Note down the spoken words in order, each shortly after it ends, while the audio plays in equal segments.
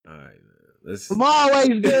I'm always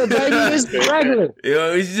good, baby. This is regular.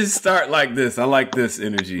 We should just start like this. I like this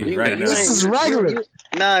energy right now. This is regular.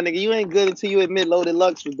 Nah, nigga, you ain't good until you admit Loaded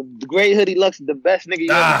Lux was the Great Hoodie Lux is the best nigga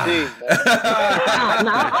you ever seen.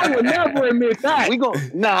 Nah, I would never admit that. We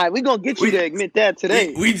gonna get you to admit that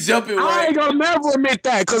today. We jumping right. I ain't gonna never admit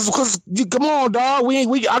that, cause come on, dog.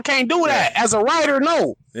 I can't do that as a writer.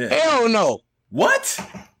 No, hell no. What?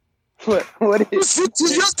 What is?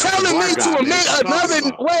 You're telling me to admit another?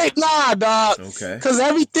 Wait, nah, dog. Okay. Cause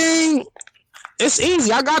everything, it's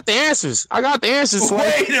easy. I got the answers.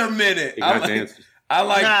 Wait a minute. You got the answers.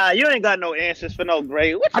 Nah, you ain't got no answers for no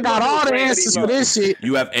Gray. I got all the answers for this shit.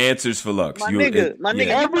 You have answers for Lux. My nigga.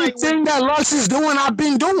 Everything that Lux is doing, I've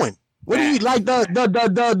been doing. What do you like the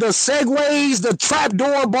segues, the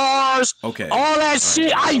trapdoor bars, all that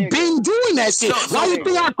shit? I've been doing that shit. Why you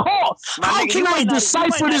think I call? How can I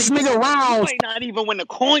decipher this nigga rounds? You might not even win the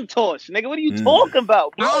coin toss, nigga. What are you talking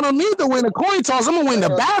about, bro? I don't need to win the coin toss. I'm gonna win the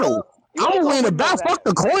battle. I'm gonna win the battle. Fuck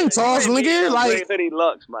the coin toss, nigga. Like Hoodie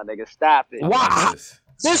Lux, my nigga. Stop it. Why?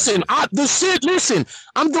 Listen, Listen,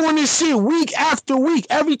 I'm doing this shit week after week.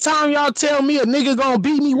 Every time y'all tell me a nigga gonna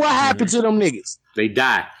beat me, what happened to them niggas? They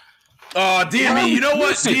die. Oh, DME, you know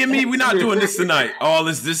what? DME, we're not doing this tonight. All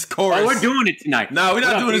this chorus. Oh, we're doing it tonight. No, we're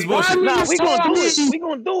not doing this bullshit. Nah, we gonna do it. We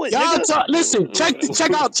gonna do it. Y'all listen, check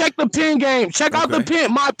the pin game. Check out the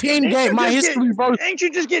pin, my pin game, my history versus. Ain't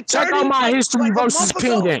you just get 30? Check out my history versus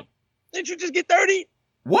pin game. Didn't you just get 30?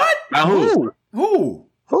 What? Who?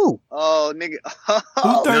 Oh, nigga.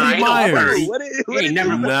 Who 30 Myers?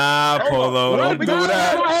 Nah, Polo, don't do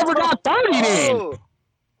that. I ever got 30 then.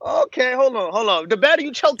 Okay, hold on. The battle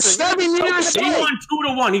you choked him. 7 years. He won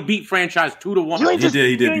 2-1. He beat franchise 2-1.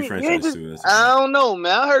 He did beat franchise too. I don't know,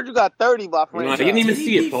 man. I heard you got 30 by franchise. I didn't even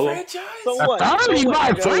see it, Polo. So what? 30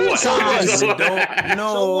 by franchise.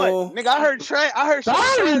 No. So what? Nigga, I heard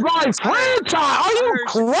 30 by franchise. Are you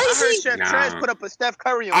crazy? I heard Chef Trez put up a Steph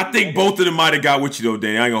Curry on you. I think both of them might have got with you though,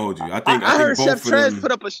 Danny. I ain't gonna hold you. I heard Chef Trez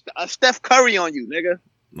put up a Steph Curry on you, nigga.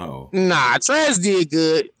 No. Nah, Trez did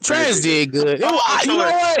good. You know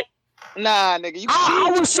what? Nah, nigga. I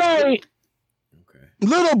would say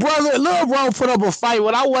little bro put up a fight,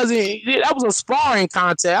 but that was a sparring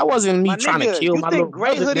contest. That wasn't me trying to kill my little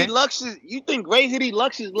brother. You think Great Hoodie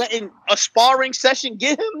Lux is letting a sparring session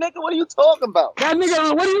get him, nigga? What are you talking about? That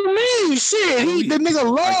nigga, what do you mean? Shit, the nigga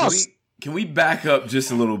lost. Can we back up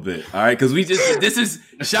just a little bit? All right, because this is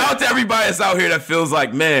shout out to everybody that's out here that feels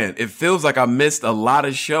like, man, it feels like I missed a lot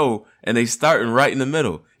of show and they starting right in the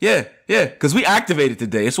middle. Yeah, because we activated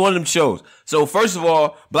today. It's one of them shows. So first of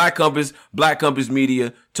all, Black Compass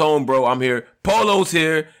Media, Tone Bro, I'm here. Polo's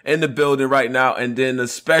here in the building right now, and then the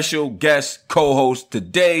special guest co-host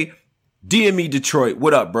today, DME Detroit.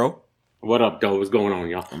 What up, bro? What up, though? What's going on,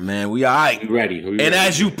 y'all? Man, we all right. We ready.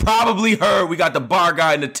 As you probably heard, we got the bar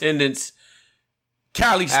guy in attendance.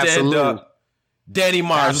 Cali stand up. Danny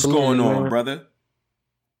Mars, what's going on, brother?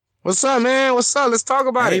 What's up, man? What's up? Let's talk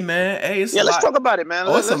about it. Man. Hey, let's talk about it, man.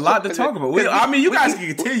 It's a lot to talk about. You guys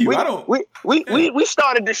can continue. We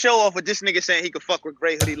started the show off with this nigga saying he could fuck with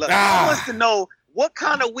Great Hoodie Lux. I wants to know what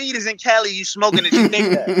kind of weed is in Cali you smoking that you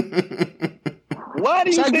think that? Why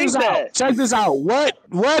do you think that? Check this out. What?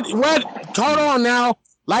 Hold on now.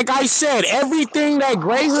 Like I said, everything that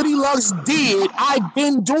Great Hoodie Lux did, I've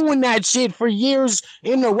been doing that shit for years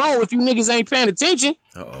in a row. If you niggas ain't paying attention.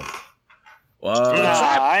 Well,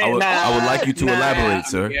 I would like you to elaborate,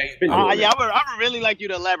 sir. I would really like you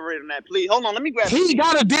to elaborate on that, please. Hold on, let me grab. He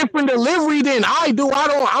got a different delivery than I do.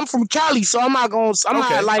 I'm from Cali, so I'm not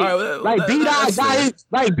like B-Dot guy.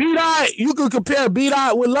 Like B-Dot, you could compare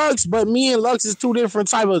B-Dot with Lux, but me and Lux is two different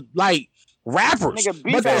type of like rappers.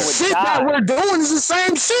 But the shit that we're doing is the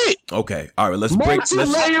same shit. Okay, all right, let's break.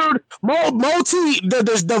 Multi-layered,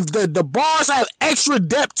 the bars have extra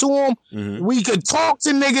depth to them. Mm-hmm. We could talk to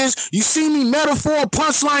niggas. You see me metaphor,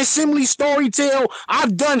 punchline, simile, storytell.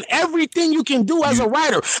 I've done everything you can do as a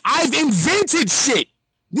writer. I've invented shit.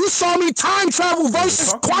 You saw me time travel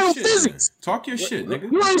versus quantum physics. Talk your shit, nigga.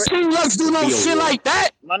 You ain't seen Lux do no shit like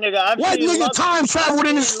that. My nigga, what nigga time traveled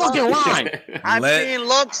in his fucking line? I've seen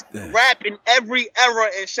Lux rap in every era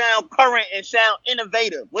and sound current and sound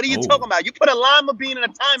innovative. What are you talking about? You put a lima bean in a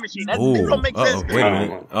time machine. That don't make sense. Wait a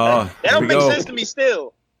minute. That don't make sense to me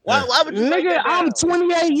still. Why would you nigga, I'm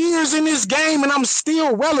 28 years in this game and I'm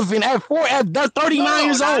still relevant at 39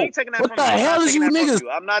 years old. What the hell is you niggas?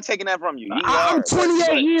 I'm not taking that from you. I'm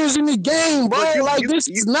 28 years in the game, bro. This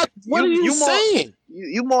is not. What are you saying?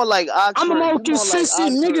 You more like Oxford. I'm a more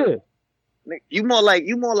consistent nigga. You more like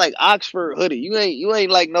Oxford Hoodie. You ain't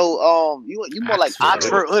like no you more like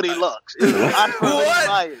Oxford Hoodie Lux. Oxford Hoodie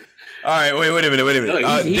Myers. All right, wait a minute.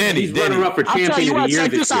 He's running up for champion of the year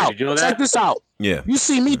this year. Did you know that? Check this out. Yeah. You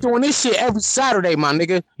see me doing this shit every Saturday, my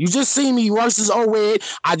nigga. You just see me versus Owed.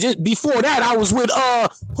 Before that, I was with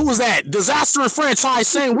who was that? Disaster and Franchise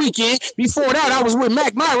same weekend. Before that, I was with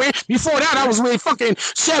Mac Myron. Before that, I was with fucking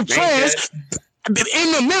Chef Trez. In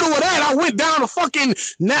the middle of that, I went down to fucking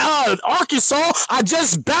Arkansas. I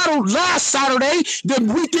just battled last Saturday. The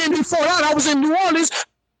weekend before that, I was in New Orleans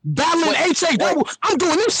battling HA. I'm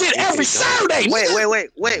doing this shit every Saturday. Wait.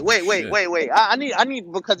 I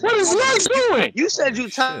need because what is Lex doing? You said you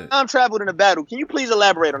time traveled in a battle. Can you please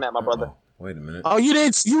elaborate on that, my brother? Wait a minute. Oh, you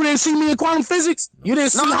didn't see me in quantum physics? You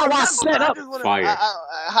didn't see how I set up? Fire.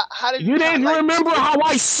 How did you didn't remember how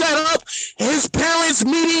I set up his parents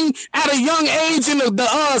meeting at a young age and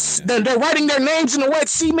they're writing their names in the wet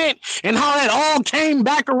cement and how that all came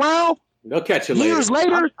back around? They'll catch you later. Years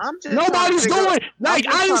later, nobody's doing like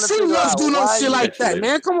I ain't seen Lux do no shit like that,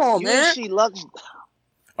 man. Come on, man.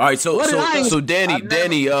 All right, so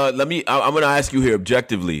Danny, I'm gonna ask you here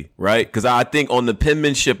objectively, right? Because I think on the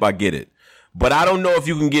penmanship, I get it. But I don't know if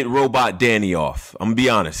you can get Robot Danny off. I'm gonna be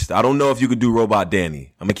honest. I don't know if you could do Robot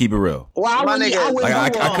Danny. I'm gonna keep it real. Well, I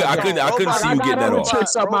couldn't see you getting that off.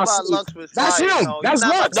 That's him. That's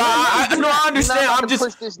Lux. No, I understand. I'm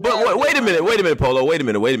just. But wait a minute, Polo. Wait a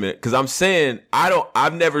minute. Because I'm saying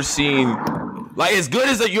I've never seen like as good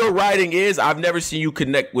as your writing is. I've never seen you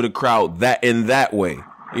connect with a crowd that in that way.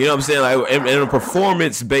 You know what I'm saying? Like in a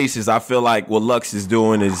performance basis, I feel like what Lux is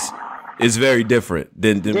doing is very different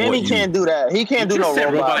than Danny what you can't do that. He can't do no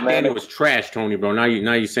robot, man. Danny was trash, Tony, bro. Now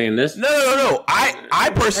you saying this? No.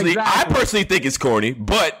 I personally think it's corny,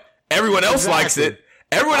 but everyone else likes it.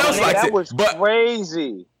 Everyone else likes it. That was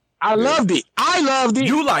crazy. I loved it.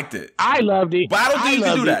 You liked it. I loved it. But I don't think you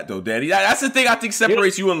can do that, though, Danny. That's the thing I think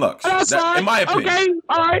separates you and Lux. That's fine. In my opinion. Okay,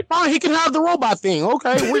 all right, fine. He can have the robot thing.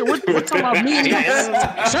 Okay, we're talking about me.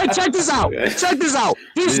 Check this out.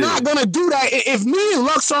 He's not going to do that. If me and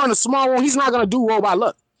Lux are in a small room, he's not going to do robot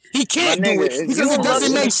Lux. He can't do it because it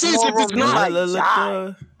doesn't make sense if it's not.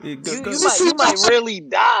 You might really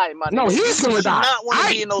die, my nigga. No, he's going to die.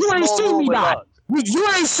 You ain't seen me die. You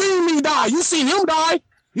ain't seen me die. You seen him die.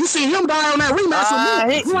 You seen him die on that rematch with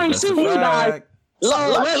me. You ain't seen me die.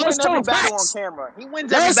 Let's talk facts. On camera. He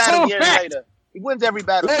wins every battle years later. He wins every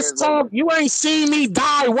battle. Let's talk. You ain't seen me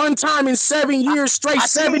die one time in 7 years straight.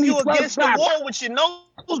 70 you against the wall with your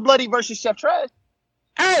nose bloody versus Chef Trez.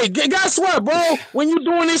 Hey, guess what, bro? When you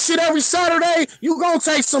doing this shit every Saturday, you gonna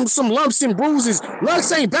take some lumps and bruises. Lux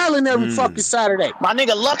ain't battling every fucking Saturday. My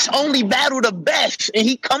nigga, Lux only battled the best, and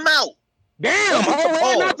he come out. Damn,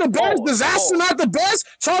 Owed not the best. Disaster not the best.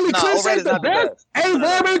 Charlie Clips ain't the best.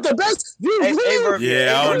 A-Verb ain't the best.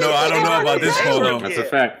 I don't know about this photo. That's a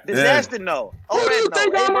fact. Disaster, no. Who do you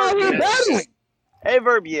think I'm out here battling?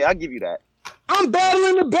 A-Verb, yeah, I'll give you that. I'm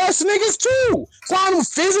battling the best niggas too. Quantum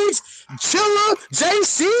Physics, Chilla,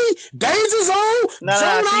 JC, Danger Zone.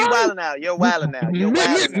 No, you wilding out. You're wilding out.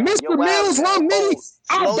 Mr. Mills, Rum Nitty.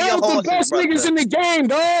 I battle the best niggas in the game,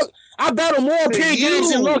 dog. I battle more pin games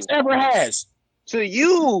than Lux ever has. To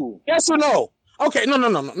you. Yes or no? Okay, no.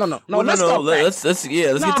 Let's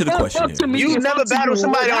get to the question. You've never battled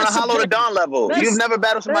somebody on a Hollow to Dawn level. You've never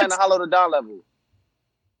battled somebody on a Hollow to Dawn level.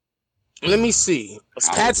 Let me see.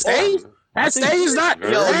 Pat Stay? Pat Stay is not.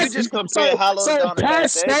 Yo, you just compared Hollow to Dawn. So Pat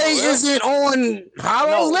Stay isn't on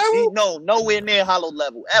Hollow level? No, nowhere near Hollow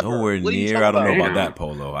level ever. Nowhere near. I don't know about that,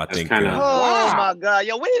 Polo. I think. Oh my God,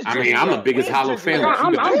 yo, where's Drizzy? I'm the biggest Hollow fan.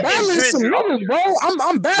 I'm battling some niggas, bro.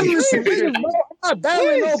 I'm battling some niggas, bro. I'm not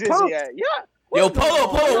battling no punk. Yo,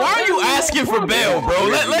 Polo, why are you asking for bail, bro?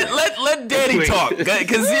 Let Danny talk.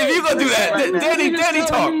 Because if you gonna do that, Danny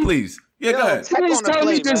talk, please. Yeah, go ahead. You telling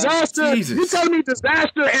me Disaster? You telling me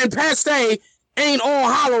Disaster and Pat Stay ain't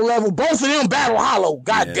on Hollow level? Both of them battle Hollow.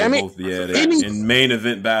 God damn it! In main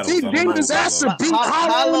event battles. Didn't Disaster beat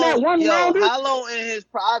Hollow in that one round? Hollow in his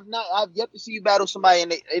prime. I've yet to see you battle somebody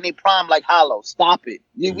in a prime like Hollow. Stop it.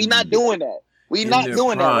 We not doing that. We not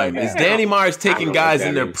doing that right now. Is Danny Myers taking guys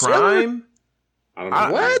in their prime?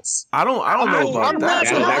 What? I don't know about that.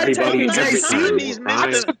 I'm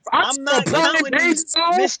not counting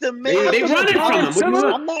Mr. Mills. They running from him.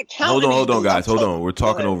 I'm not counting. Hold on, guys. Hold on. We're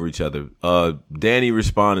talking over each other. Danny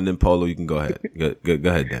respond, and then Polo, you can go ahead. Go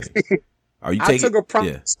ahead, Danny. Are you taking? I took a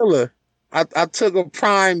prime Stiller. I took a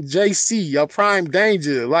prime JC, a prime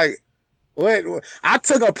Danger. Like what? I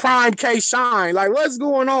took a prime K Shine. Like what's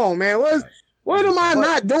going on, man? What am I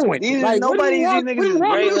not doing? Nobody of these niggas is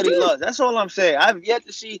Great Hoodie Lux. That's all I'm saying. I've yet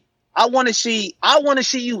to see. I want to see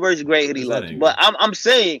you versus Great Hoodie Lux. But I'm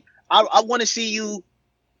saying I want to see you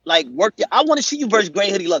like work. I want to see you versus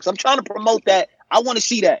Great Hoodie Lux. I'm trying to promote that. I want to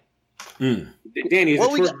see that. Danny, is the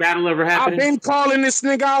twerk battle ever happening? I've been calling this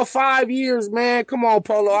nigga out 5 years, man. Come on,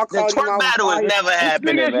 Polo. I called the twerk battle is never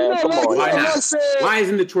happening, man. Come on. Why not? Why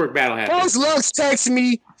isn't the twerk battle happening? First Lux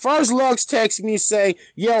texts me and say,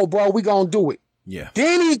 yo, bro, we gonna do it. Yeah.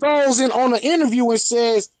 Then he goes in on an interview and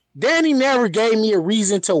says, Danny never gave me a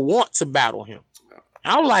reason to want to battle him.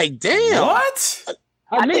 I'm like, damn. What?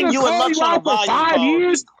 I think you and Lux on for 5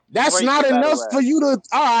 years. That's not enough for you to.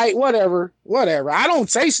 All right, whatever. I don't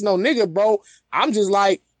chase no nigga, bro. I'm just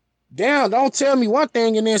like, damn. Don't tell me one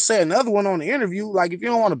thing and then say another one on the interview. Like, if you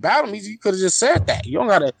don't want to battle me, you could have just said that. You don't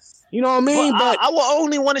gotta. You know what I mean? But I will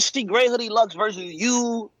only want to see Great Hoodie Lux versus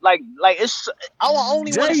you. Like it's. I will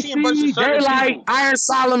only want to see him versus Daylight, Iron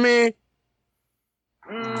Solomon.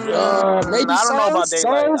 Maybe I don't know about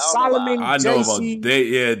Daylight. Solomon. I know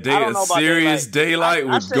about Serious Daylight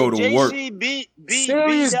would go to work.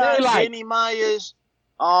 Serious Daylight. Jenny Myers,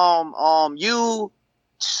 you,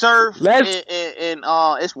 Surf, and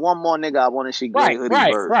it's one more nigga I want to see. Great Hoodie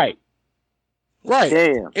right.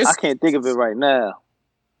 Damn, I can't think of it right now.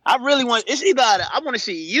 I really want. It's either I want to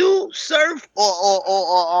see you, Surf,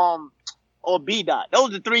 or B Dot. Those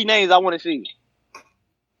are the three names I want to see.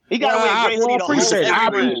 He got to win Great Hoodie the whole.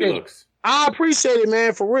 I appreciate it,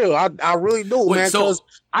 man, for real. I really do, man, because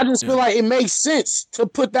I just feel like it makes sense to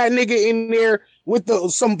put that nigga in there with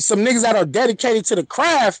some niggas that are dedicated to the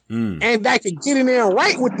craft and that can get in there and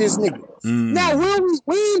write with this nigga. Now, will we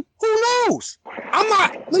win? Who knows? I'm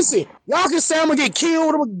not. Listen, y'all can say I'm gonna get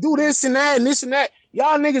killed. I'm gonna do this and that and this and that.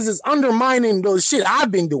 Y'all niggas is undermining the shit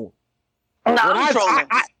I've been doing. I'm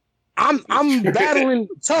battling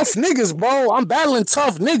tough niggas, bro. I'm battling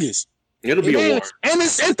tough niggas. It'll be a war. And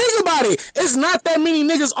think about it. It's not that many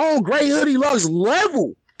niggas on Great Hoodie Lux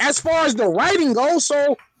level as far as the writing goes.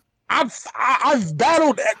 So I've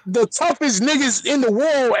battled the toughest niggas in the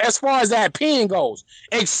world as far as that pen goes,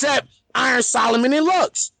 except Iron Solomon and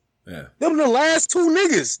Lux. Yeah, them the last two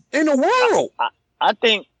niggas in the world. I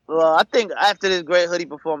think after this Great Hoodie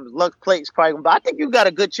performance, Lux Plate's probably gonna. But I think you got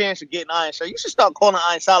a good chance of getting Iron. So you should start calling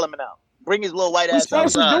Iron Solomon out. Bring his little white ass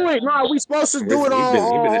outside. We supposed to do it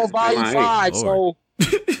on Volume 5. So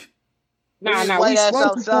we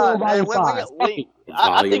supposed to do it on Volume 5.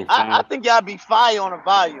 I think y'all be fire on a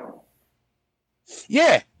volume.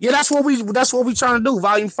 Yeah, that's what we trying to do.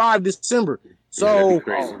 Volume 5 December. So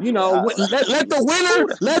let the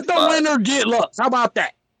winner get Lux. How about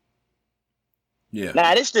that? Yeah.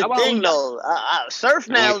 Now this the thing though. Surf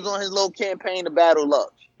now is on his little campaign to battle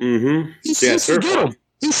Lux. Mm-hmm. He should get him.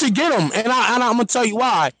 He should get him, and I'm gonna tell you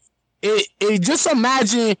why. It just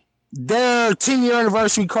imagine their 10-year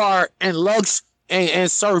anniversary card and Lux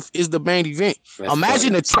and Surf is the main event.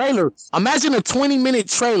 Imagine a trailer. Imagine a 20-minute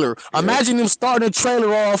trailer. Imagine them starting a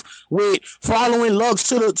trailer off with following Lux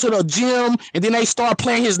to the gym, and then they start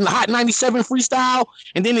playing his Hot 97 freestyle,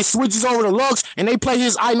 and then it switches over to Lux, and they play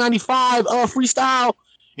his I-95 freestyle,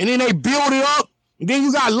 and then they build it up, and then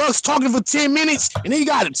you got Lux talking for 10 minutes, and then you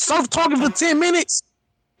got Surf talking for 10 minutes.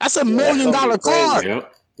 That's $1 million card.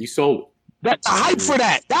 Yep. You sold it. That's a hype for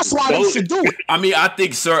that. That's why they should do it. I mean, I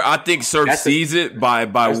think Surf sees it by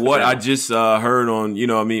what I just heard on,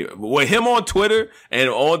 with him on Twitter and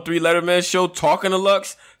on 3 Letterman show talking to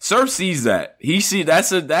Lux. Surf sees that. He see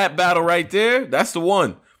that battle right there. That's the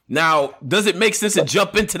one. Now, does it make sense to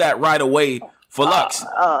jump into that right away for Lux?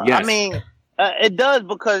 Yes. I mean, it does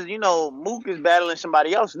because Mook is battling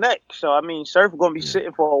somebody else next. So I mean, Surf going to be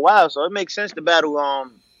sitting for a while. So it makes sense to battle.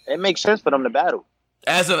 It makes sense for them to battle.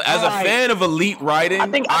 As a fan of elite writing,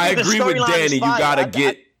 I agree with Danny. You gotta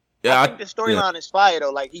get. I think the storyline is fire though.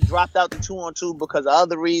 Like he dropped out the 2-on-2 because of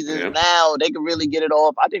other reasons. Yeah. Now they can really get it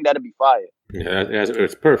off. I think that'd be fire. Yeah,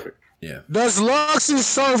 it's perfect. Yeah. Does Lux and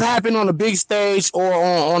Surf happen on a big stage or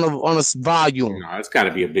on a volume? No, it's got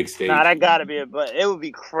to be a big stage. Nah, that got to be but it would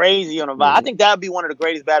be crazy on a volume. I think that would be one of the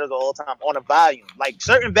greatest battles of all time on a volume. Like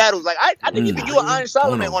certain battles, like I think even you and Iron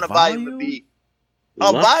Solomon on a volume would be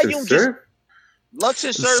a volume. Lux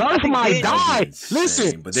and Surf might die.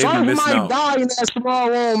 Listen, Surf might die in that small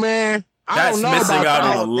room, man. That's missing out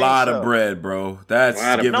on a lot of bread, bro. That's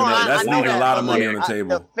leaving a lot of money on the table.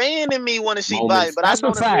 The fan in me want to see volume, but I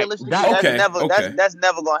know that realistically that's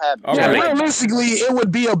never gonna happen. Yeah, realistically, it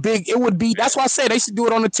would be. That's why I say they should do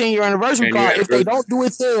it on the 10-year anniversary card. If they don't do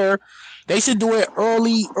it there, they should do it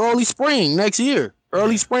early spring next year.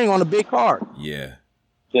 Early spring on a big card. Yeah.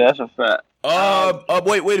 Yeah, that's a fact.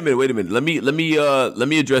 Wait a minute. Let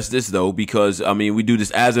me address this though, because I mean we do this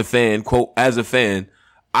as a fan. Quote, as a fan,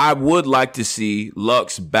 I would like to see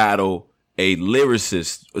Lux battle a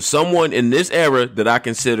lyricist, someone in this era that I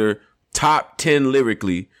consider top 10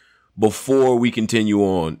 lyrically before we continue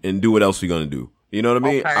on and do what else we're gonna do. You know what I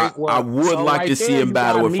mean? Okay, I would like to see him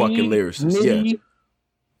battle with fucking lyricists. Nitty,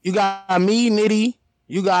 you got me, Nitty.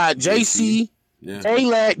 You got JC.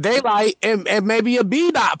 Daylight, and maybe a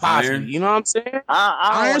B dot possibly. Iron. You know what I'm saying?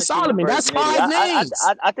 Iron Solomon. That's 5 names.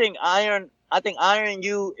 I think Iron,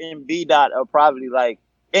 you, and B dot are probably like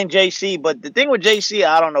in JC. But the thing with JC,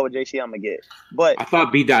 I don't know what JC I'm gonna get. But I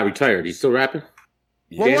thought B dot retired. He's still rapping.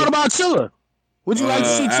 Well, what about Chilla? Would you like to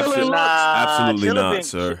see Chilla? Absolutely Chilla not,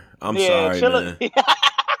 sir. I'm sorry, Chilla, man.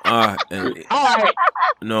 All right.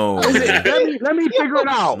 No. Let me figure it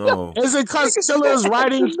out. No. Is it because Chilla's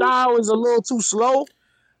writing style is a little too slow?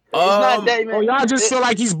 It's not that, man. Or y'all just feel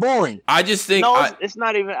like he's boring? I just think it's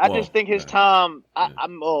not even. I just think his time.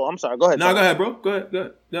 I'm sorry. Go ahead. No, go ahead, bro. Go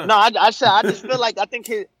ahead. Yeah. No, I just feel like I think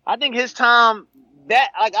his time. That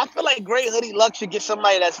like I feel like Great Hoodie Luck should get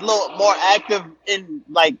somebody that's a little more active in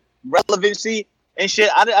like relevancy and shit.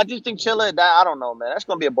 I just think Chilla. I don't know, man. That's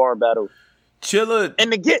gonna be a boring battle. Chilla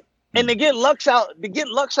And to get Lux out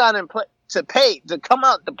and play to come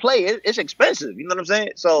out to play, it's expensive. You know what I'm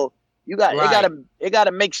saying? So you got it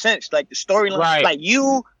gotta make sense. Like the storyline, like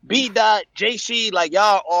you, B Dot, JC, like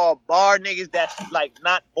y'all are bar niggas that's like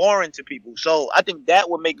not boring to people. So I think that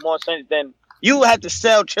would make more sense than you have to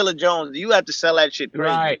sell Chilla Jones. You have to sell that shit crazy.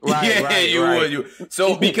 Right, would.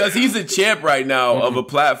 So because he's a champ right now of a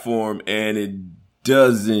platform, and it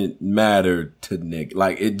doesn't matter to Nick.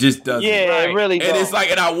 Like it just doesn't. Yeah, it really does. And it's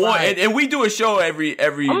like, and I want, and we do a show every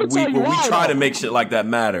week where we try to make shit like that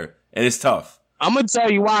matter, and it's tough. I'm gonna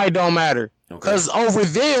tell you why it don't matter. Because over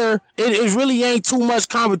there, it really ain't too much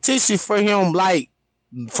competition for him. Like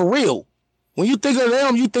for real, when you think of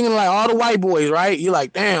them, you thinking like all the white boys, right? You're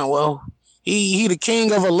like, damn, well, he the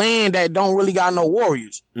king of a land that don't really got no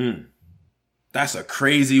warriors. That's a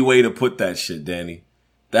crazy way to put that shit, Danny.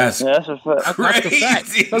 That's a fact.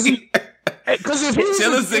 crazy. Because if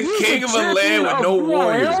Chilla's the king of a land with no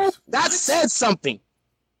warriors, that said something.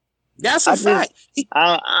 That's a fact.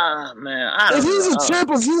 Man, if he's a champ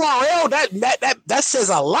of URL, that says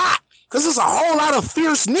a lot. Because there's a whole lot of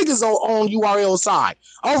fierce niggas on URL side.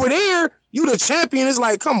 Over there, you the champion. It's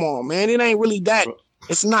like, come on, man. It ain't really that.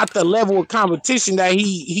 It's not the level of competition that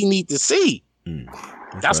he need to see.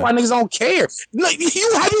 That's why niggas don't care.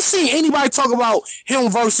 Have you seen anybody talk about him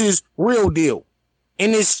versus Real Deal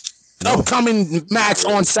in this upcoming match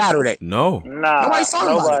on Saturday? No. Nobody's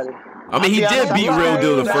talking about it. I mean, he did beat Real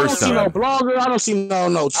Deal the first time. I don't see no blogger. I don't see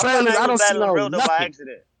no trailers. I don't see no nothing.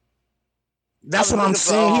 That's what I'm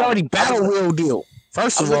saying. He already battled Real Deal.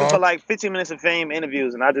 First of all, I was looking for like 15 minutes of fame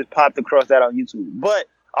interviews, and I just popped across that on YouTube. But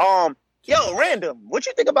yo, random. What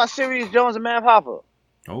you think about Serious Jones and Mav Hoffa?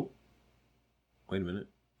 Oh, wait a minute.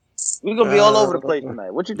 We're gonna be all over the place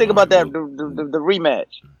tonight. What you think about that the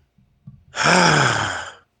rematch?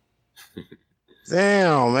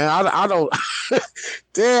 Damn, man. I don't.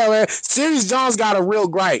 Damn, man. Serious Jones got a real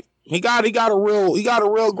gripe. He got a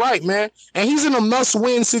real gripe, man. And he's in a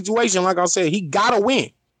must-win situation. Like I said, he gotta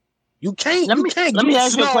win. You can't. Let me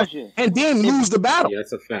ask you a question, and then lose the battle. Yeah,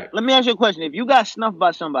 that's a fact. Let me ask you a question. If you got snuffed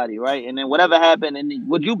by somebody, right, and then whatever happened, and then,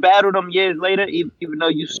 would you battle them years later, even though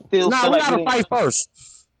you still? Nah, we gotta fight first.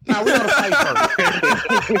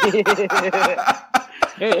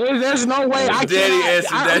 There's no way I can't. Daddy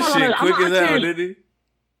answered that shit quick as hell, didn't he?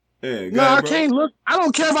 Yeah, I can't look. I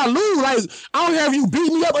don't care if I lose. Like, I don't care if you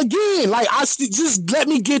beat me up again. Like, just let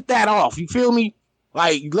me get that off. You feel me?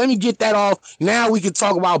 Like, let me get that off. Now we can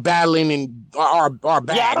talk about battling and our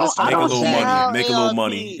battle. Yeah, make a little money. Make a little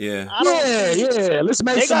money. Yeah. Yeah. Let's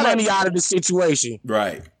make some money out of the situation.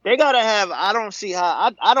 Right. They gotta have. I don't see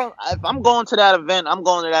how. I don't. If I'm going to that event, I'm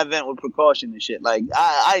going to that event with precaution and shit. Like,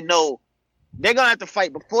 I know. They're gonna have to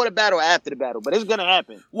fight before the battle or after the battle, but it's gonna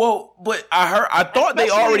happen. Well, but I thought they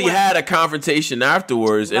already had a confrontation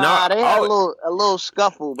afterwards, and they had a little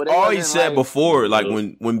scuffle. But all he said before, like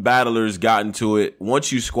when battlers got into it,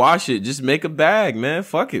 once you squash it, just make a bag, man.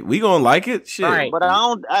 Fuck it, we gonna like it, shit. Right. But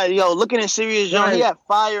looking at Serious Jones, he had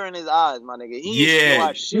fire in his eyes, my nigga.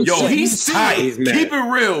 He's tight. Keep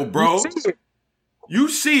it real, bro. You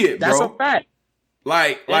see it, bro. That's a fact.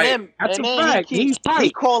 Like that's a fact. He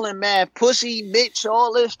calling mad pussy, bitch,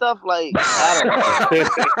 all this stuff. Like,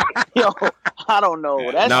 I don't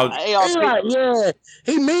know. That's now, yeah.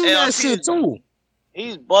 He mean that shit too.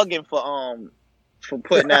 He's bugging for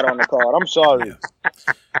putting that on the card. I'm sorry.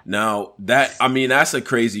 Now that's a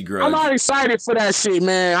crazy grudge. I'm not excited for that shit,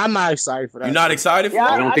 man. I'm not excited for that. You're not excited for it?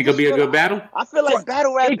 I don't think it'll be a good battle. I feel like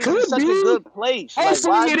battle rap is such a good place.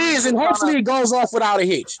 Hopefully it is, and hopefully it goes off without a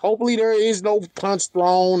hitch. Hopefully there is no punch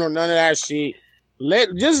thrown or none of that shit.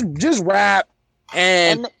 Just rap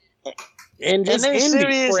and and just end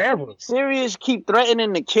it forever. Serious keep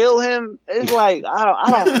threatening to kill him. It's like I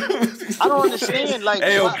don't understand. Like,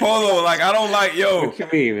 hey, yo, Polo, like I don't like yo. What you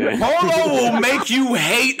mean, man? Polo will make you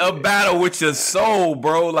hate a battle with your soul,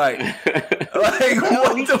 bro. Like what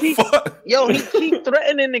the fuck? Yo, he keep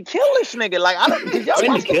threatening to kill this nigga. Like I don't. Did y'all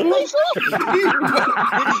watch the face off?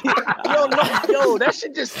 Yo, that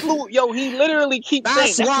shit just flew. Yo, he literally keep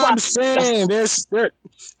saying. That's what I'm saying. There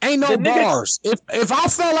ain't no bars. If I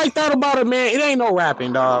felt like that about it, man, it ain't no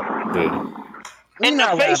rapping, dog. In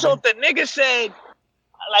the face off, the nigga said,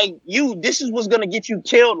 like, this is what's gonna get you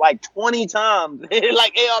killed like 20 times.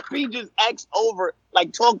 Like ARP just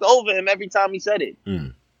talked over him every time he said it.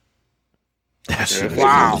 That's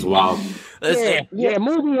wow. Yeah,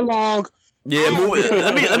 moving along. Yeah,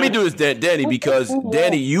 let me do this, Danny, because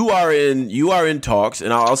Danny, you are in talks,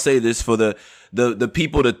 and I'll say this for the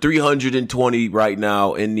people, the 320 right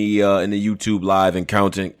now in the YouTube live and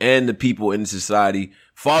counting, and the people in society,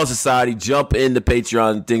 follow society, jump into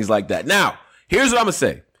Patreon, things like that. Now, here's what I'm gonna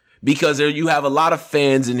say, because you have a lot of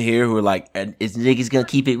fans in here who are like, "Is niggas gonna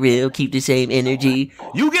keep it real, keep the same energy?"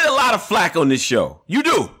 You get a lot of flack on this show. You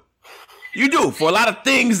do. You do, for a lot of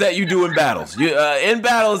things that you do in battles. In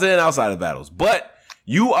battles and outside of battles. But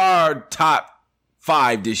you are top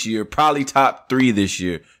 5 this year, probably top 3 this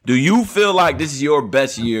year. Do you feel like this is your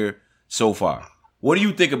best year so far? What do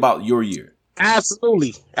you think about your year?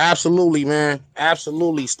 Absolutely. Absolutely, man.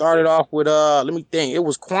 Absolutely. Started off with, let me think. It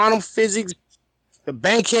was Quantum Physics. The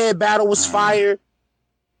Bankhead battle was fire.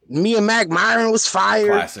 Me and Mac Myron was fire.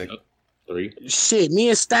 Classic. 3. Shit, me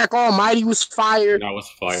and Stack Almighty was fire. That was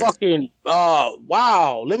fire. Fucking,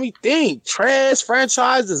 wow. Let me think. Trash,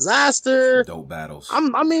 Franchise, Disaster. Dope battles.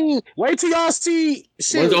 I mean, wait till y'all see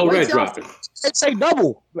shit. When's Old Red dropping? Say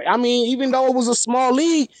Double. I mean, even though it was a small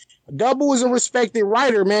league, Double is a respected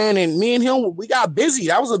writer, man. And me and him, we got busy.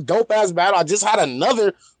 That was a dope ass battle. I just had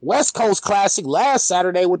another West Coast classic last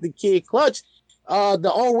Saturday with the Kid Clutch. The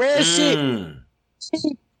Old Red shit.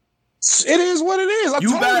 It is what it is.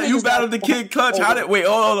 You battled the Kid Clutch. Hold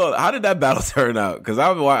on. How did that battle turn out? Because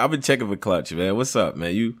I've been checking for Clutch, man. What's up,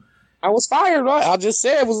 man? I was fired, right? I just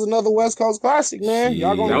said it was another West Coast classic, man.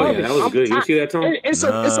 Y'all gonna love it. That was good. You see that, Tom? It's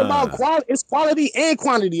about quality. It's quality and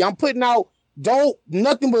quantity. I'm putting out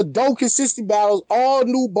nothing but dope, consistent battles, all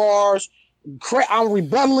new bars. I'm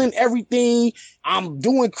rebuttaling everything. I'm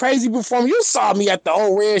doing crazy performance. You saw me at the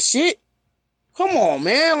Old Red shit. Come on,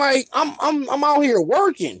 man. Like I'm out here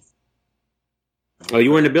working. Oh,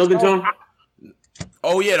 you were in the building, Tom?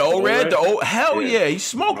 Oh yeah, the Old Red, hell yeah, he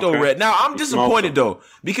smoked Old Red. Now I'm disappointed though,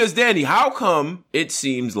 because Danny, how come it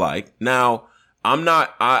seems like now I'm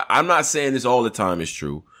not saying this all the time is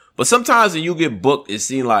true, but sometimes when you get booked, it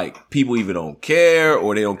seems like people either don't care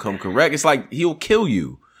or they don't come correct. It's like he'll kill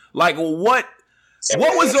you. Like what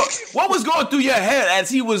was going through your head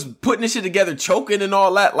as he was putting this shit together, choking and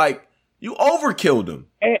all that? Like you overkilled him.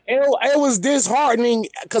 It was disheartening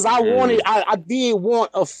because I did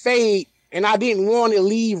want a fade, and I didn't want to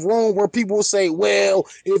leave room where people would say, well,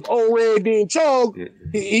 if Old Red didn't choke,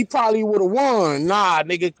 he probably would have won. Nah,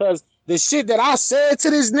 nigga, because the shit that I said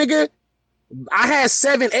to this nigga, I had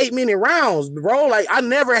 7-8 minute rounds, bro. Like, I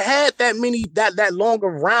never had that long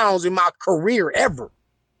of rounds in my career ever.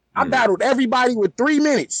 I battled everybody with 3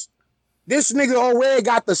 minutes. This nigga Old Red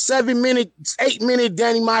got the 7-minute, 8-minute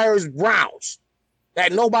Danny Myers rounds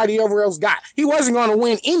that nobody ever else got. He wasn't going to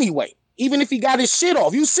win anyway, even if he got his shit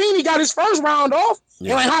off. You seen he got his first round off, and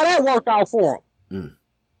like how that worked out for him.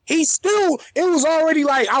 He still, it was already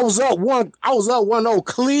like I was up 1-0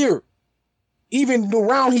 clear, even the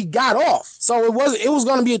round he got off. So it was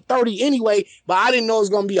going to be a 30 anyway, but I didn't know it was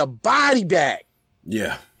going to be a body bag.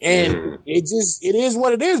 Yeah. And it is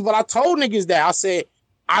what it is. But I told niggas that. I said,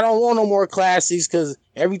 I don't want no more classics because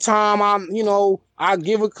every time I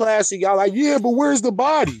give a classic, y'all like, yeah, but where's the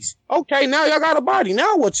bodies? Okay, now y'all got a body.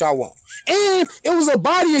 Now what y'all want? And it was a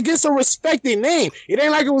body against a respected name. It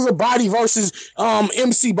ain't like it was a body versus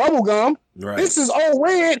MC Bubblegum. Right. This is Old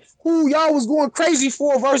Red, who y'all was going crazy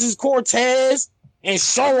for, versus Cortez and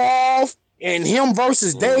Show Off, and him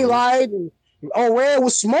versus Daylight. And Old Red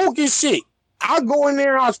was smoking shit. I go in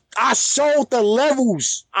there, I showed the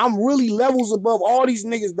levels. I'm really levels above all these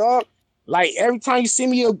niggas, dog. Like, every time you see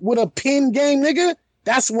me with a pin game, nigga,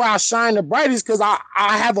 that's where I shine the brightest, because I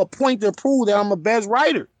have a point to prove that I'm a best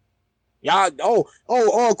writer. Y'all,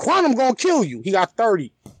 Quantum gonna kill you. He got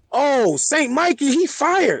 30. Oh, St. Mikey, he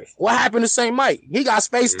fired. What happened to St. Mike? He got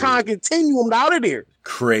space-time continuum out of there.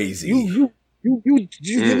 Crazy. You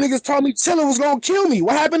niggas told me Chilla was gonna kill me.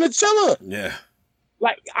 What happened to Chilla? Yeah.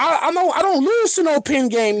 Like, I don't lose to no pin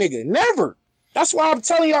game, nigga. Never. That's why I'm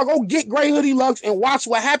telling y'all, go get Gray Hoodie Lux and watch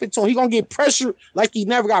what happened to him. He gonna get pressure like he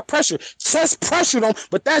never got pressure. Chest pressured him,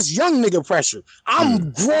 but that's young nigga pressure.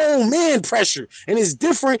 I'm grown man pressure, and it's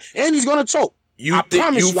different. And he's gonna choke. You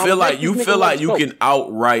feel like you can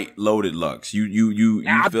outright Loaded Lux. You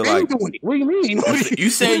feel like doing it. What do you mean? You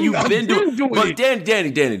saying you've been doing it? But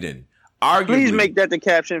Danny. Arguably, please make that the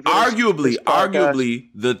caption. For arguably,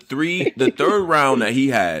 the third round that he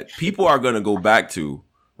had, people are gonna go back to.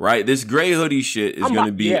 Right, this Gray Hoodie shit is going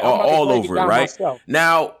to be all over it. Right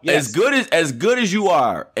now, as good as you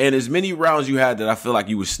are, and as many rounds you had that I feel like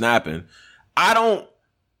you were snapping,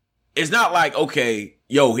 it's not like, okay,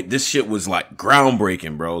 yo, this shit was like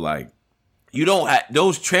groundbreaking, bro. Like, you don't have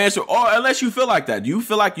those or unless you feel like that. Do you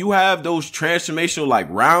feel like you have those transformational like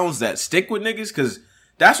rounds that stick with niggas? Because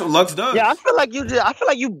that's what Lux does. Yeah, I feel like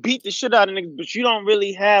you beat the shit out of niggas, but you don't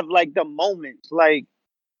really have like the moments, like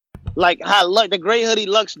how the Gray Hoodie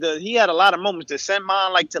Lux does. He had a lot of moments. The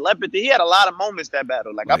Senmon, like Telepathy, he had a lot of moments that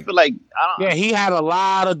battle. Like I feel like he had a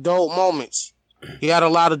lot of dope moments. I'm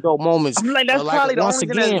like, that's probably the only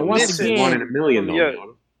thing that's missing. 1 in a million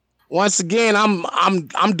though. Once again, I'm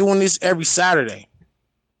doing this every Saturday.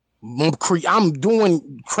 I'm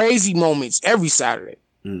doing crazy moments every Saturday.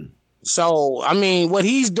 So I mean, what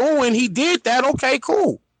he's doing, he did that. Okay,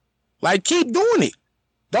 cool. Like, keep doing it.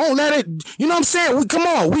 Don't let it, you know what I'm saying? Come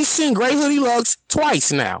on, we've seen Gray Hoodie Lux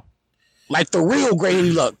twice now. Like the real Gray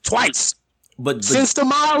Hoodie Lux, twice. But since the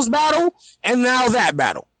Miles battle and now that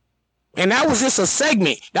battle. And that was just a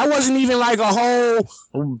segment. That wasn't even like a whole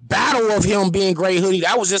battle of him being Gray Hoodie.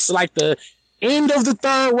 That was just like the end of the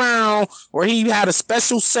third round where he had a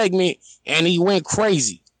special segment and he went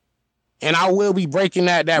crazy. And I will be breaking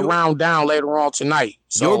that round down later on tonight.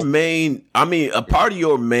 So a part of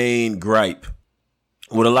your main gripe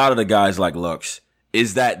with a lot of the guys like Lux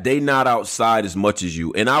is that they not outside as much as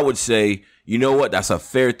you. And I would say, you know what? That's a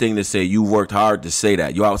fair thing to say. You worked hard to say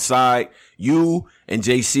that. You outside, you and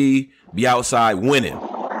JC be outside winning.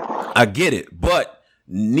 I get it. But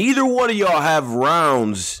neither one of y'all have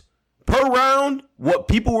rounds per round. What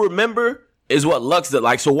people remember is what Lux did.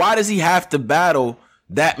 Like, so why does he have to battle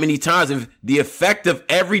that many times if the effect of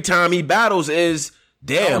every time he battles is,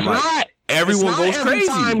 damn, everyone goes crazy.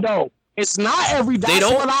 Time, though. It's not every time.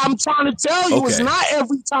 That's what I'm trying to tell you. Okay. It's not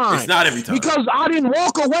every time. It's not every time. Because I didn't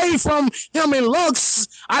walk away from him and Lux.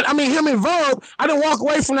 Him and Verb. I didn't walk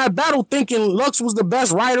away from that battle thinking Lux was the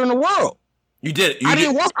best writer in the world. You did. I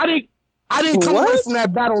didn't come away from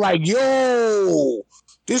that battle like, yo,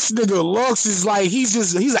 this nigga Lux is like, he's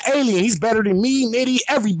an alien. He's better than me, Nitty,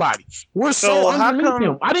 everybody. We're so underneath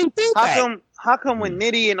him. I didn't think that. How come when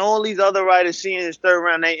Nitty and all these other writers seeing his third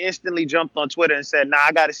round, they instantly jumped on Twitter and said, nah,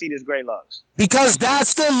 I got to see this Gray Lux? Because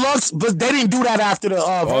that's the Lux, but they didn't do that after the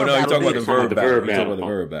Verb battle. You're talking about the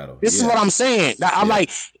Verb battle. This is what I'm saying. I'm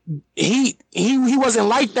like, he wasn't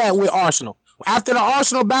like that with Arsenal. After the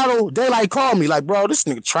Arsenal battle, they like called me like, bro, this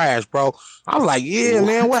nigga trash, bro. I was like, yeah,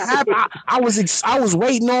 man, what happened? I was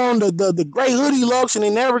waiting on the Gray Hoodie Lux and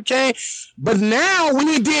it never came. But now when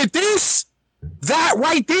he did this, that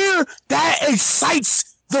right there, that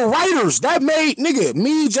excites the writers. That made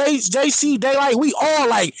me, JC, Daylight, we all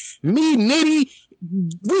like, me, Nitty,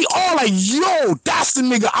 we all like, yo, that's the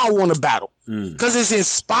nigga I want to battle. Because it's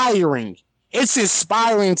inspiring. It's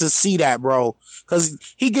inspiring to see that, bro. Because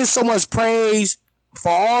he gets so much praise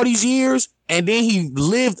for all these years, and then he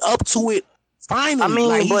lived up to it finally. I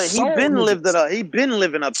mean, but he been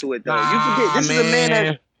living up to it, though. You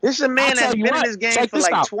forget, this is a man that's been in this game for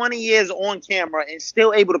like 20 years on camera and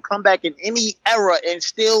still able to come back in any era and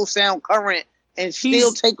still sound current and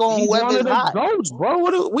still take on whoever's hot. Goats, bro.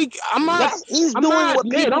 He's doing what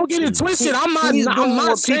people don't get it twisted. He's doing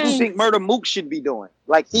what people think Murder Mook should be doing.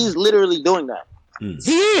 Like, he's literally doing that.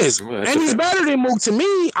 He is, and he's better than Mook to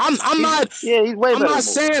me. I'm not. Yeah, he's way better. I'm not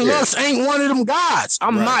saying Lux ain't one of them gods.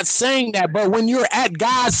 I'm not saying that. But when you're at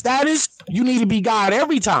God status, you need to be God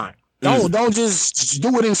every time. Don't just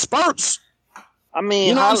do it in spurts. I mean,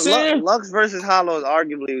 you know what I'm saying? Lux versus Hollow is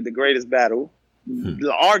arguably the greatest battle.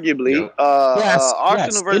 Arguably,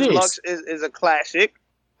 Arsenal versus Lux is a classic.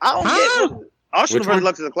 I don't get Arsenal versus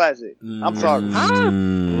Lux is a classic. I'm sorry.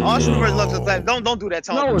 Arsenal versus Lux is a classic. Don't do that,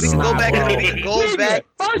 Tom. No, we can go back and we can go back.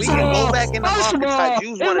 We can go back in the archetype.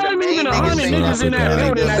 Use one of the main niggas in that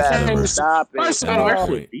building that came. First of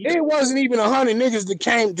all, it wasn't even 100 niggas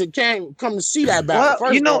that come to see that battle.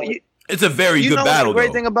 Well, you know. It's a very good battle. The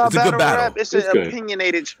great thing about battle rap, it's an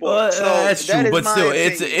opinionated sport. So that's true, but still,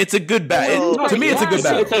 it's a good battle. To me, it's a good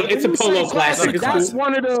battle. It's a polo classic. That's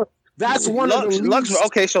one of the least.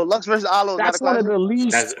 Okay, so Lux versus Aloe. That's one of the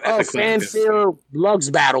least fanfare Lux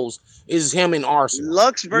battles. is him and Arsenal.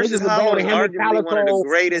 Lux versus Hollow is arguably one of the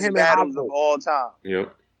greatest battles of all time.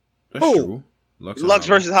 Yep. That's true. Lux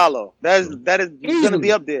versus Hollow. That is going to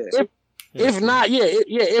be up there. If not,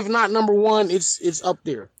 if not number one, it's up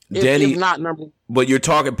there. Danny, if not number. But you're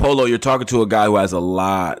talking Polo. You're talking to a guy who has a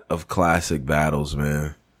lot of classic battles,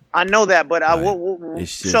 man. I know that, but let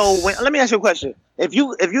me ask you a question. If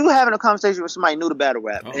you having a conversation with somebody new to battle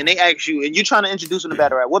rap and they ask you and you're trying to introduce them to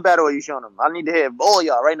battle rap, what battle are you showing them? I need to hear all of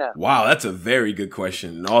y'all right now. Wow, that's a very good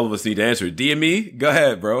question. All of us need to answer it. DME, go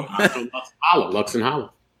ahead, bro. Lux and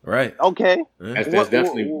Hollow. Right. Okay. That's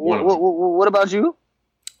definitely one of them. What about you?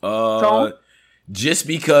 Just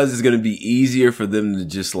because it's gonna be easier for them to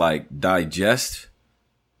just like digest.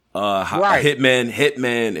 Right.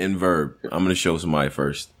 Hitman, and Verb. I'm gonna show somebody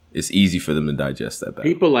first. It's easy for them to digest that battle.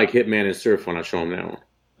 People like Hitman and Surf when I show them that one.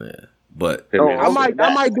 Yeah, but I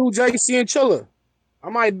might do JC and Chilla.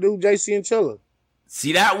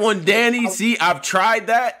 See that one, Danny? See, I've tried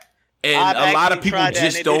that, and a lot of people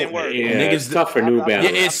just don't. Niggas, it's tough for new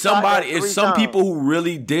battles. Yeah, it's some people who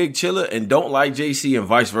really dig Chilla and don't like JC, and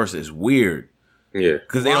vice versa. It's weird. Yeah,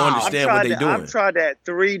 because they don't understand what they're doing. I've tried that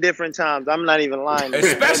 3 different times. I'm not even lying.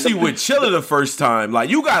 Especially with Chilla the first time. Like,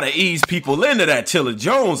 you got to ease people into that Chilla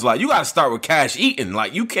Jones. Like, you got to start with Cash Eaton.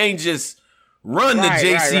 Like, you can't just run the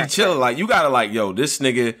JC Chilla. Like, you got to like, yo, this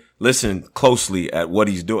nigga, listen closely at what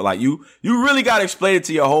he's doing. Like, you really got to explain it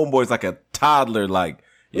to your homeboys like a toddler. Like,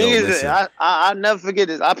 yo, listen. I'll never forget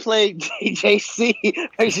this. I played JC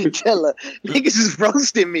versus Chilla. Niggas is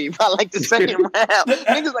roasting me by like the second round.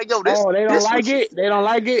 Niggas like, yo, this. Oh, they don't like it. They don't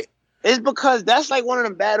like it. It's because that's like one of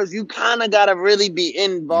them battles you kind of gotta really be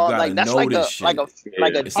involved. Like that's like a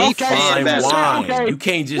deep fine wine. Okay. You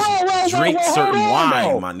can't just drink certain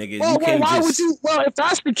wine, my nigga. You can't if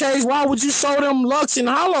that's the case, why would you show them Lux and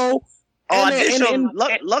Hollow?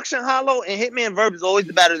 Lux and Hollow and Hitman Verb is always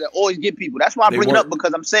the battle that always get people. That's why I bring it up,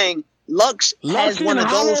 because I'm saying Lux has one of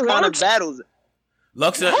those kind of battles.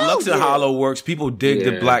 Lux and Hollow works. People dig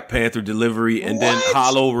the Black Panther delivery, and then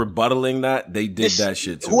Hollow rebuttaling that. They did that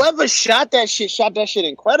shit too. Whoever shot that shit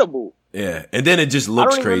incredible. Yeah, and then it just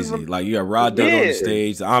looks crazy. Like, you got Rod Dunn on the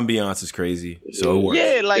stage. The ambiance is crazy, so it works.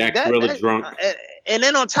 Yeah, like that. Drunk. And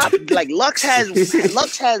then on top, like Lux has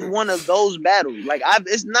one of those battles. Like,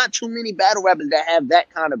 it's not too many battle rappers that have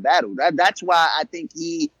that kind of battle. That's why I think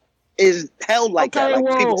he is held like that. Like,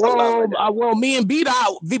 me and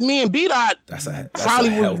B-Dot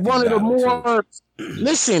probably was one of the more.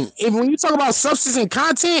 Listen, when you talk about substance and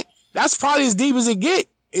content, that's probably as deep as it get.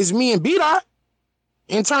 Is me and B-Dot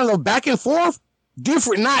in terms of back and forth.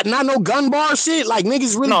 Different, not no gun bar shit. Like,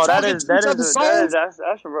 niggas really talking to each other's souls. That's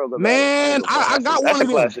a real good man. I got one of them.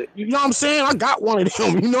 Classic. You know what I'm saying? I got one of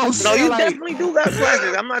them. You know what I'm saying? No, you definitely do got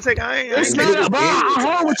classics. I'm not taking. I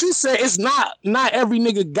heard what you said. It's not every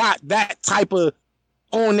nigga got that type of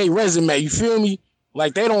on their resume. You feel me?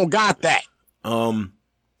 Like, they don't got that.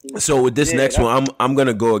 So with this next one, I'm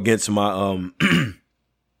gonna go against my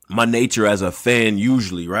my nature as a fan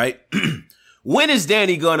usually, right? When is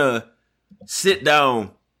Danny gonna sit down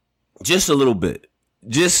just a little bit?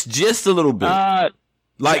 Just a little bit.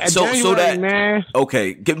 Like, so that, man.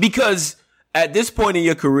 Okay, because at this point in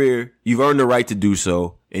your career, you've earned the right to do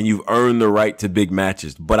so, and you've earned the right to big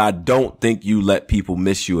matches, but I don't think you let people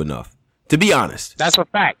miss you enough, to be honest. That's a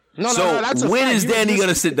fact. So when is Danny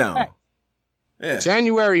gonna sit down? Yeah.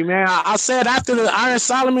 January, man. I said after the Iron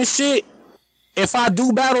Solomon shit, if I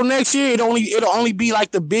do battle next year, it'll only be like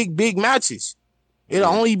the big matches. It'll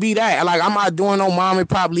only be that. Like, I'm not doing no mom and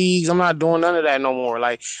pop leagues. I'm not doing none of that no more.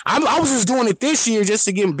 Like, I was just doing it this year just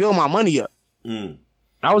to build my money up.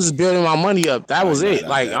 I was just building my money up. That was it.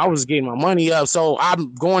 Like, I was getting my money up. So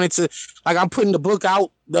I'm going into, like, I'm putting the book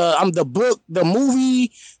out. The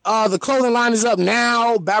movie, the clothing line is up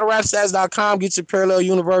now. BattleRapStats.com. Get your Parallel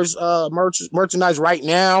Universe merchandise right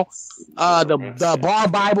now. The Bar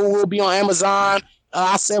Bible will be on Amazon.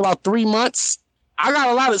 I say about 3 months. I got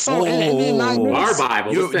a lot of songs. Bar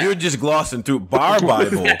Bible. You're just glossing through Bar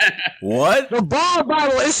Bible. What? The Bar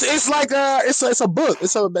Bible. It's like it's a book.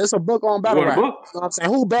 It's a book on battle rap. You know what I'm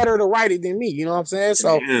saying? Who better to write it than me? You know what I'm saying?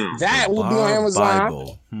 So that will be on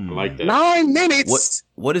Amazon. I like that. 9 minutes.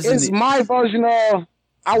 What is it's my version of?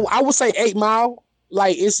 I would say 8 Mile.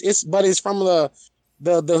 Like, but it's from the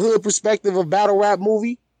hood perspective of battle rap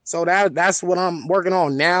movie. So that's what I'm working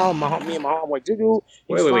on now. Me and my homeboy Juju.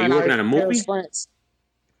 Wait, you working on a movie?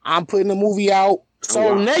 I'm putting the movie out.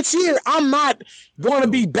 So next year, I'm not going to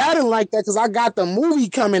be battling like that because I got the movie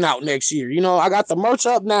coming out next year. You know, I got the merch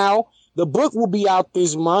up now. The book will be out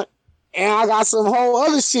this month. and I got some whole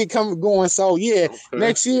other shit going. So yeah,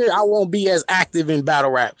 next year I won't be as active in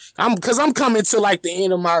battle rap. I'm coming to like the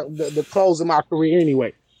end of the close of my career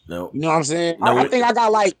anyway. No, you know what I'm saying? No, I think I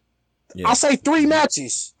got like I say 3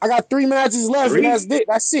 matches. I got 3 matches left, and that's it.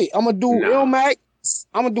 That's it. I'm gonna do Ilmac.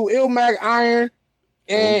 I'm gonna do Ilmac Iron,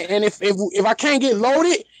 and if I can't get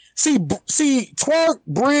loaded, see Twerk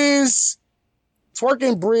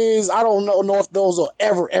and Briz. I don't know if those will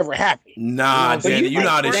ever happen. Nah, Danny, you know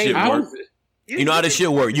how this shit work. You know how this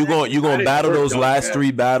shit work. You gonna battle those last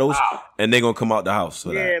 3 battles, and they gonna come out the house.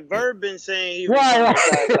 Verb been saying he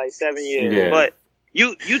was like 7 years, but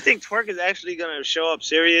you think Twerk is actually gonna show up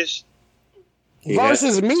serious?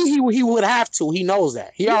 Versus me, he would have to. He knows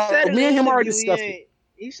that. Me and him already discussed it.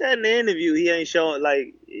 He said in the interview he ain't showing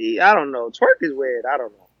I don't know. Twerk is weird. I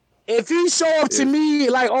don't know. If he show up to me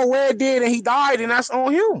like, oh, Red did and he died, then that's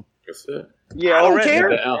on him. That's it. Yeah, I don't care.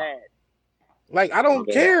 Like I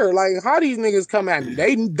don't care. Like how these niggas come at me.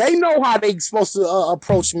 They know how they supposed to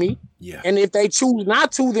approach me. Yeah. And if they choose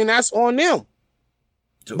not to, then that's on them.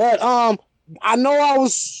 But I know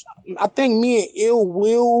I think me and Ill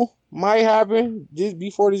Will might happen just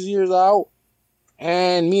before this year's out,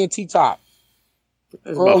 and me and T-Top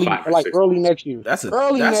early next year. That's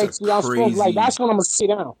early next year. Crazy. That's when I'm gonna sit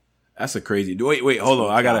down. That's a crazy. Wait, hold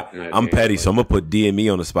on. I'm petty, so I'm gonna put DME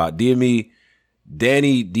on the spot. DME,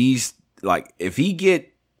 Danny, these if he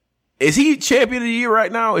is he champion of the year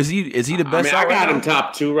right now? Is he the best? I got him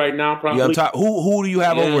top 2 right now. Probably. Yeah, top. Who do you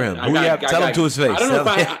have over him? Tell him to his face. I don't know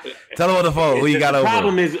tell him on the phone who you got over him. The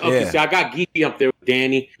problem is, so I got Geeky up there with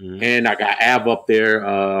Danny, and I got Av up there.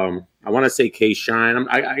 I want to say K Shine.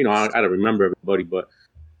 I gotta remember everybody, but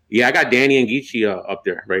yeah, I got Danny and Geechee up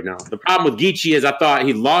there right now. The problem with Geechee is I thought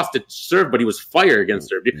he lost to Surf, but he was fire against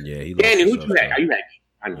Surf. Yeah, he Danny, who'd you have? Are you had?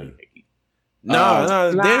 I know you had.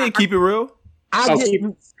 No, Danny, keep it real.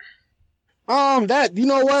 That you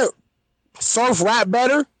know what? Surf rap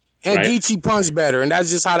better and Geechee punch better, and that's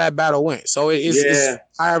just how that battle went. So it's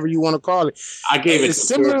however you want to call it. I gave it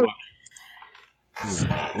similar.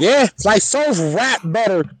 Yeah, it's like Surf rap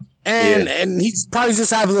better, and he probably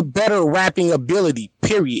just has a better rapping ability.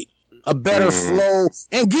 Period. A better flow,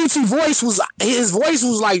 and Geechee voice was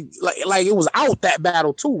like it was out that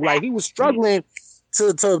battle too. Like he was struggling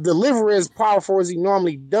to deliver as powerful as he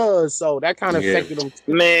normally does, so that kind of affected him.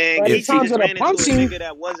 Man, in terms of the punching,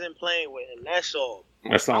 that wasn't playing with him. That's all.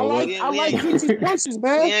 I like Geechee punches,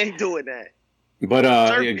 man. He ain't doing that. But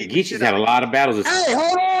Geechee's had a lot of battles. Hey,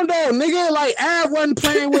 hold on though, nigga. Like Av wasn't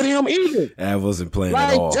playing with him either. Av wasn't playing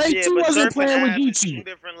at all. JT wasn't playing with Geechee. 2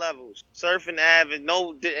 different levels. Surf and Av is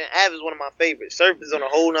Av is one of my favorites. Surf is on a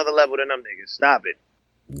whole nother level than them niggas. Stop it.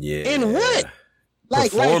 Yeah. In what?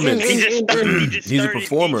 Performance. He's a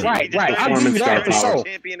performer. Right. I'll give you that for sure.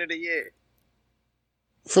 Champion of the year.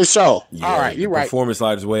 For sure. Yeah, all right, you're right. Performance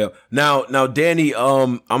sliders way up. Now, Danny,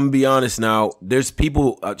 I'm gonna be honest. Now, there's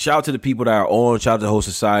people. Shout out to the people that are on. Shout out to the whole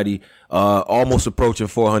society. Almost approaching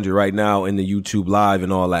 400 right now in the YouTube live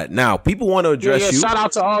and all that. Now, people want to address you. Shout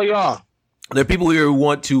out to all y'all. There are people here who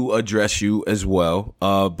want to address you as well.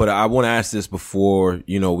 But I want to ask this before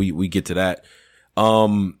we get to that.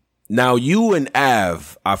 Now, you and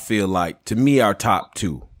Av, I feel like, to me, are top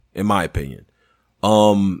 2, in my opinion.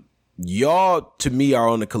 Y'all, to me, are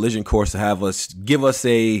on the collision course to give us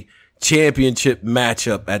a championship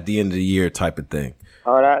matchup at the end of the year type of thing.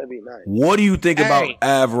 Oh, that'd be nice. What do you think about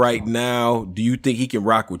Av right now? Do you think he can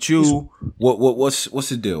rock with you? What's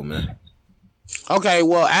the deal, man? Okay,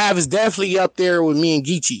 well, Av is definitely up there with me and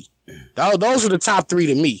Geechee. Those are the top 3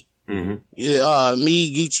 to me. Mm-hmm.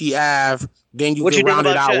 Me, Geechee, Av. Then you can round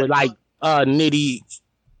it out with like Nitty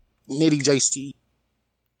JC.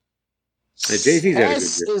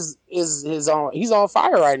 JC's he's on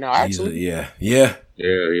fire right now. Actually, yeah. He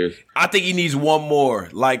is. I think he needs one more.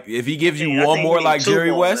 Like if he gives you one more, like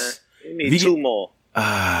Jerry West, he needs 2 more.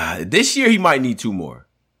 This year he might need 2 more.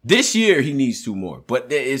 This year he needs 2 more. But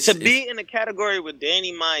it's be in the category with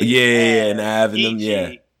Danny Myers. And Av and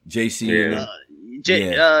them. JC.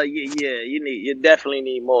 You definitely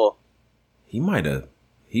need more. He might have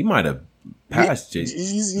passed JC.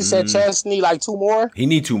 You said Chesney like 2 more? He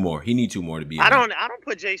need 2 more. He need 2 more to be. I don't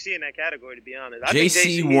put JC in that category, to be honest.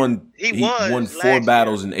 JC won. He won 4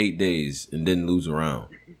 battles in 8 days and didn't lose a round.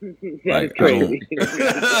 Like, crazy.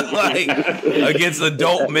 Like against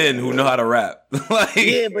adult men who know how to rap. Like,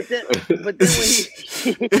 yeah, but then when he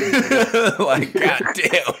like,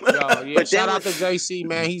 goddamn. But shout out to JC,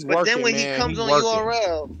 man. He's working. But then when he comes on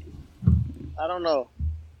URL, I don't know.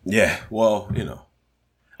 Yeah, well,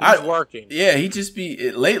 He's working. Yeah, he just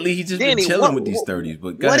be lately. He just been chilling with these 30s.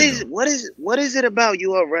 But what is it about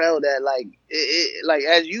URL that like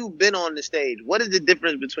as you've been on the stage? What is the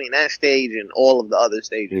difference between that stage and all of the other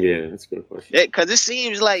stages? Yeah, that's a good question. Because it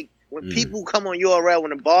seems like when people come on URL,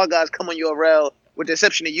 when the bar guys come on URL, with the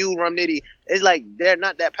exception of you, Rum Nitty, it's like they're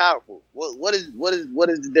not that powerful. What is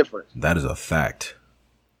the difference? That is a fact.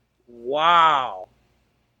 Wow.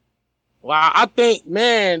 I think,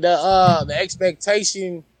 man, the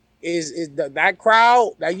expectation is that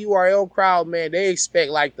crowd, that URL crowd, man, they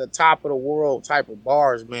expect like the top of the world type of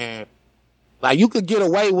bars, man. Like you could get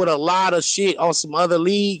away with a lot of shit on some other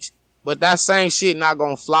leagues, but that same shit not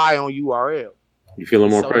gonna fly on URL. You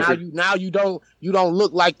feeling more pressure? Now you don't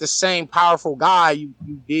look like the same powerful guy you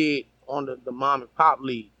did on the mom and pop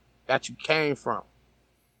league that you came from.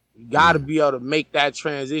 You got to be able to make that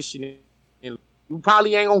transition, and you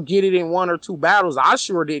probably ain't gonna get it in 1 or 2 battles. I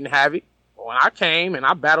sure didn't have it when I came and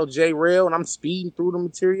I battled J Rail and I'm speeding through the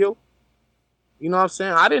material. You know what I'm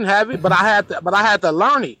saying? I didn't have it, but I had to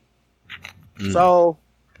learn it. So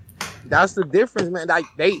that's the difference, man. Like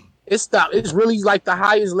it's really like the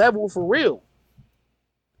highest level for real.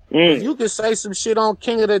 You can say some shit on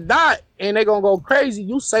King of the Dot and they gonna go crazy.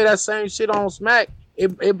 You say that same shit on Smack,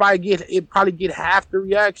 it probably get half the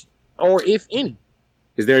reaction, or if any.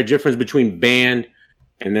 Is there a difference between band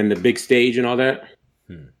and then the big stage and all that?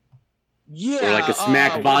 Yeah, or like a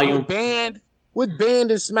Smack volume. With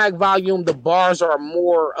band and Smack volume, the bars are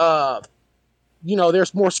more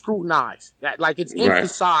there's more scrutinized. That like it's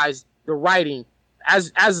emphasized the writing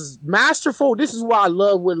as masterful. This is why I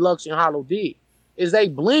love what Lux and Hollow did. Is they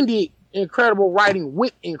blended incredible writing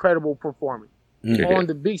with incredible performance on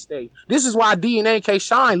the big stage. This is why DNA and K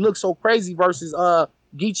Shine look so crazy versus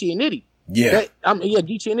Geechee and Nitty. Yeah.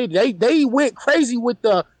 Geechee and Nitty. They went crazy with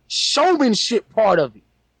the showmanship part of it.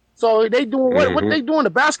 So they doing what they doing,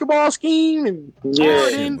 the basketball scheme and so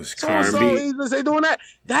they doing that.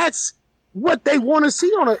 That's what they want to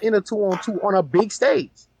see in a 2-on-2 on a big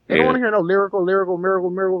stage. They don't want to hear no lyrical,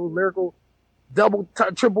 miracle. Double,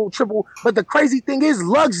 triple. But the crazy thing is,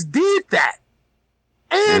 Lux did that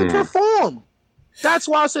and performed. That's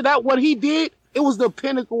why I said that what he did, it was the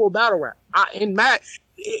pinnacle of battle rap.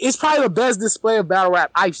 It's probably the best display of battle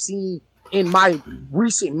rap I've seen in my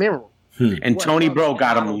recent memory. And Tony Bro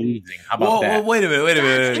got him losing. How about that? Wait a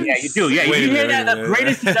minute. Yeah, you do. Yeah, you hear that? The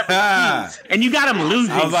greatest he's ever seen. And you got him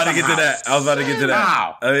losing. I was about to get to that.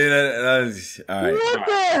 Wow. I mean, all right. What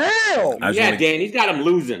the hell? Yeah, Dan, he's got him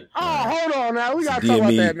losing. Oh, hold on now. We got to talk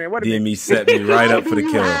about that, man. What DME set me right up for the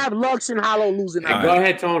kill. You have Lux and Hollow losing. Right. Go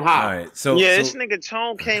ahead, Tone Hot. All right. So this nigga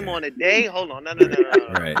Tone came on a day. Hold on. No.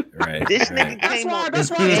 Right. This nigga came on.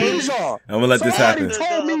 That's why I'm gonna let this happen.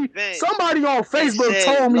 Somebody on Facebook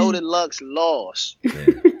told me Loaded Lux lost.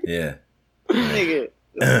 Yeah. Nigga.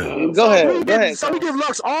 Go ahead. So we give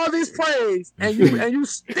Lux all this praise, and you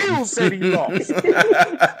still said he lost. Like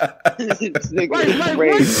what can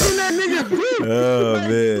that nigga do? Oh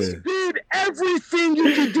man, he did everything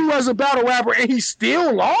you could do as a battle rapper, and he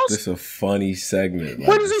still lost. This is a funny segment.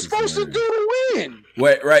 What is he supposed to do to win?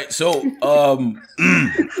 Wait, right. So,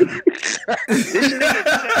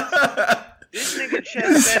 This nigga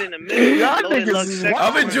chest fed in the middle.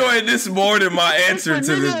 I'm enjoying this more than my answer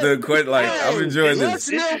to the question. Like, I'm enjoying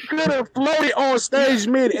this. Lux could have floated on stage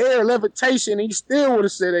mid-air levitation, and he still would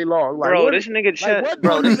have said they lost. Like, bro, this nigga chest. Like,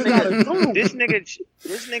 bro, this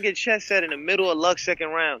nigga chest set in the middle of Lux second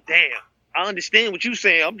round. Damn. I understand what you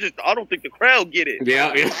saying. I don't think the crowd get it.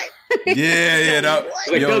 Yeah. That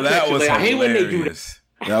was hilarious. I hate when they do this.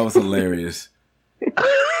 That was hilarious.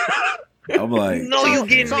 I'm like, no, you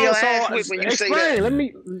getting your ass whipped when you say that. Let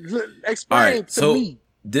me explain to me.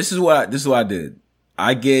 This is what I did.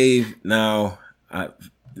 I gave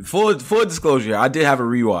full disclosure. I did have a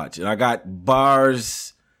rewatch, and I got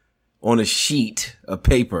bars on a sheet of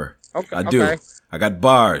paper. Okay, I do. Okay. I got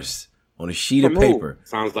bars on a sheet of paper.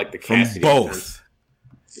 Sounds like the Cassidy from both.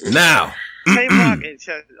 Now, Tay Rock and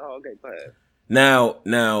Chess. Oh, okay, go ahead.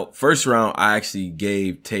 Now, first round, I actually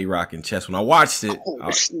gave Tay Rock and Chess. When I watched it,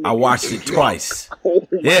 I watched it twice. Oh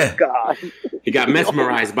my God. He got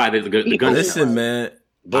mesmerized by the gun. Listen, man,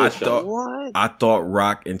 I thought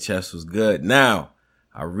Rock and Chess was good. Now,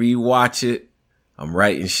 I rewatch it. I'm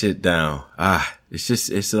writing shit down.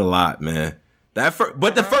 It's a lot, man.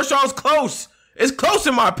 But the first round was close. It's close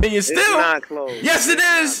in my opinion. Still, it's not close. Yes, it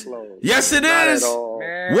is. Yes, it is.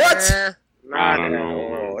 What? I don't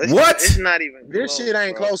know. What? It's not even close, this shit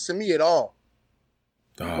ain't close to me at all.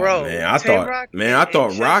 Oh, bro, man, I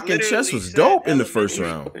thought Rock and Chess was dope in the first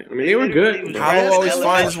round. I mean, they were good. Hollow always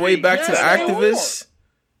finds his way back to the activists.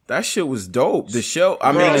 That shit was dope. The show,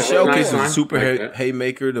 I mean, the showcase was a super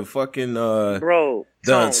haymaker. The fucking bro,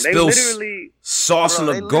 the spill sauce on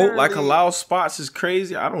the goat like halal spots is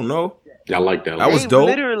crazy. I don't know. I like that. That was dope.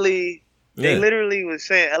 They literally was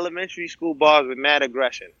saying elementary school bars with mad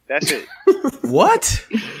aggression. That's it. What?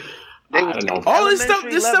 I don't know. All this stuff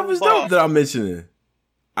was dope that I'm mentioning.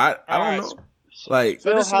 I don't know. Like,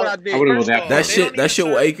 so this is what I did. That shit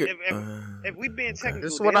will acre. If we being technical,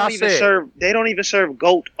 this is what I said. They don't even serve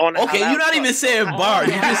goat on. Okay, you're not even saying bar.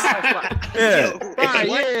 You just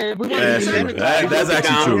That's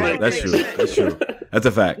actually true. That's true. That's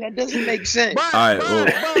a fact. That doesn't make sense. All right,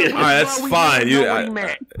 that's fine. We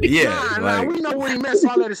know what he meant, so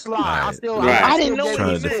I let it slide. I didn't know. I'm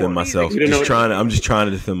trying to defend myself. I'm just trying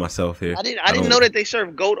to defend myself here. I didn't know that they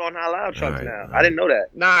serve goat on halal trucks now. I didn't know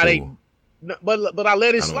that. Nah, but I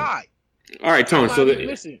let it slide. All right, Tone. So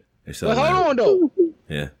listen. But hold on though.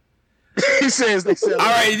 Yeah. He says they sell. All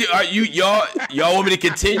right, are y'all want me to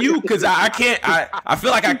continue? Because I can't. I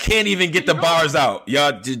feel like I can't even get the bars out.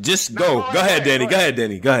 Y'all just go. Go ahead, Danny. Go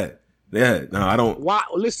ahead. Yeah. No, I don't. Wow.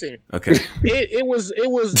 Listen. Okay. It was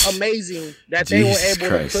amazing that they were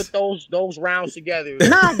able to put those rounds together.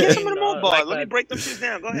 Nah, get some of the more bars. Let me break them shit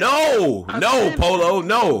down. Go ahead. No, Polo.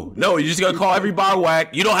 No. You're just gonna call every bar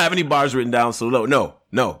whack. You don't have any bars written down, so no.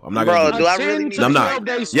 I'm not gonna. Bro, do I really need? I'm not.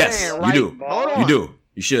 Yes, you do. You do.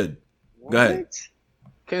 You should. Go ahead.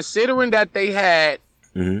 Considering that they had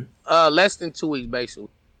less than 2 weeks, basically,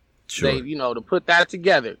 sure. They, to put that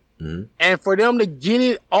together, and for them to get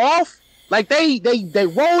it off, like they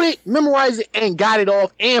wrote it, memorized it, and got it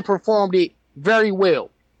off, and performed it very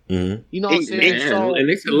well. You know what I'm saying? So, and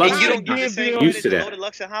it's used to that.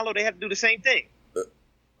 Lux and Hollow, they have to do the same thing.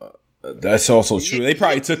 That's also true. They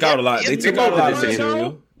probably took out a lot. They took out a lot of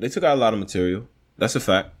material. They took out a lot of material. That's a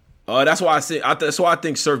fact. That's why that's why I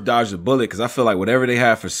think Surf dodged a bullet, because I feel like whatever they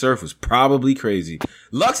had for Surf was probably crazy.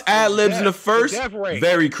 Lux ad libs in the first,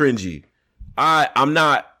 very cringy.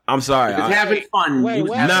 I'm sorry. It's having fun.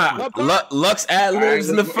 Lux ad libs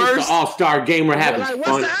in the first. It's an all-star game. We're having fun.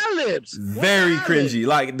 What's the ad libs? Very cringy.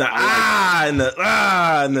 Like the and the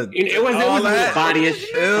and the. It was a little bodyish.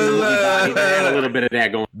 It had a little bit of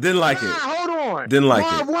that going. Didn't like it. Hold on. Didn't like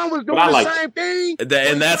it. One was doing the same thing.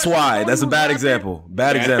 And that's why. That's a bad example.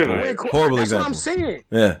 Horrible example. That's what I'm saying.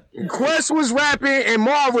 Yeah. Quest was rapping and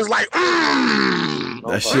Marv was like,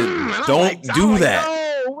 that shit. Don't do that.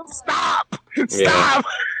 No, stop.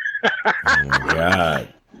 Oh my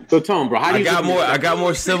God. So Tone, bro, how do you I got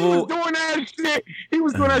more civil. He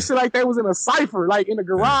was doing that shit like they was in a cipher, like in the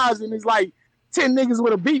garage, and it's like 10 niggas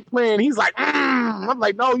with a beat playing. He's like, I'm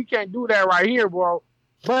like, no, you can't do that right here, bro.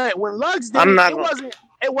 But when Lux did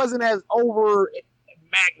it wasn't as over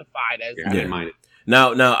magnified as I didn't mind it.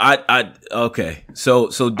 Now, I okay.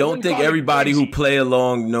 So don't think everybody who play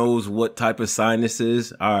along knows what type of sign this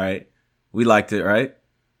is. All right, we liked it, right?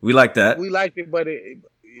 We liked that. We liked it, but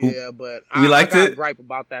we liked it. Gripe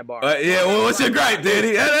about that bar. Well, what's your gripe,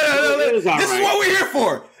 Danny? This is what we're here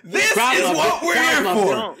for. This is what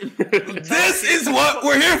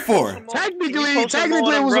we're here for. Technically,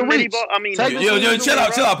 it was a reach. Yo, chill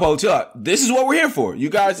out, Paul. Chill out. This is what we're here for. You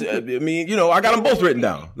guys, I got them both written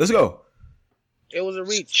down. Let's go. It was a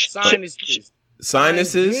reach. Sign this. Sign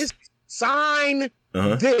this is? Sign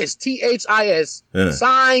this. THIS.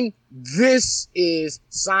 Sign this is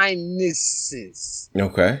sinuses.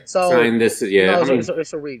 Okay. So sign this. Yeah.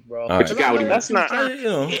 It's a reach, bro. Right. That's not.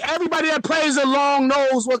 Everybody that plays along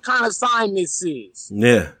knows what kind of sign this is.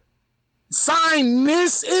 Yeah. Sign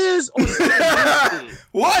this is. Or sign this is.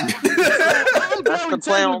 What? That's the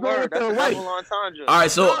play on word. That's the double entendre. All right.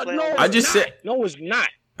 So I just said. No, it's not.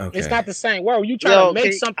 Okay. It's not the same word. You trying to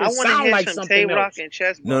make something sound like something else. And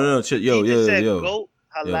chess no. Yo. Goat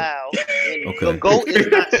halal. Okay. Goat is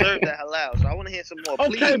not served at halal, so I want to hear some more.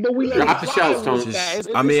 Okay, but we drop the shells, Tone.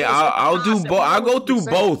 I mean, I'll do both. I'll go through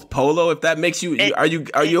both, Polo. If that makes you, are you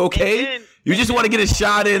okay? You just want to get a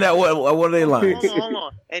shot in at one of their lines. Hold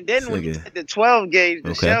on. And then when you said the 12 gauge,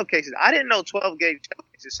 the shell cases, I didn't know 12 gauge shell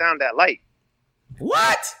cases sound that light.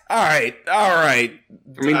 What? All right.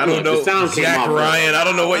 I mean, I don't know. Jack Ryan. I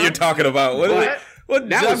don't know what you're talking about. What?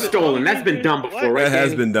 That was stolen. That's been done before, right? That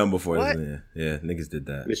has been done before. Yeah, niggas did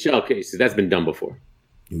that. The shell cases. That's been done before.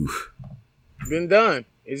 Oof. Been done.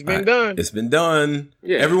 It's been done. It's been done.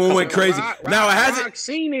 Yeah. Everyone went crazy. Now it hasn't. Rock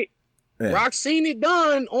seen it. Yeah. Rock seen it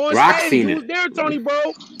done on Rock stage. Seen you it. was there, Tony,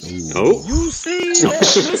 bro. No. You seen it.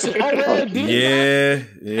 Listen, yeah.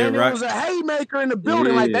 And Rock. it was a haymaker in the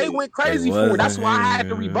building. Like they went crazy for it. That's why I had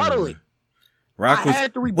to rebuttal it. Rock was.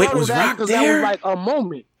 Wait, was Rock there? That was like a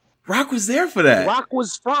moment. Rock was there for that. Rock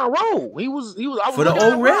was front row. He was. I was for the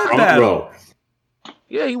old red battle.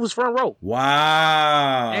 Yeah, he was front row.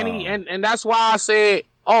 Wow. And that's why I said,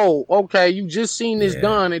 oh, okay, you just seen this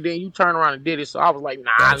done, and then you turn around and did it. So I was like,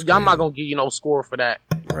 nah, I'm not gonna give you no score for that.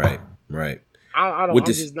 Right. I don't. I'm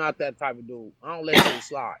just not that type of dude. I don't let it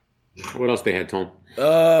slide. What else they had, Tom?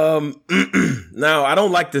 Now I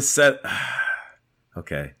don't like the set.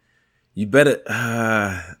 Okay, you better.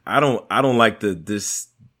 I don't like this.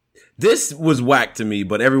 This was whack to me,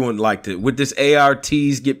 but everyone liked it. With this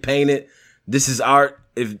ARTs get painted. This is art.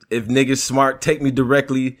 If niggas smart, take me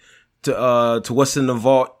directly to what's in the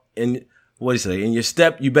vault. And what do you say? In your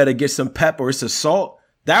step, you better get some pep or it's assault.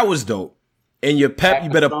 That was dope. In your pep, you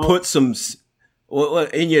better put some.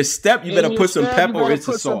 In your step, you better put some pep or it's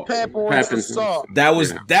assault. That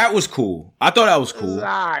was cool. I thought that was cool. It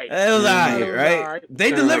was alright, right?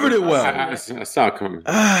 They delivered it well. I saw it coming.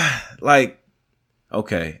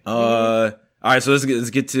 Okay. All right. So let's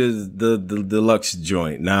get to the deluxe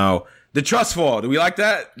joint now. The trust fall. Do we like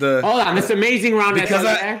that? Hold on, this amazing round. Because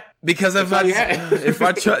if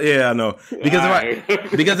I trust, I know.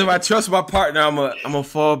 Because if I trust my partner, I'm a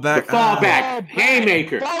fall back. Back.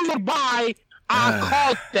 Haymaker. Followed by I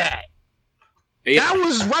caught that. That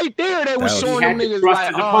was right there. They was showing them niggas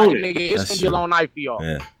like, oh, nigga, it's gonna be a long night for y'all.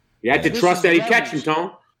 Yeah. You had to trust that he catch him,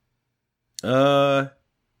 Tom. Okay.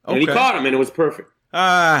 And he caught him, and it was perfect.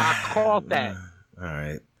 I caught that. All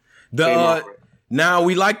right. Now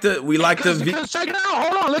we like the check it out.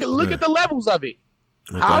 Hold on. Look at the levels of it.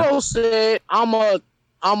 Okay. Hollow said, I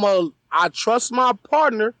trust my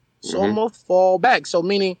partner, so I'm gonna fall back. So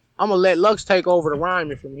meaning I'm gonna let Lux take over the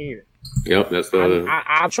rhyming from here. Yep, that's the other.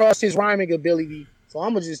 I trust his rhyming ability, so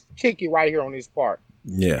I'm gonna just kick it right here on this part.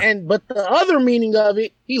 Yeah. But the other meaning of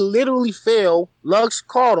it, he literally fell. Lux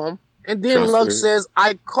caught him, and then Lux says,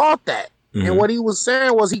 "I caught that." And what he was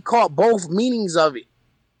saying was he caught both meanings of it.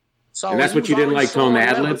 So and that's what you didn't like, Tone, the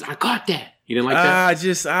ad-libs? I caught that. You didn't like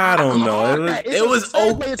that? I don't know. It was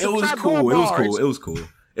cool.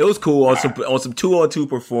 It was cool on some 2-on-2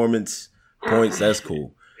 performance points. That's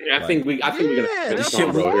cool. Yeah, I think we're gonna this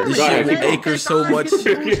shit will acre so much.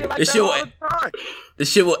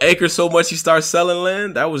 This shit will acre so much. You start selling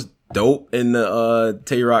land. That was dope in the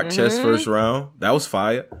Tay-Rock chess first round. That was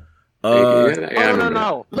fire.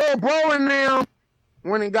 No. Lil Bro in them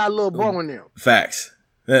when it got Lil Bro in them. Facts.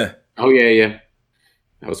 Yeah. Oh yeah.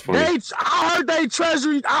 That was funny. I heard they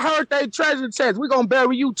treasury chest. We're gonna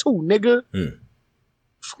bury you too, nigga.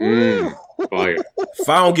 Fire. If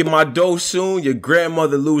I don't get my dough soon, your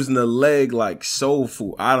grandmother losing a leg like soul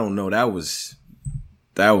food. I don't know. That was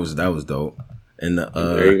dope. And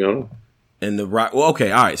there you go. And the rock. Well,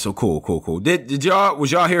 okay, all right. So cool.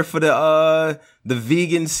 Was y'all here for the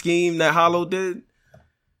vegan scheme that Hollow did?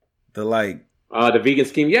 The vegan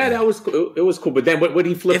scheme, that was cool. It was cool. But then what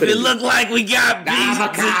he flipped it? If it looked like we got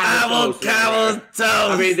avocado toast.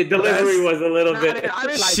 I mean, the delivery was a little bit.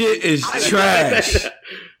 Shit is trash.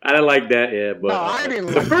 I didn't like that. Yeah, but I didn't.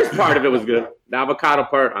 The first part of it was good. The avocado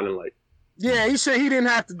part, I didn't like. Yeah, he didn't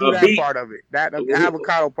have to do that part of it. The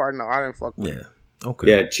avocado part, no, I didn't fuck with. Yeah. Okay.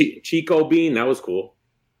 Yeah, Chico Bean, that was cool.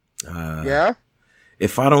 Yeah.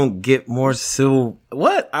 If I don't get more civil,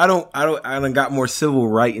 I done got more civil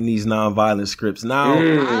right in these nonviolent scripts now.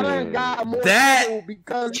 I done got more civil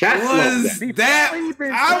because I'll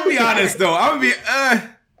be honest though. I'm gonna be.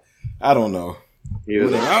 I don't know.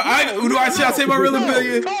 Do I say my real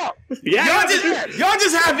opinion? Yeah. Y'all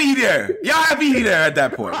just happy there. Y'all happy there at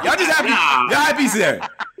that point. Y'all just happy. Y'all happy he's there.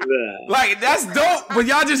 Like that's dope, but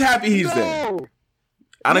y'all just happy he's there.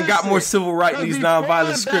 I done got more civil right in these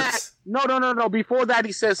nonviolent scripts. No. Before that,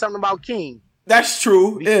 he said something about King. That's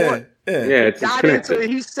true. Yeah. He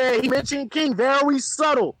mentioned King very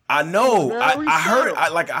subtle. I know.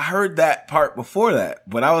 I heard that part before that,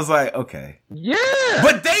 but I was like, okay. Yeah.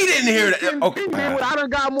 But they didn't hear that. Okay. I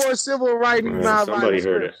done got more civil right in nonviolent. Somebody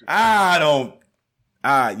heard it. I don't.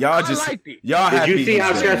 Y'all just y'all. Did you see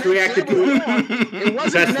how Chess reacted to it?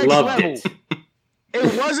 Chess loved it.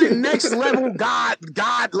 It wasn't next level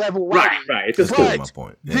God level writing. Right. It's just cool. My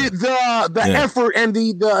point. Yeah. The effort and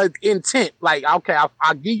the intent. Like, okay,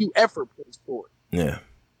 I'll give you effort points for it. Yeah.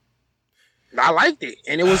 I liked it.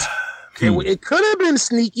 And it was it could have been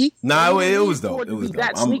sneaky. No, it was dope. It was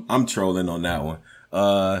dope. I'm trolling on that one.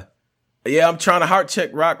 I'm trying to heart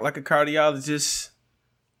check Rock like a cardiologist.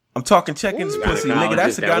 I'm talking checking this pussy, nigga.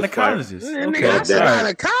 That's a gynecologist. Okay, that's a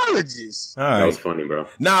gynecologist. All right. That was funny, bro.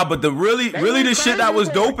 Nah, but the shit that was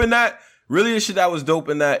dope in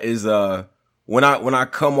that is when I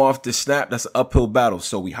come off the snap, that's an uphill battle.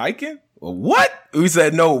 So we hiking? Well, what? We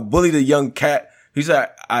said no, bully the young cat. He said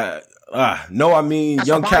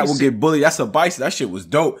young cat will get bullied. That's a bison. That shit was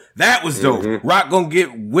dope. That was dope. Rock gonna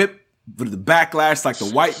get whipped the backlash, like the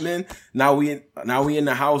white men. Now we in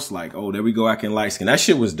the house, like, oh, there we go, acting light skin. That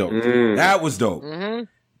shit was dope. That was dope. Mm-hmm.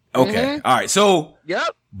 Okay, all right. So,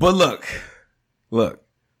 but look,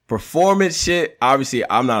 performance shit. Obviously,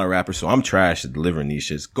 I'm not a rapper, so I'm trash at delivering these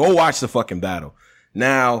shits. Go watch the fucking battle.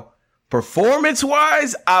 Now, performance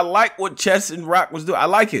wise, I like what Chess and Rock was doing. I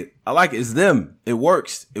like it. It's them. It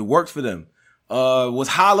works. It worked for them. Was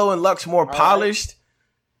Hollow and Lux more polished?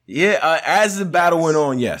 Yeah, as the battle went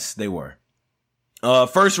on, yes, they were.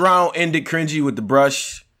 First round ended cringy with the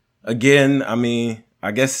brush. Again, I mean,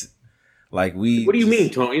 I guess like we. What do you mean,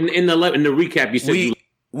 Tony? In the recap, you said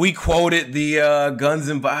we quoted the guns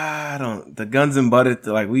and butted.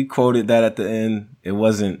 Like we quoted that at the end. It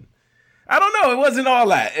wasn't. I don't know. It wasn't all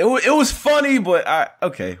that. It was funny, but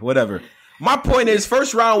okay, whatever. My point is,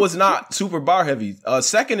 first round was not super bar heavy.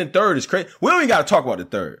 Second and third is crazy. We don't even got to talk about the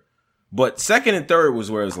third. But second and third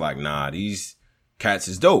was where it's like, nah, these cats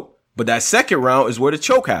is dope. But that second round is where the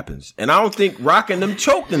choke happens. And I don't think Rock and them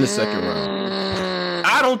choked in the second round.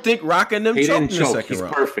 I don't think Rock and them choked in the second round.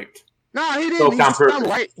 He's perfect. No, he didn't. He stumbled,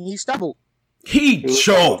 right? He stumbled. He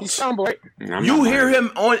choked. He stumbled. You hear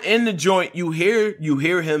him in the joint. You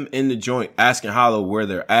hear him in the joint asking Hollow where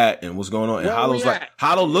they're at and what's going on. And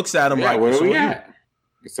Hollow looks at him like, where are we at?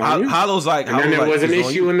 Hollow's like, and then there was an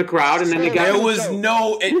issue in the crowd, and then there was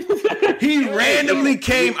he randomly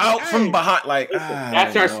came out from behind, like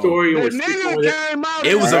that's our story. It was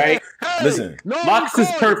listen. Lux is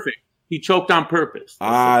perfect. He choked on purpose.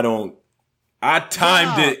 I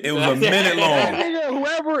timed it. It was a minute long.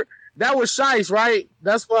 Whoever that was Shice, right?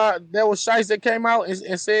 That's why that was Shice that came out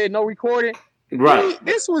and said no recording. Right.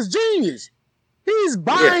 This was genius. He's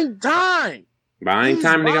buying time. Buying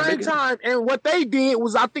time, and what they did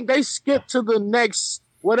was, I think they skipped to the next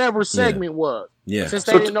whatever segment was. Yeah, since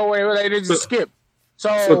they didn't know where they just skipped.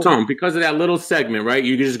 So Tom, because of that little segment, right?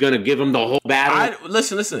 You're just gonna give them the whole battle.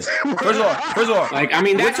 Listen. First of all, like I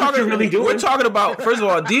mean, that's what you're really doing. We're talking about first of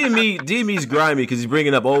all, DME's grimy because he's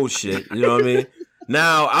bringing up old shit. You know what I mean?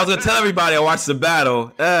 Now I was gonna tell everybody I watched the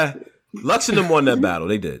battle. Lux and them won that battle.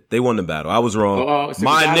 They did. They won the battle. I was wrong.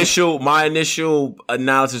 My initial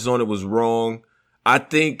analysis on it was wrong. I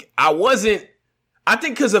think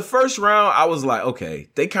because the first round, I was like, okay,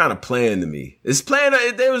 they kind of playing to me. They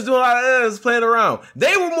was doing a lot of, it's playing around.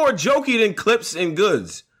 They were more jokey than Clips and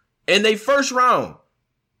Goods. And they first round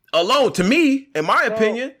alone, to me, in my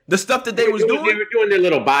opinion, the stuff that they was doing. They were doing their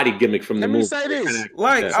little body gimmick from the movie. Let me say this.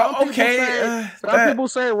 Like, some people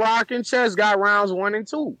say Rock and Chess got rounds 1 and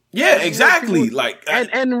 2. Yeah, exactly.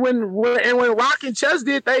 And when Rock and Chess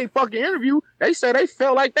did they fucking interview, they said they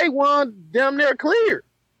felt like they won damn near clear.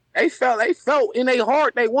 They felt in their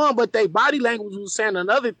heart they won, but their body language was saying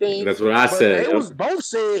another thing. That's what I said. They both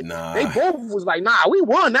said, they both was like, nah, we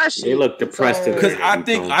won that shit. They looked depressed. Because I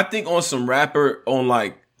think on some rapper, on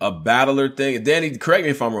like a battler thing, Danny, correct me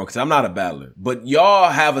if I'm wrong, because I'm not a battler, but y'all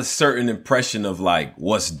have a certain impression of like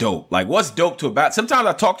what's dope. Like what's dope to a battle. Sometimes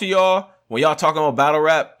I talk to y'all when y'all talking about battle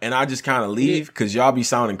rap, and I just kind of leave because y'all be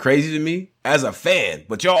sounding crazy to me as a fan,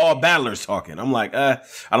 but y'all all battlers talking. I'm like, I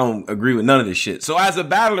don't agree with none of this shit. So as a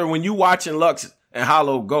battler, when you watching Lux and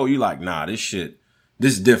Hollow go, you like, nah, this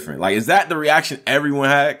is different. Like, is that the reaction everyone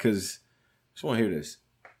had? Because I just want to hear this.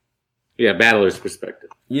 Yeah, battler's perspective.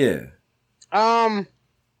 Yeah. I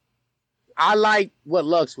like what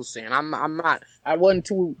Lux was saying. I wasn't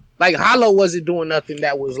too, like, Hollow wasn't doing nothing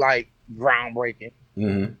that was like groundbreaking.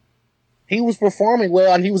 Mm-hmm. He was performing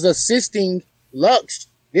well and he was assisting Lux.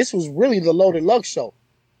 This was really the Loaded Lux show.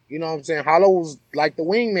 You know what I'm saying? Hollow was like the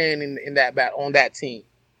wingman in that on that team.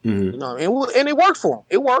 Mm-hmm. You know, and it worked for him.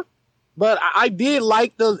 It worked. But I did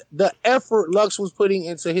like the effort Lux was putting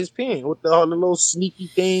into his pen with the little sneaky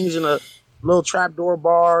things and the little trapdoor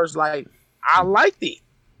bars. Like, I liked it.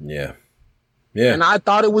 Yeah. Yeah. And I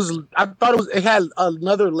thought it had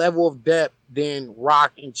another level of depth than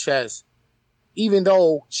Rock and Chess. Even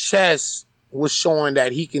though Chess was showing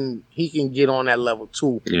that he can get on that level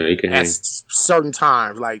too. Yeah, he can at certain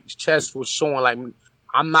times. Like Chess was showing like,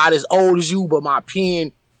 I'm not as old as you, but my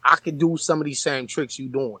pen, I can do some of these same tricks you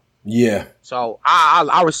doing. Yeah. So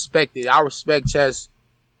I respect it. I respect Chess.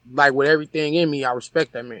 Like with everything in me, I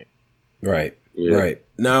respect that man. Right. Yeah. Right.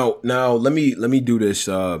 Now let me do this.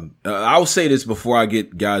 I will say this before I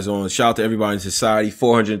get guys on. Shout out to everybody in society.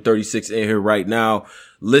 436 in here right now,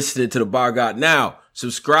 listening to the Bar God. Now,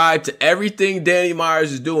 subscribe to everything Danny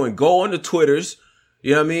Myers is doing. Go on the Twitters.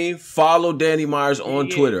 You know what I mean? Follow Danny Myers on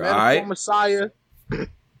Twitter. Metaphor all right.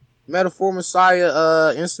 Metaphor Messiah,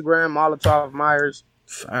 Instagram, Molotov Myers.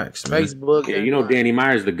 Facts, man. Facebook. Yeah, you know Danny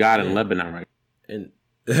Myers, the god in Lebanon, right? And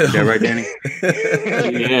Yeah, right, Danny?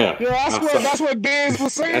 Yeah, that's what Diz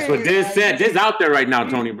was saying. That's what Diz said. Diz out there right now,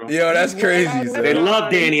 Tony, bro. Yo, that's crazy. They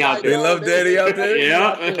love Danny out there. They love Danny out there?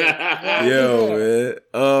 Yeah. Yo, man.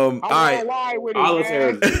 All right.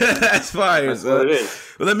 That's fire. That's what it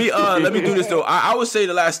is. But let me do this though. I would say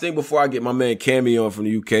the last thing before I get my man Cammy on from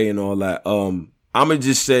the UK and all that. I'm gonna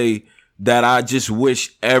just say that I just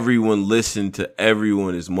wish everyone listened to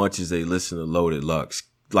everyone as much as they listen to Loaded Lux.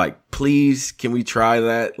 Like, please, can we try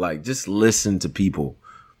that? Like, just listen to people.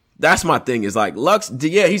 That's my thing. Is like Lux,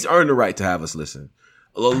 yeah, he's earned the right to have us listen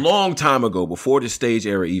a long time ago, before the stage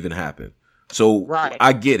era even happened. So right.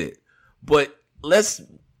 I get it, but let's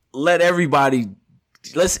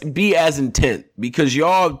be as intent, because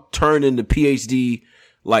y'all turn into PhD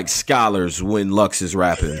like scholars when Lux is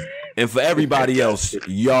rapping, and for everybody else,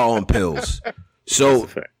 y'all on pills. So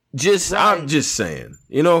I'm just saying,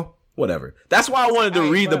 whatever. That's why I wanted to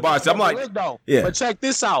read the bars. I'm like, yeah. But check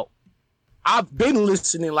this out. I've been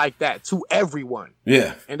listening like that to everyone.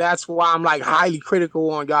 Yeah. And that's why I'm like highly critical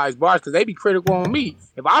on guys' bars, because they be critical on me.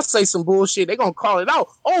 If I say some bullshit, they gonna call it out.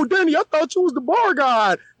 Oh, Danny, I thought you was the bar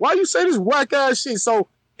god. Why you say this whack ass shit? So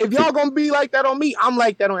if y'all gonna be like that on me, I'm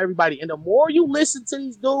like that on everybody. And the more you listen to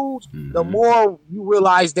these dudes, the more you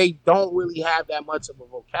realize they don't really have that much of a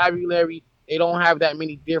vocabulary. They don't have that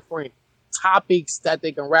many different topics that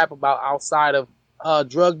they can rap about outside of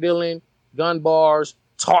drug dealing, gun bars,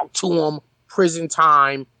 talk to them, prison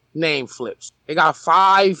time, name flips. They got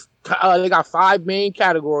five main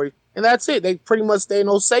categories, and that's it. They pretty much stay in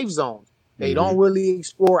those safe zones. They don't really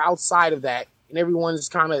explore outside of that, and everyone's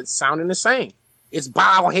kind of sounding the same. It's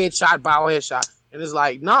bow headshot, and it's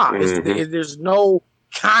like, nah, there's no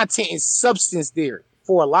content and substance there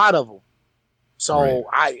for a lot of them. So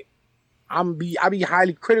right. I be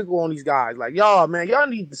highly critical on these guys. Like, y'all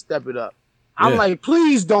need to step it up. I'm like,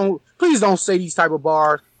 please don't say these type of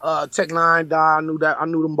bars. Tech 9 died. I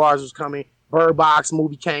knew them bars was coming. Bird Box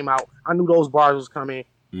movie came out. I knew those bars was coming.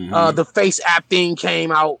 The Face app thing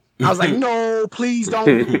came out. I was like, no, please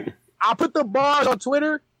don't. I'll put the bars on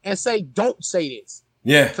Twitter and say, don't say this.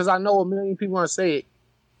 Yeah. Because I know a million people want to say it.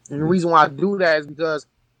 And the reason why I do that is because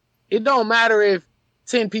it don't matter if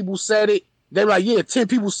 10 people said it. They're like, yeah, 10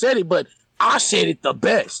 people said it, but I said it the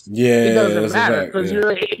best. Yeah, it doesn't matter, because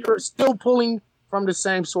you're still pulling from the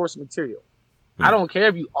same source material. I don't care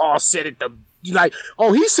if you all said it. You like,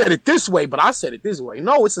 oh, he said it this way, but I said it this way.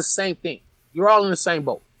 No, it's the same thing. You're all in the same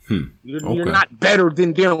boat. You're not better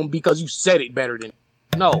than them because you said it better than them.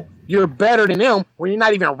 No, you're better than them when you're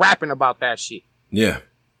not even rapping about that shit. Yeah,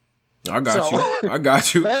 I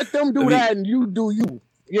got you. Let them do that, and you do you.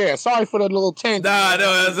 Yeah, sorry for the little tangent. Nah,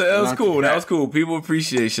 no, that was cool. That was cool. People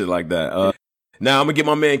appreciate shit like that. Now I'm gonna get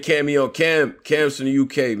my man Cammy on. Cam's from the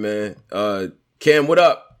UK, man. Cam, what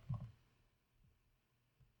up?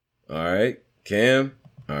 All right, Cam.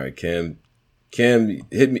 Cam,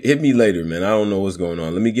 hit me later, man. I don't know what's going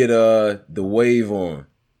on. Let me get the Wave on.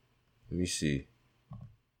 Let me see.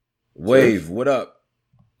 Wave, what up?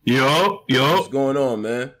 Yo. What's going on,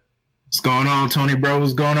 man? What's going on, Tony, bro?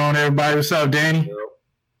 What's going on, everybody? What's up, Danny?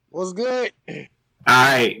 What's good? All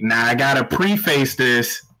right, now I gotta preface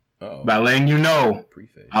this by letting you know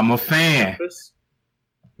I'm a fan.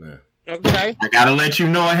 Yeah. Okay. I gotta let you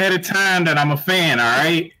know ahead of time that I'm a fan. All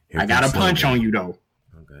right. I gotta punch on you though.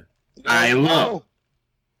 Okay. All right, look.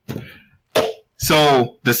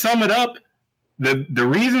 So to sum it up, the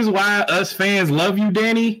reasons why us fans love you,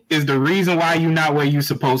 Danny, is the reason why you're not where you're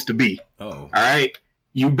supposed to be. All right.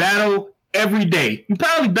 You battle every day. You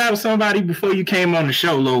probably battled somebody before you came on the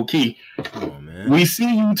show, low key. Oh, man. We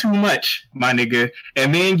see you too much, my nigga.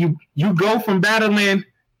 And then you go from battling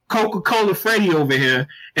Coca-Cola Freddy over here,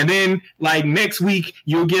 and then like next week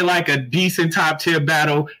you'll get like a decent top tier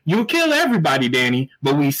battle. You'll kill everybody, Danny,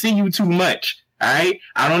 but we see you too much. All right.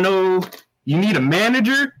 I don't know. You need a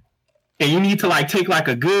manager, and you need to like take like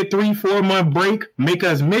a good 3-4 month break, make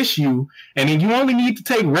us miss you, and then you only need to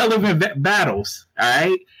take relevant battles. All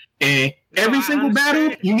right. And every single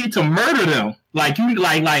battle, you need to murder them. Like you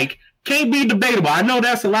like can't be debatable. I know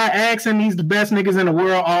that's a lot asking these the best niggas in the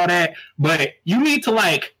world, all that, but you need to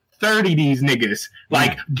like 30 these niggas.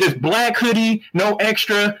 Like just black hoodie, no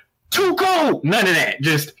extra, too cold. None of that.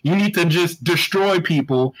 Just you need to just destroy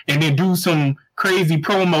people and then do some crazy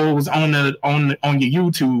promos on your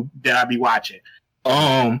YouTube that I be watching.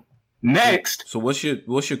 Next. So what's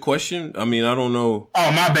your question? I mean, I don't know.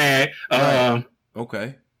 Oh, my bad.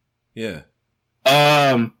 Okay. Yeah.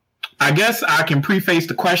 I guess I can preface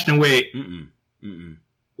the question with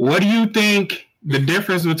what do you think the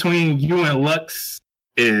difference between you and Lux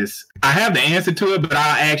is? I have the answer to it, but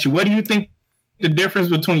I'll ask you, what do you think the difference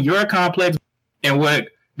between your complex and what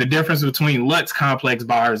the difference between Lux complex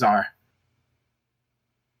bars are.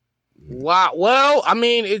 Wow. Well, I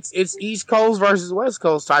mean, it's East Coast versus West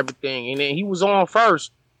Coast type of thing, and then he was on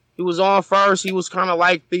first. He was kind of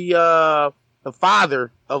like the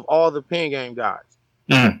father of all the pen game guys.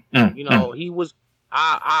 You know, he was.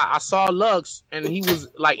 I saw Lux, and he was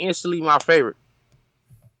like instantly my favorite.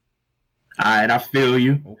 All right, I feel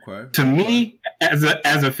you. Okay. To me, as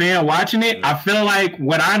a fan watching it, I feel like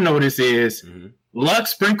what I notice is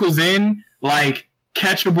Lux sprinkles in like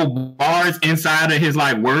catchable bars inside of his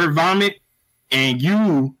like word vomit, and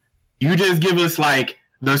you just give us like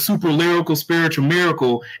the super lyrical spiritual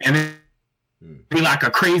miracle, and then be like a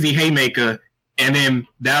crazy haymaker, and then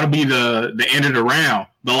that'll be the end of the round.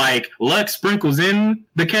 But like Lux sprinkles in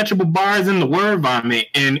the catchable bars in the word vomit,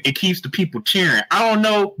 and it keeps the people cheering. I don't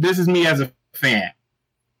know. This is me as a fan.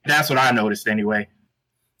 That's what I noticed anyway.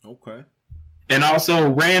 Okay. And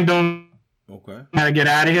also random. Okay. How to get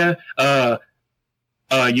out of here?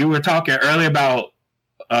 You were talking earlier about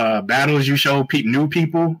battles you show new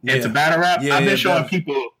people into battle rap. I've been showing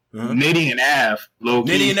people Nitty and Av.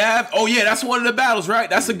 Nitty and Av? Oh yeah, that's one of the battles, right?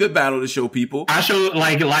 That's a good battle to show people. I show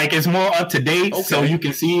like it's more up to date, so you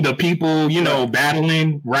can see the people,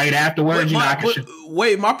 battling right afterwards.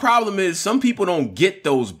 Wait, my problem is some people don't get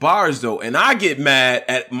those bars though, and I get mad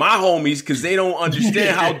at my homies because they don't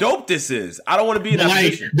understand how dope this is. I don't want to be in that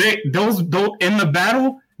position. Those in the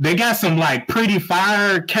battle. They got some like pretty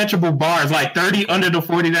fire catchable bars, like 30 under the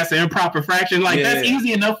 40. That's an improper fraction. Like that's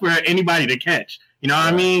easy enough for anybody to catch. You know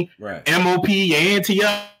what I mean? Right. MOP, your ante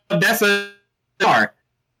up. That's a bar.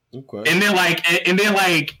 Okay. And then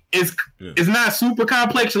it's not super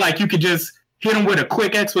complex. Like you could just hit them with a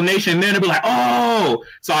quick explanation, and then it'll be like, oh.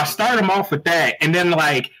 So I start them off with that, and then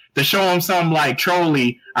like to show them something like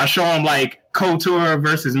Trolly, I show them like Couture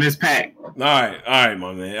versus Miss Pac. All right,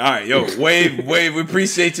 my man. All right, yo, Wave, we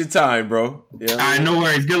appreciate your time, bro. Yeah, all right, no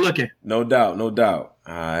worries. Good looking. No doubt.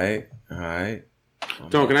 All right.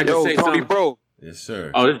 Tony, can I just say something? Bro. Yes,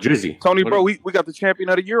 sir. Oh, it's Drizzy. Tony, bro, we got the champion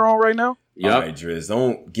of the year on right now. Yep. All right, Driz,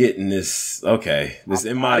 don't get in this. Okay, this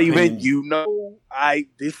in my opinion.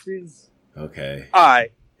 This is okay. All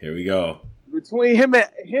right, here we go. Between him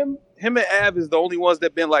and Av is the only ones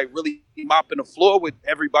that been like really mopping the floor with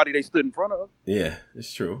everybody they stood in front of. Yeah,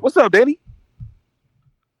 it's true. What's up, Danny?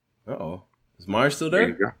 Uh-oh. Is Myers still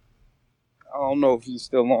there? I don't know if he's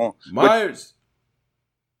still on. Myers.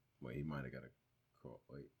 Wait, he might have got a call.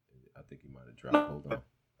 Wait, I think he might have dropped. Hold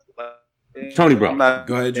on. Tony, bro.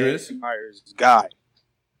 Go ahead, Driz. Myers guy.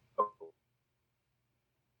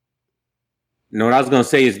 No, what I was going to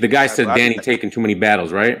say is the guy said Danny taking too many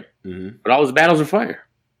battles, right? Mm-hmm. But all his battles are fire.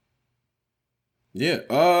 Yeah.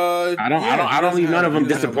 I don't leave none of them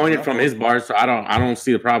disappointed from his bars, so I don't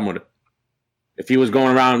see the problem with it. If he was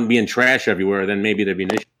going around being trash everywhere, then maybe there'd be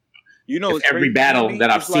an issue. If every battle that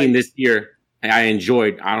I've seen this year I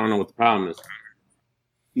enjoyed, I don't know what the problem is.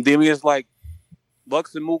 Then it's like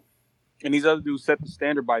Lux and Mook and these other dudes set the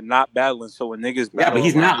standard by not battling. So when niggas battle, but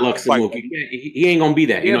he's not Lux and Mook. He ain't gonna be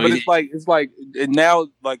that. Yeah, but it's like now,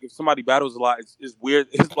 like if somebody battles a lot, it's weird.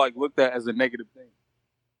 It's like looked at as a negative thing.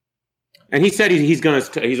 And he said he's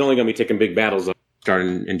only gonna be taking big battles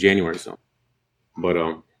starting in January. So, but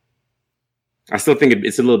I still think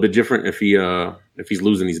it's a little bit different if he's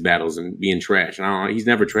losing these battles and being trash. I don't know. He's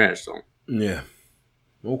never trash. So yeah.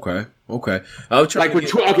 Okay. Like with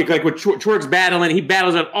Twerk's battling, he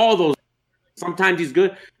battles at all those. Sometimes he's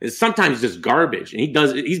good, and sometimes he's just garbage. And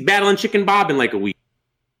he's battling Chicken Bob in like a week,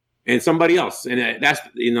 and somebody else. And that's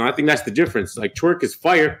I think that's the difference. Like Twerk is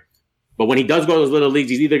fire, but when he does go to those little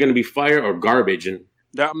leagues, he's either going to be fire or garbage. And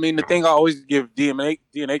the thing I always give DNA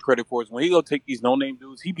credit for is when he go take these no name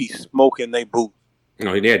dudes, he be smoking they boots.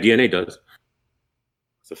 No, yeah, DNA does.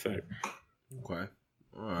 It's a fact. Okay.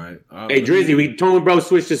 All right. Hey, Drizzy, we Tony Bro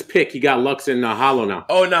switched his pick. He got Lux and Hollow now.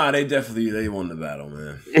 Oh, no, they won the battle,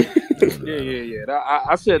 man. Yeah.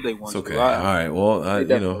 I said they won. It's okay. All right. Well,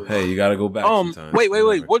 hey, you got to go back sometime. Wait.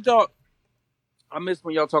 What y'all... I missed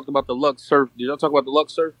when y'all talked about the Lux Surf. Did y'all talk about the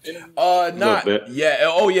Lux Surf interview? Not. Yeah.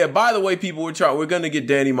 Oh, yeah. By the way, people, we're going to get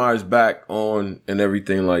Danny Myers back on and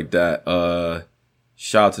everything like that.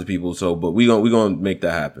 Shout out to people. So, but we're going to make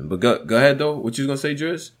that happen. But go ahead, though. What you going to say,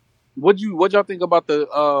 Driz? What y'all think about the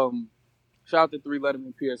shout out to 3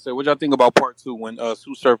 Letterman PSA? What y'all think about part 2 when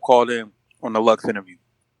Sue Surf called in on the Lux interview?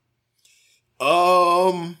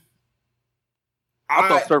 I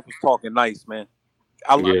thought Surf was talking nice, man.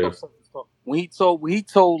 I thought Surf was talking. When he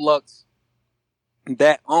told Lux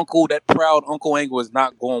that proud Uncle Angle is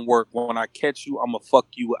not going to work. When I catch you, I'm gonna fuck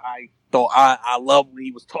you. I thought I love when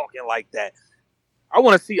he was talking like that. I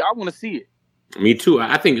want to see it. Me too.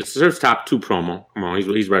 I think Surf's top 2 promo. Come on,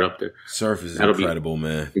 he's right up there. Surf is incredible,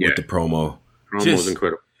 man. With the promo. Promo's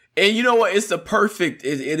incredible. And you know what? It's the perfect.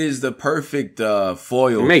 It is the perfect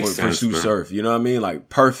foil for Sue Surf. You know what I mean? Like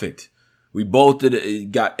perfect. We both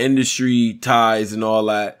got industry ties and all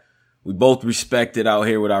that. We both respected out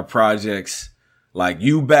here with our projects. Like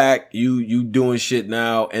you doing shit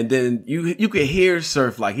now, and then you could hear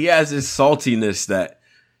Surf, like he has this saltiness that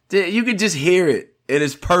you could just hear it, and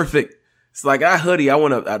it's perfect. It's like that hoodie. I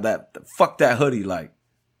want to fuck that hoodie. Like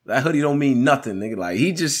that hoodie don't mean nothing, nigga. Like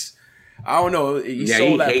he just, I don't know. He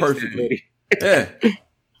sold that perfectly. Yeah.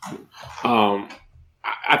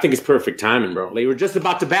 I think it's perfect timing, bro. They were just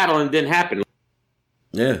about to battle and it didn't happen.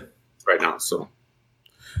 Yeah. Right now, so.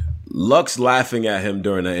 Lux laughing at him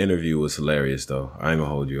during that interview was hilarious, though. I ain't gonna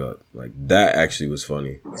hold you up. Like that actually was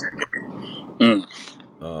funny. Do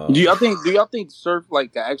y'all think Surf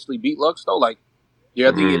like can actually beat Lux though? Like, do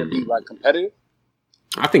y'all think it'd be like competitive?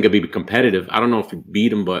 I think it'd be competitive. I don't know if he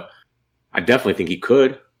beat him, but I definitely think he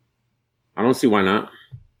could. I don't see why not.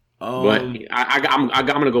 But I'm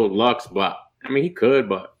gonna go with Lux, but I mean he could,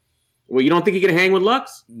 but well, you don't think he can hang with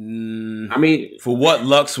Lux? I mean, for what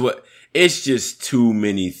Lux would. It's just too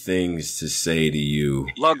many things to say to you.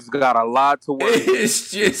 Lux got a lot to work.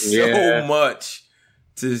 It's just so much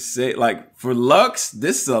to say. Like, for Lux,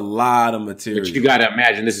 this is a lot of material. But you got to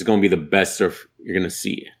imagine this is going to be the best Surf you're going to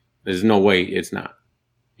see. There's no way it's not.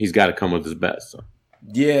 He's got to come with his best. So.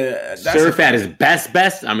 Yeah. Surf at his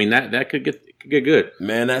best. I mean, that could get good.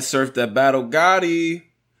 Man, that Surf that battle Gotti.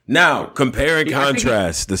 Now, compare and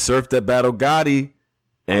contrast the Surf that battle Gotti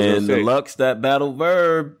and the Lux that battle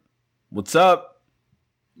Verb. What's up?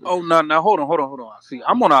 Oh, no, hold on. See,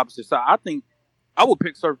 I'm on the opposite side. I think I would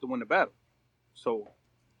pick Surf to win the battle. So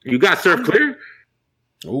you got Surf clear?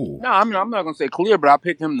 Ooh. No, I mean, I'm not gonna say clear, but I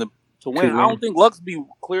picked him to win. I don't think Lux be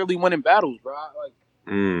clearly winning battles, bro.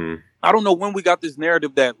 I don't know when we got this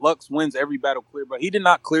narrative that Lux wins every battle clear, but he did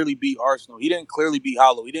not clearly beat Arsenal. He didn't clearly beat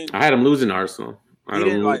Hollow. I had him losing Arsenal.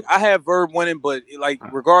 I had Verb winning, but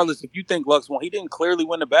regardless, if you think Lux won, he didn't clearly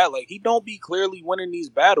win the battle. Like he don't be clearly winning these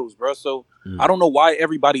battles, bro. So I don't know why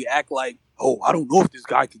everybody act like, oh, I don't know if this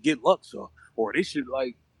guy could get Lux or they should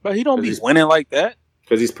but he don't be winning like that.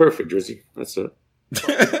 Because he's perfect, Drizzy. That's it.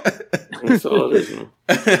 That's all it is, man.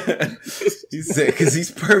 He said because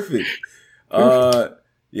he's perfect.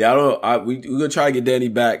 Yeah, we're gonna try to get Danny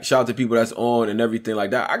back. Shout out to people that's on and everything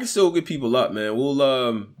like that. I can still get people up, man. We'll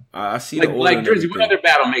I see the like Drizzy. What other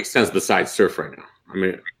battle makes sense besides Surf right now? I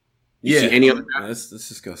mean, see any other battle? Let's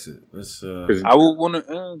discuss it. I would want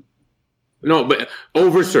to. No, but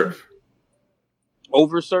over Surf.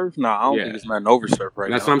 Over Surf? No, I don't think it's not an over Surf right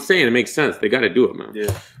now. That's what I'm saying. It makes sense. They got to do it, man.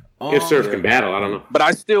 Yeah. If Surf can battle, I don't know. But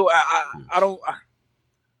I still, I don't.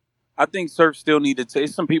 I think Surf still need to take.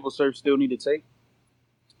 Some people Surf still need to take.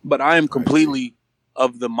 But I am completely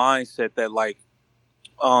of the mindset that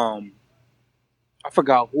I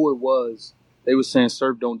forgot who it was. They were saying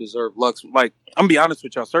Surf don't deserve Lux. Like, I'm gonna be honest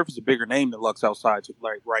with y'all, Surf is a bigger name than Lux outside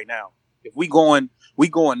right now. If we going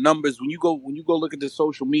numbers, when you go look at the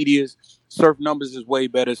social medias, Surf numbers is way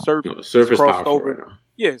better. Surf is crossed over. Right,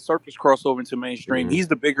 yeah, Surf is crossed over into mainstream.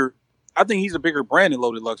 Mm-hmm. I think he's a bigger brand than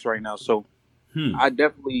Loaded Lux right now. So I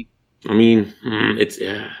definitely. I mean, it's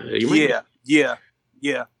yeah.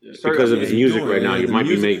 Because of his music right now, you might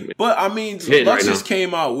be making. But I mean, Lux just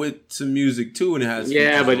came out with some music too, and it has.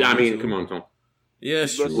 Yeah, but I mean, come on, Tom. Yeah,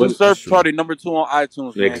 sure. Surf started number 2 on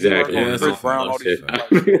iTunes. Man. Exactly.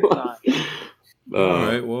 All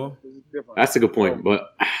right, well, that's a good point,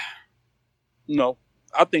 but no,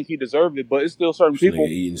 I think he deserved it. But it's still certain people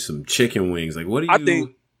eating some chicken wings. Like, what do you? I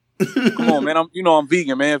think. Come on, man. I'm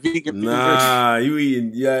vegan, man. Vegan. Nah, you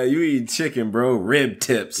eating chicken, bro. Rib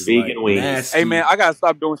tips. Vegan wings. Nasty. Hey, man, I gotta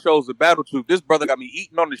stop doing shows with Battle Truth. This brother got me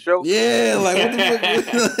eating on the show. Yeah, like what the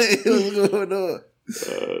fuck? What's going on?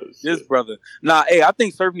 This brother. Nah, hey, I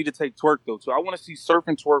think Surf need to take Twerk though. So I want to see Surf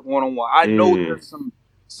and Twerk 1-on-1. I know there's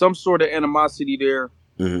some sort of animosity there.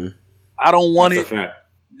 Mm-hmm. I don't want That's it.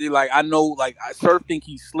 I know, Surf think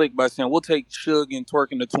he's slick by saying we'll take Suge and Twerk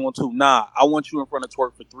in the 2-on-2. Nah, I want you in front of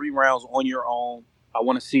Twerk for 3 rounds on your own. I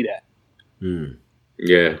want to see that.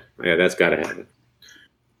 Yeah, that's gotta happen.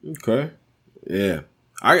 Okay, yeah.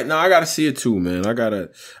 I gotta see it too, man. I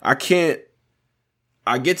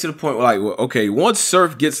get to the point where okay, once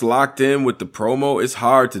Surf gets locked in with the promo, it's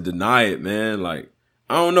hard to deny it, man. Like,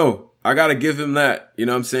 I don't know. I gotta give him that. You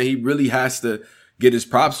know what I'm saying? He really has to get his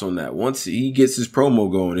props on that. Once he gets his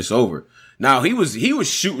promo going, it's over. Now he was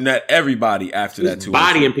shooting at everybody after that too.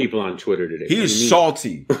 Bodying people on Twitter today. He was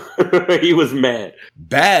salty. He was mad.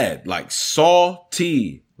 Bad, like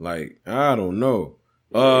salty. Like, I don't know.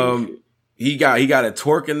 he got it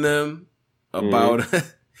twerking them about.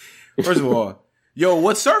 First of all, yo,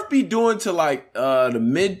 what Surf be doing to like the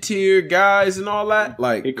mid tier guys and all that?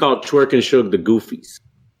 Like he called Twerk and Suge the goofies.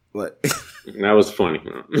 What? That was funny.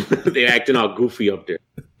 They acting all goofy up there.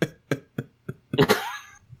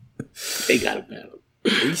 They got a battle.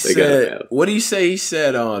 He said, what did he say? He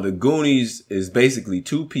said the Goonies is basically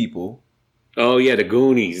 2 people. Oh, yeah, the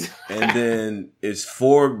Goonies. And then it's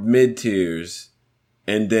 4 mid-tiers.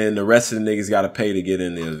 And then the rest of the niggas got to pay to get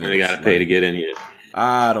in the event. And they got to pay to get in here.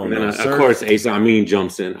 I don't know. Of course, Ace Amin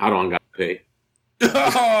jumps in. I don't got to pay.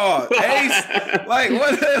 Oh, Ace. Like,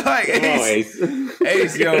 what? Like, Ace.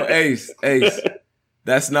 Ace, yo, Ace.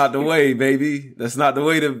 That's not the way, baby. That's not the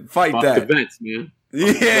way to fight Off that. The bench, man.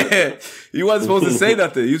 Yeah. You wasn't supposed to say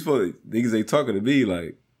nothing. You supposed to, niggas ain't talking to me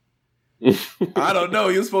like, I don't know.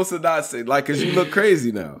 You're supposed to not say, like, because you look crazy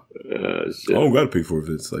now. I don't got to pay for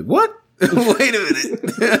events. Like, what? Wait a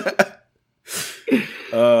minute.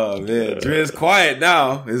 Oh, man. Dre's quiet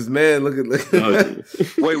now. His man looking.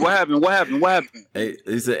 Wait, what happened?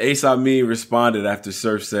 He said Ace Amin responded after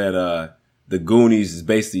Surf said the Goonies is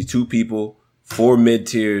basically 2 people, 4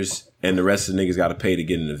 mid-tiers, and the rest of the niggas got to pay to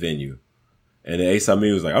get in the venue. And then Ace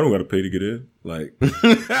Amin was like, I don't got to pay to get in. Like,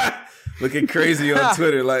 looking crazy on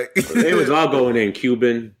Twitter. Like, it was all going in.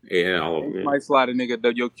 Cuban. Yeah, all of them. Might slide a nigga. Though.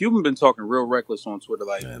 Yo, Cuban been talking real reckless on Twitter.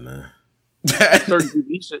 Like, yeah, man. Certain people,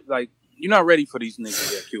 he should, like, you're not ready for these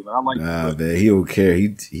niggas yet, Cuban. I'm like, nah, man, he don't care.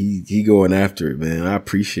 He going after it, man. I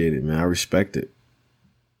appreciate it, man. I respect it.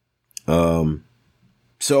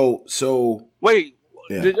 So wait,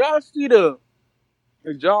 yeah. Did y'all see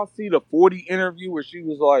the 40 interview where she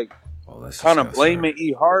was like kind of blaming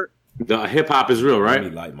E Hart? The hip hop is real, right?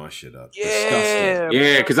 Let me light my shit up. Yeah,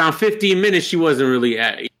 yeah. Because on 15 Minutes, she wasn't really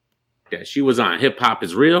at that. She was on Hip Hop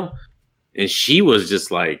is Real, and she was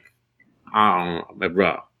just like, I don't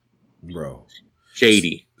know, bro,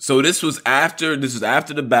 shady. So this was after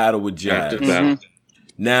the battle with Jazz.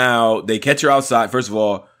 Now they catch her outside. First of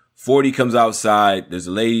all, 40 comes outside. There's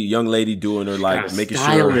a young lady doing her like making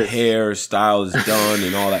sure her hairstyle is done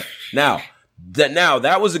and all that. Now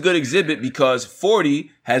that was a good exhibit because 40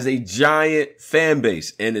 has a giant fan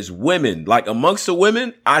base and it's women. Like amongst the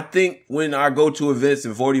women, I think when I go to events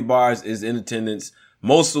and 40 bars is in attendance,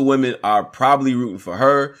 most of the women are probably rooting for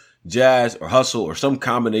her, Jazz, or Hustle, or some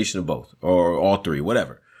combination of both, or all 3,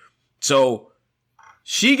 whatever. So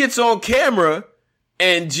she gets on camera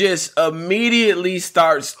and just immediately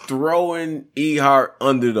starts throwing E Hart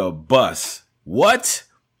under the bus. What?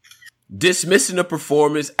 Dismissing the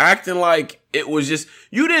performance, acting like it was just,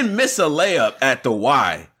 you didn't miss a layup at the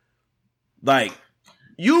Y. Like,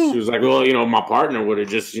 you. She was like, well, my partner would have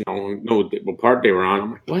just, know what part they were on.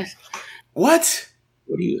 I'm like, what? What?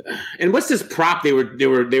 What do you? And what's this prop they were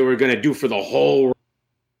gonna do for the whole?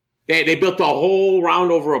 They built the whole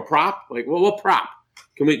round over a prop. Like, well, what prop?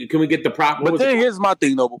 Can we get the prop? But then here's my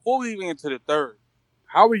thing though. Before we even get to the third,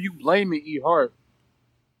 how are you blaming E Hart?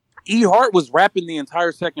 E Hart was rapping the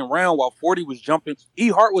entire second round while 40 was jumping. E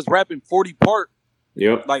Hart was rapping 40 part.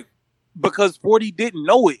 Yep. Like, because 40 didn't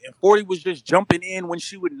know it, and 40 was just jumping in when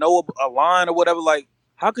she would know a line or whatever. Like,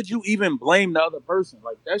 how could you even blame the other person?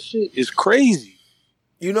 Like, that shit is crazy.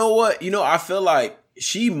 You know what? I feel like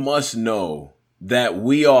she must know that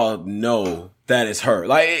we all know that it's her.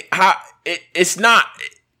 Like, it's not.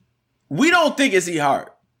 We don't think it's E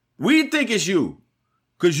Hart. We think it's you.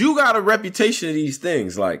 Because you got a reputation of these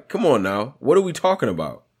things. Like, come on now. What are we talking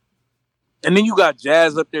about? And then you got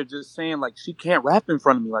Jazz up there just saying, like, she can't rap in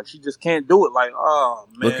front of me. Like, she just can't do it. Like, oh,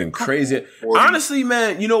 man. Looking crazy. Honestly,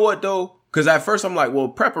 man, you know what, though? Because at first I'm like, well,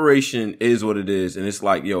 preparation is what it is. And it's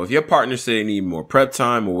like, yo, if your partner say they need more prep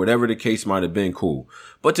time or whatever the case might have been, cool.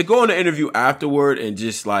 But to go in the interview afterward and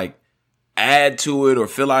just like add to it or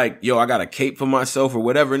feel like, yo, I got a cape for myself or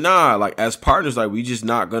whatever. Nah, like as partners, like we're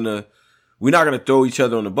not going to throw each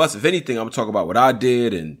other on the bus. If anything, I'm going to talk about what I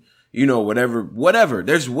did and, whatever.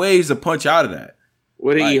 There's ways to punch out of that.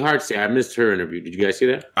 What did E Hart say? I missed her interview. Did you guys see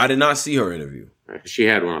that? I did not see her interview. She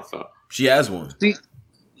had one, I thought. She has one.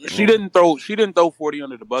 She didn't throw 40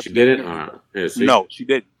 under the bus. She didn't? No, she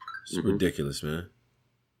didn't. It's ridiculous, man.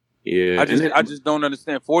 Yeah. I just don't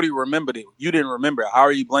understand. 40 remembered it. You didn't remember it. How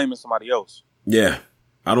are you blaming somebody else? Yeah.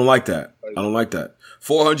 I don't like that.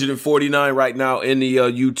 449 right now in the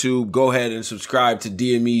YouTube. Go ahead and subscribe to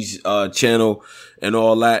DME's channel and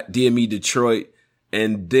all that. DME Detroit.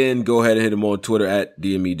 And then go ahead and hit him on Twitter at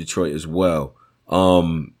DME Detroit as well.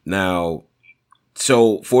 Now,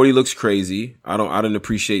 so 40 looks crazy. I didn't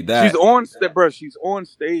appreciate that. She's on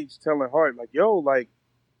stage telling Hart like, yo,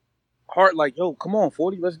 come on,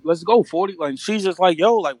 40, let's go, 40. Like she's just like,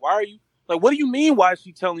 yo, like why are you Like, what do you mean? Why is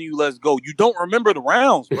she telling you let's go? You don't remember the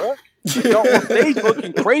rounds, bro. Y'all on stage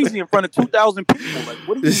looking crazy in front of 2,000 people. Like,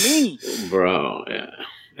 what do you mean, bro? Yeah.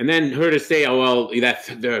 And then her to say, "Oh well, that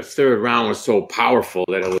the third round was so powerful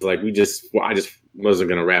that it was like I just wasn't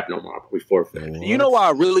gonna rap no more. We forfeit." You know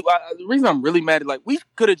why? The reason I'm really mad is like we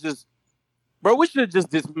could have just. Bro, we should have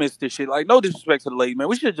just dismissed this shit. Like, no disrespect to the lady, man.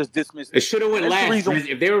 We should have just dismissed it. It should have went last.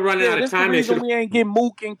 If they were running out of time, they should. We ain't get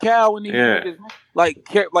Mook and Cal and these niggas, man. Like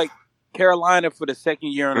Carolina for the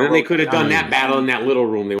second year in a row. And they could have done that battle in that little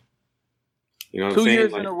room. You know what 2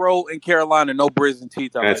 years in a row in Carolina, no Briz and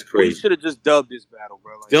T-Top. That's crazy. We should have just dubbed this battle,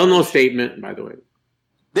 bro. Like, still no statement, by the way.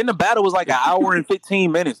 Then the battle was like an hour and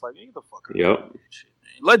 15 minutes. Like, get the fuck out. Yep. Shit,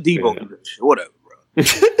 let Debo do that shit. Whatever, bro.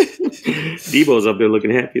 Debo's up there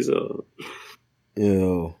looking happy, so.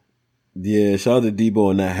 Yo, yeah, shout out to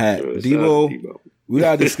Debo and that hat. Debo, we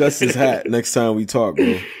gotta discuss this hat next time we talk,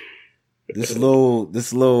 bro. This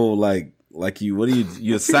little like you. What are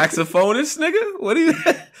you a saxophonist,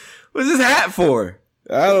 nigga? What's this hat for?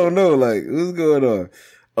 I don't know. Like, what's going on?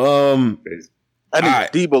 I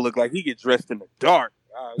think Debo look like he get dressed in the dark.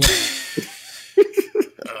 Now,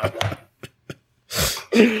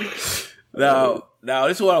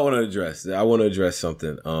 this is what I want to address. I want to address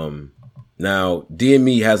something. Now,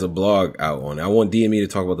 DME has a blog out on it. I want DME to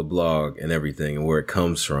talk about the blog and everything and where it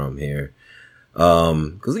comes from here.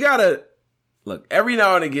 Because we gotta look, every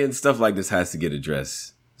now and again, stuff like this has to get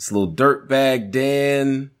addressed. This little dirtbag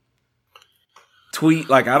Dan tweet,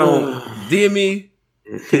 like, I don't DME.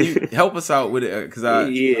 Can you help us out with it?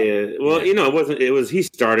 He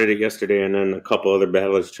started it yesterday, and then a couple other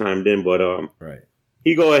battlers chimed in. But right,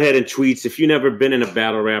 he go ahead and tweets, "If you never been in a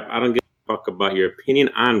battle rap, I don't give a fuck about your opinion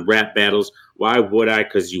on rap battles. Why would I?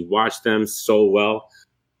 Because you watch them so well."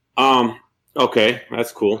 Okay,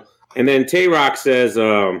 that's cool. And then Tay Rock says,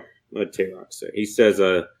 what Tay Rock say? He says,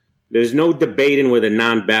 "There's no debating with a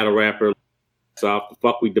non-battle rapper. So what the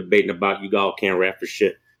fuck we debating about? You all can't rap for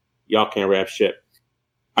shit. Y'all can't rap shit."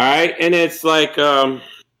 All right, and it's like,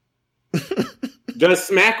 does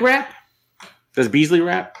Smack rap? Does Beasley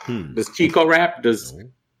rap? Does Chico rap? Does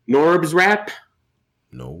Norbs rap?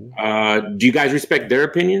 No. Do you guys respect their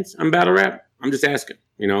opinions on battle rap? I'm just asking.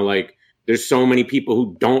 You know, like, there's so many people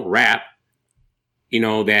who don't rap, you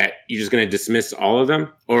know, that you're just going to dismiss all of them?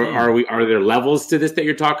 Or are there levels to this that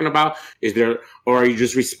you're talking about? Or are you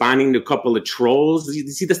just responding to a couple of trolls? You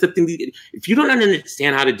see, that's the thing. If you don't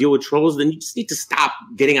understand how to deal with trolls, then you just need to stop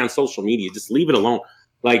getting on social media. Just leave it alone.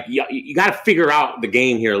 Like, you got to figure out the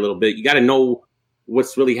game here a little bit. You got to know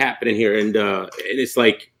what's really happening here. And it's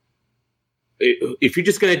like, if you're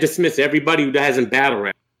just going to dismiss everybody who hasn't battle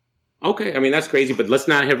rap, okay, I mean, that's crazy, but let's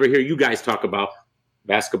not ever hear you guys talk about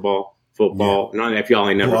basketball, football, none of that if y'all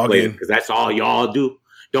ain't never played it, because that's all y'all do.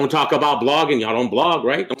 Don't talk about blogging. Y'all don't blog,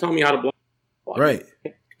 right? Don't tell me how to blog. Right.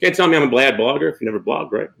 You can't tell me I'm a bad blogger if you never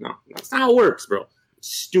blogged, right? No, that's not how it works, bro. It's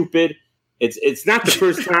stupid. It's not the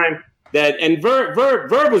first time that, and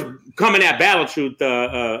Verb was coming at Battle Truth,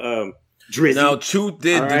 Drizzy. Now, Truth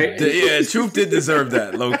did, right? Truth did deserve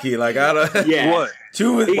that, low key. Like, I don't, yeah. What?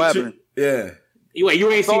 Truth, yeah. You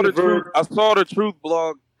ain't seen the Verb. I saw the Truth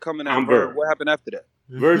blog coming out. Verb. What happened after that?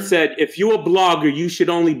 Verb said, if you're a blogger, you should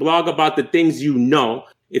only blog about the things you know.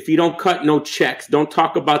 If you don't cut no checks, don't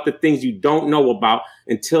talk about the things you don't know about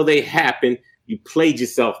until they happen. You played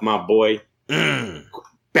yourself, my boy.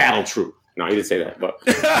 Battle Truth. No, he didn't say that, but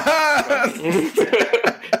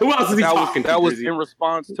who else is he talking to? That was in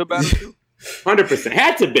response to Battle Truth? 100%.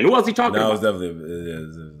 Had to have been. Who else is he talking about? That was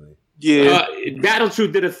definitely. Yeah. Battle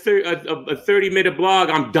Truth did a 30-minute blog.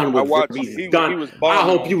 I'm done with it. He's done. I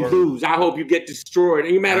hope you lose. I hope you get destroyed.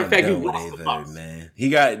 And matter of fact, you lost the Bucks. Man. He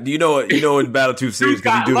got, you know in Battle Truth series,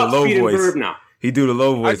 because he do the low voice. He do the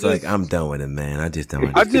low voice like, I'm done with him, man. I don't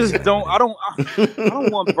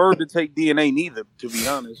want Verb to take DNA neither, to be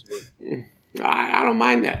honest with you. I don't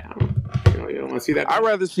mind that. You don't want to see that. I'd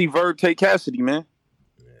rather see Verb take Cassidy, man.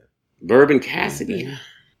 Verb and Cassidy.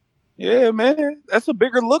 Yeah, man. That's a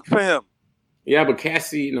bigger look for him. Yeah, but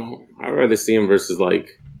Cassidy, I'd rather see him versus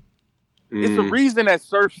like. It's a reason that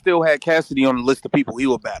Surf still had Cassidy on the list of people he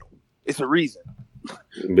would battle. It's a reason.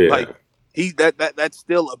 Yeah. Like that's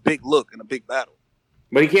still a big look and a big battle.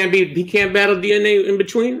 But he can't battle DNA in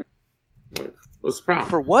between. What's the problem?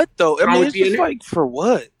 For what though? I mean, it's just like for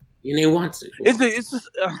what? DNA wants it. It's just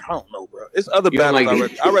I don't know, bro. It's other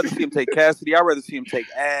battles. I'd rather see him take Cassidy. I'd rather see him take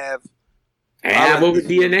Av. Av over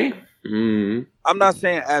DNA. Mm-hmm. I'm not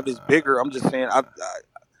saying Av is bigger. I'm just saying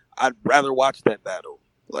I'd rather watch that battle.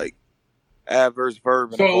 Like Adverse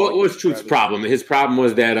Verb. So what was Truth's problem? His problem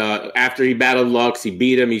was that after he battled Lux, he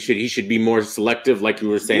beat him. He should be more selective, like you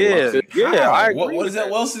were saying. I agree. What is that?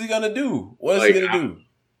 What else is he gonna do? What is he gonna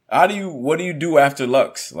do? What do you do after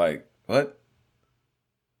Lux? Like what?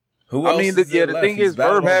 Who else? I mean, the thing is,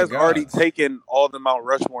 Verb has already taken all the Mount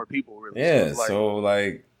Rushmore people. Really. Yeah. So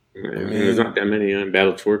I mean, there's not that many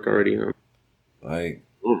battle Twerk already. Huh? Like.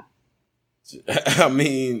 I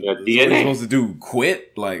mean, what are you supposed to do?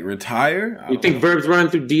 Quit? Like retire? You think Verb's run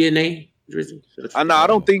through DNA? I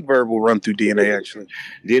don't think Verb will run through DNA. Actually,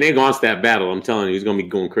 DNA wants that battle. I'm telling you, he's gonna be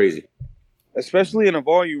going crazy, especially in a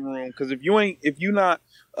volume room. Because if you're not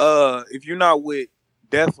with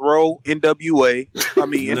Death Row, NWA. I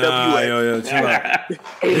mean, NWA.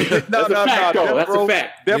 That's a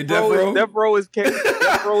fact. Death Row is Cave.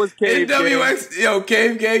 Death Row is Cave. NWX,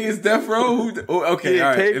 Cave Gang is Death Row. Okay, all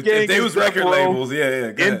right. If they was record labels,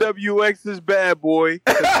 yeah. NWX is Bad Boy.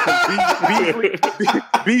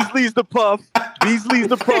 Beasley's the Puff. Beasley's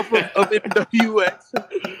the Puff of NWX.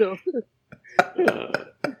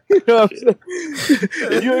 You know what I'm saying?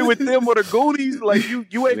 If you ain't with them or the Goonies, like you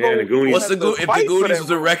ain't going. What's the Goonies? If the Goonies was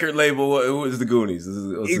a record label, what is the Goonies?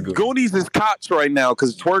 Goonies is Koch right now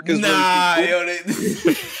because Twerk is. Nah,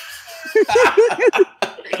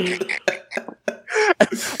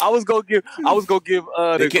 I was gonna give.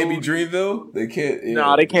 They can't be Dreamville. They can't.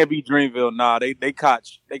 Nah, they can't be Dreamville. Nah, they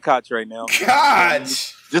Koch. They Koch right now.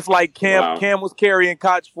 Koch. Just like Cam was carrying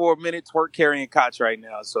Koch for a minute, Twerk carrying Koch right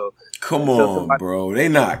now. So come on, bro. They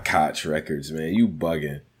not Koch records, man. You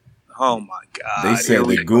bugging. Oh my god. They said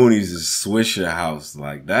the Goonies is Swisher House.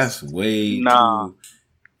 Like that's way too.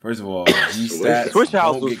 First of all, Swisher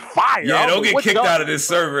House was fire. Yeah, don't get kicked out of this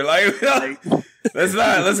server. Like let's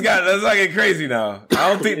not get crazy now. I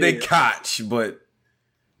don't think they Koch, but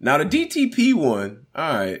now the DTP one.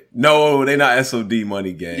 All right. No, they not SOD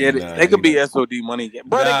Money Gang. Yeah, they could be SOD Money Gang.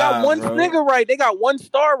 Bro, they got one nigga right. They got one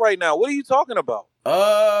star right now. What are you talking about?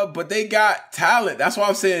 But they got talent. That's why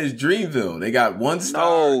I'm saying it's Dreamville. They got one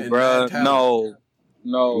star. No, bro.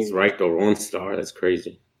 No. He's right though. One star. That's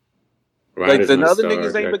crazy. Like the other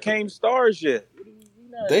niggas ain't became stars yet.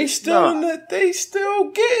 They still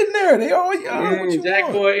getting there. They all young. Jack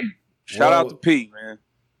Boy. Shout out to P, man.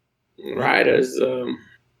 Riders.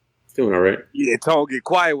 Doing all right. Yeah, Tone, get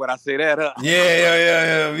quiet when I say that, huh?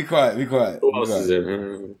 Yeah. Be quiet. Who else is it?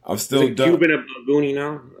 I'm still done. Cuban a Goonie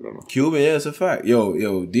now? I don't know. Cuban, yeah, it's a fact. Yo,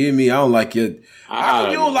 DME, I don't like your. You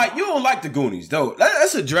don't like the Goonies, though.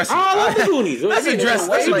 Let's address it. I love the Goonies. Let's address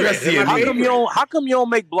DME. How come you don't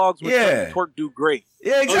make blogs with Twerk Do Great?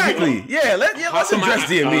 Yeah, exactly. Let's address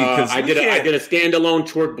DME because I did a standalone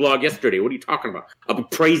Twerk blog yesterday. What are you talking about? I'll be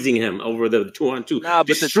praising him over the 2-on-2,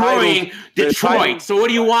 destroying Detroit. So what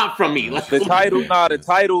do you want from me? The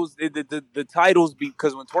titles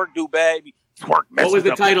because when Twerk do bad, Twerk. What was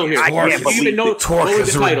the title here? Twerk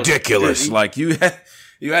is ridiculous. Like you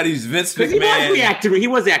had these Vince McMahon. He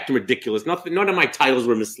was acting ridiculous. None of my titles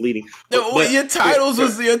were misleading. Your titles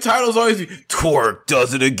always be Twerk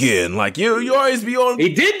does it again. Like you always be on.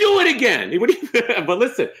 He did do it again. But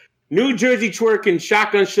listen, New Jersey Twerk and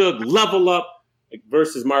Shotgun Suge level up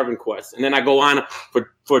versus Marvin Quest, and then I go on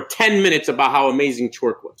for 10 minutes about how amazing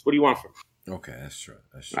Twerk was. What do you want from me? Okay, that's true.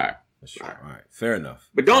 All right. That's true. All right, fair enough.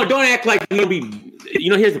 But don't act like you'll be.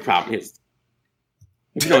 Here's the problem.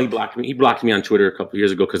 He blocked me. He blocked me on Twitter a couple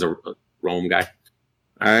years ago because of a Rome guy.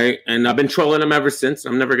 All right, and I've been trolling him ever since.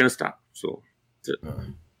 I'm never gonna stop. So,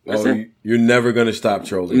 you're never gonna stop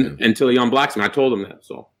trolling him until he unblocks me. I told him that.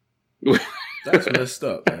 So that's messed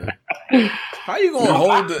up, man. How you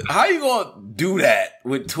gonna do that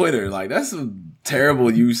with Twitter? Like that's a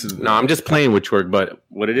terrible use of. No, I'm just playing with Twerk. But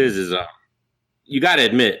what it is you got to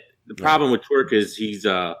admit the problem with Twerk is he's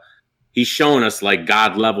showing us like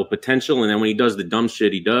God level potential, and then when he does the dumb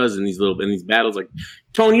shit he does in these battles, like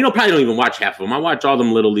Tony, probably don't even watch half of them. I watch all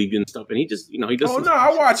them little league and stuff, and he just he does. Oh no,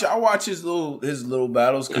 I watch his little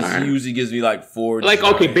battles because he usually gives me like 4. Like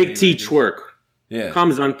Big T Twerk,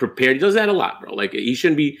 comes unprepared. He does that a lot, bro. Like he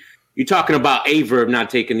shouldn't be. You're talking about Averb not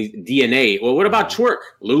taking the DNA. Well, what about Twerk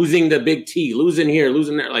losing the Big T, losing here,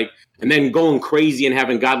 losing there, like, and then going crazy and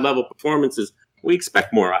having God level performances? We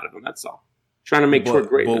expect more out of him. That's all. Trying to make Twerk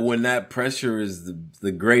great. But when that pressure is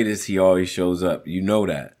the greatest, he always shows up. You know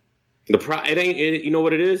that. You know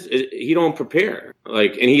what it is? He don't prepare.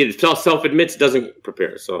 Like, and he self admits doesn't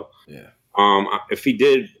prepare. So if he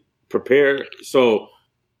did prepare, so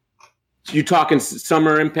you talking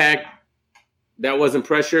Summer Impact, that wasn't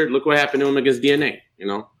pressure. Look what happened to him against DNA. He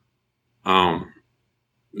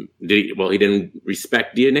didn't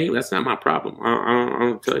respect DNA. That's not my problem. I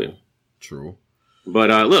don't tell you. True. But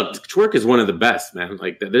look, Twerk is one of the best, man.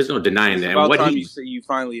 Like, there's no denying that. About and what time you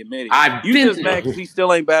finally admit it. You just mad because he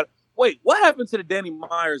still ain't bad. Wait, what happened to the Danny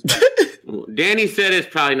Myers battle? Danny said it's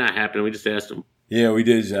probably not happening. We just asked him. Yeah, we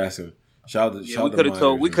did just ask him.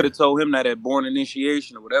 We could have told him that at Born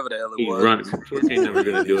Initiation or whatever the hell it was. Running. Twerk ain't never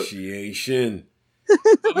gonna do it. Initiation.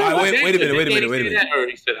 Right, wait a minute.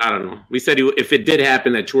 He said, I don't know. We said if it did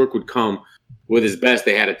happen that Twerk would come with his best,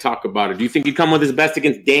 they had to talk about it. Do you think he'd come with his best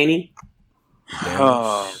against Danny?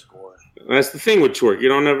 Oh boy, that's the thing with Twerk. You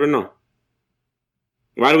don't ever know.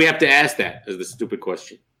 Why do we have to ask that? Is the stupid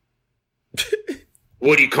question.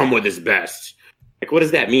 Would he come with his best? Like, what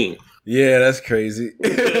does that mean? Yeah, that's crazy.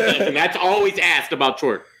 And that's always asked about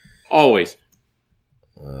Twerk. Always.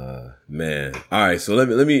 Man. All right, so let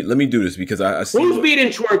me do this because I see who's beating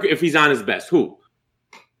Twerk if he's on his best? Who?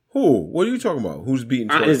 What are you talking about? Who's beating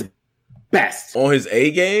Twerk? On his best. On his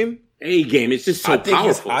A game? A game. It's just so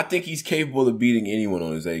powerful. I think he's capable of beating anyone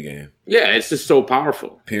on his A game. Yeah, it's just so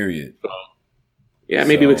powerful. Period. Yeah,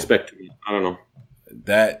 maybe we expect it. I don't know.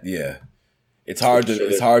 It's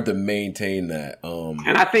hard to maintain that.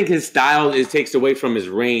 And I think his style takes away from his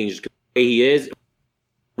range. The way he is,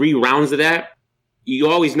 3 rounds of that, you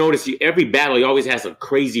always notice every battle he always has a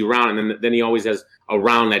crazy round, and then he always has a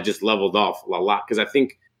round that just leveled off a lot. Because I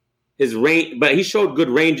think his range, but he showed good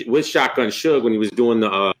range with Shotgun Suge when he was doing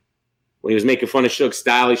when he was making fun of Suge's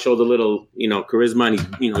style. He showed a little, charisma,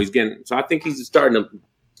 and he's getting. So I think he's starting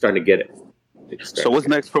to get it. So what's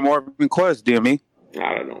next for Marvin Quest, DME?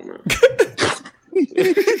 I don't know, man.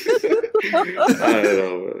 I don't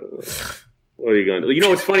know, man. What are you going to do? You know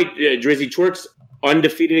what's funny? Drizzy Twerk's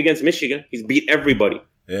undefeated against Michigan. He's beat everybody.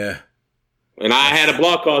 Yeah. And I had a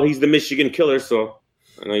blog called "He's the Michigan Killer," so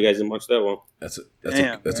I know you guys didn't watch that one. That's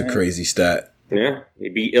a crazy stat. Yeah, he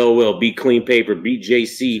beat Ill Will, beat Clean Paper, beat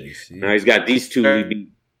JC. Now he's got these 2. He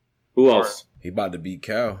beat who else? He about to beat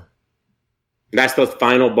Cal. That's the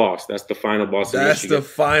final boss. That's the final boss. That's the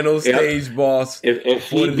final stage boss. If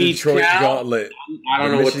he beats Detroit Cal, Gauntlet, I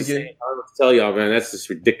don't know what to say. I don't know what to tell y'all, man. That's just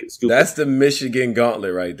ridiculous. Stupid. That's the Michigan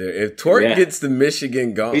Gauntlet right there. If Twerk gets the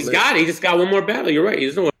Michigan Gauntlet, he's got it. He just got one more battle. You're right. He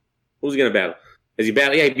doesn't know who's going to battle. Is he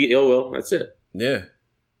battle? Yeah, he beat Ill Will. That's it. Yeah.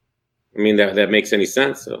 I mean, that makes any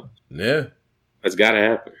sense. So yeah, that's got to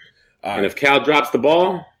happen. And if Cal drops the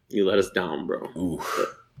ball, you let us down, bro.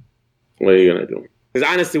 Oof. What are you gonna do? Because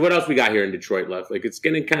honestly, what else we got here in Detroit left? Like, it's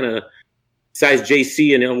getting kind of, besides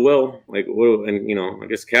JC and Ill Will, like, and I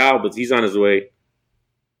guess Cal, but he's on his way.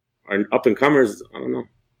 Our up and comers, I don't know.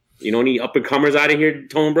 You know any up and comers out of here,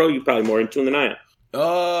 Tone, bro? You probably more in tune than I am.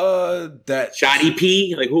 That Shotty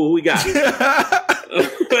P. Like, who we got?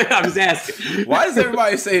 I'm just asking. Why does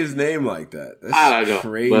everybody say his name like that? That's I don't know.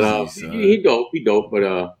 Crazy. But, he dope.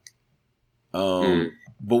 But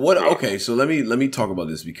But what? Okay, so let me talk about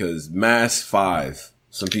this because Mass 5.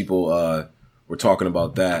 Some people were talking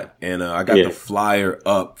about that, and I got the flyer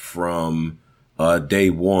up from day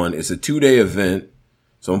 1. It's a 2-day event,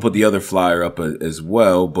 so I'm gonna put the other flyer up as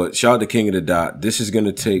well. But shout out to King of the Dot. This is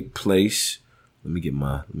gonna take place. Let me get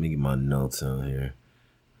my notes on here.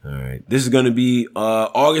 All right, this is gonna be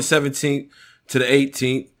August 17th to the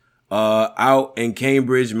 18th, out in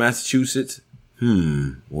Cambridge, Massachusetts.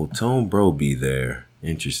 Will Tone Bro be there?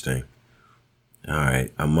 Interesting. All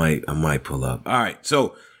right, I might pull up. All right,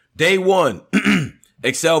 so day 1,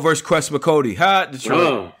 Excel versus Quest McCody. Ha, Detroit.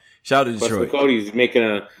 Oh, shout out to Detroit. Quest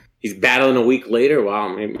McCody, he's battling a week later.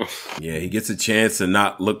 Wow, man. Yeah, he gets a chance to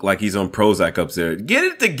not look like he's on Prozac up there. Get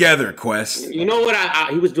it together, Quest. You know what?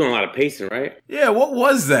 He was doing a lot of pacing, right? Yeah, what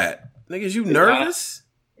was that? Niggas, you nervous?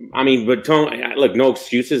 I mean, but Tone, look, no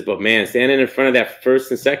excuses, but man, standing in front of that first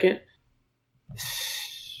and second.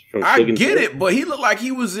 I get it, but he looked like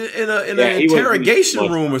he was in an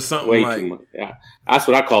interrogation room or something. Way too much. Yeah, that's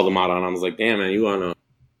what I called him out on. I was like, "Damn, man, you on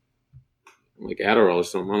like Adderall or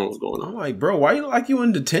something? I don't know what's going on." I'm like, bro, why you look like you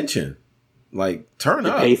in detention? Like, turn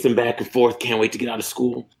up. Pacing back and forth. Can't wait to get out of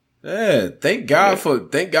school. Yeah, thank God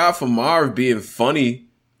for Marv being funny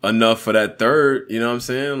enough for that third. You know what I'm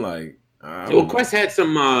saying? Like, Quest had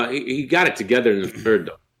some. He got it together in the third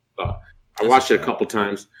though. I watched it a couple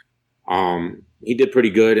times. He did pretty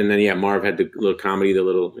good, and then Marv had the little comedy, it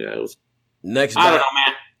was next. I don't know,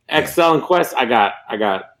 man. XL and Quest, I got.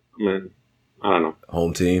 I mean, I don't know.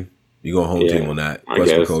 Home team, you going home team on that?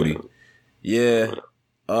 Quest for Cody. Yeah.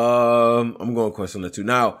 I'm going Quest on that too.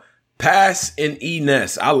 Now, Pass and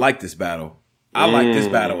E-Ness. I like this battle. I like this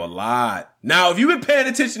battle a lot. Now, if you've been paying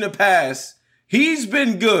attention to Pass, he's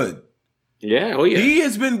been good. Yeah. Oh yeah. He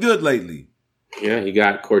has been good lately. Yeah. He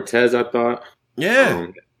got Cortez, I thought. Yeah.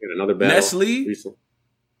 Another battle.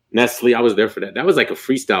 Nestle, I was there for that. That was like a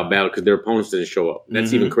freestyle battle because their opponents didn't show up.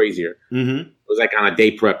 That's even crazier. Mm-hmm. Was like on a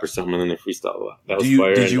day prep or something in the freestyle. That was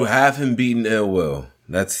fire. Did you have him beating Ill Will?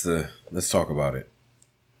 Let's talk about it.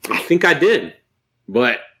 I think I did,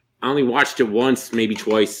 but I only watched it once, maybe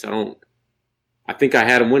twice. I think I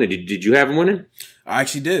had him winning. Did you have him winning? I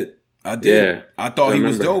actually did. I did. Yeah, I thought he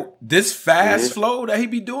was dope. This fast Mm-hmm. flow that he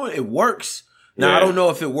be doing, it works. Now, I don't know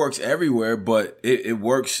if it works everywhere, but it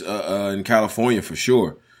works in California for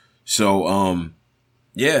sure. So,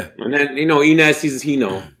 yeah. And then, Enes, Enes is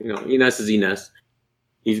Enes.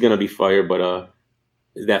 He's going to be fired, but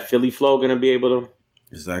is that Philly flow going to be able to?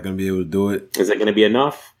 Is that going to be able to do it? Is that going to be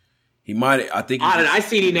enough? He might. I think. I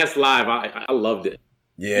seen Enes live. I loved it.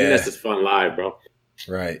 Yeah. Enes is fun live, bro.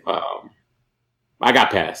 Right. I got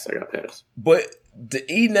past. But the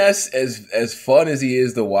Enes, as fun as he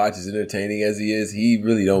is to watch, as entertaining as he is, he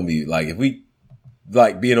really don't be like, if we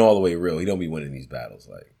like being all the way real, he don't be winning these battles.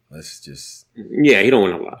 Like, let's just. Yeah, he don't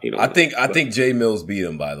win a lot. I think Jay Mills beat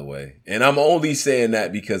him, by the way, and I'm only saying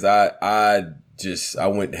that because I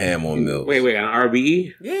went ham on Mills. Wait, on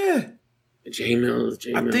RBE? Yeah. Jay Mills.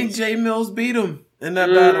 I think Jay Mills beat him in that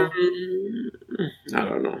battle. I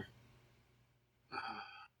don't know.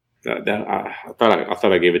 I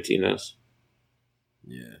thought I gave it to Enes.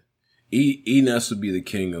 Yeah, Enes would be the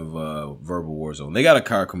king of Verbal Warzone. They got a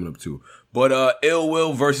card coming up too. But Ill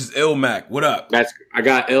Will versus Ill Mac. What up? I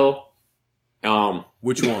got Ill.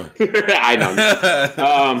 Which one? I know.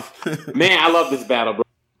 Man, I love this battle, bro.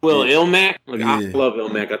 Will Ill Mac? I love Ill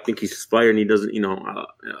Mac. I think he's inspired and he doesn't,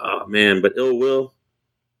 man. But Ill Will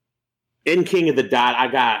in King of the Dot,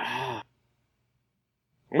 I'm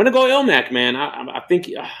gonna go Ill Mac, man. I think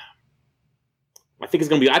it's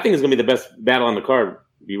gonna be the best battle on the card.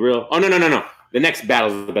 Be real. Oh no. The next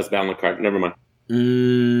battle is the best battle on the card. Never mind.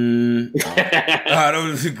 I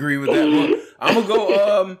don't disagree with that one. I'm gonna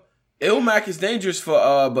go. Ill Mac is dangerous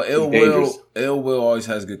but Ill Will always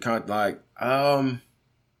has good content.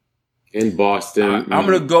 In Boston, I'm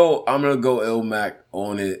gonna go Ill Mac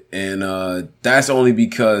on it, and that's only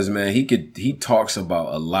because, man, he talks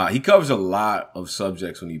about a lot. He covers a lot of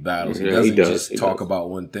subjects when he battles. He doesn't just talk about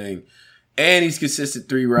one thing, and he's consistent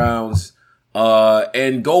 3 rounds.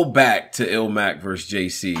 And go back to Ill Mac versus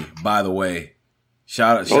JC. By the way,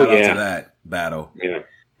 shout out to that battle. Yeah.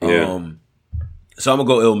 So I'm gonna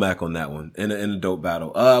go Ill Mac on that one in a dope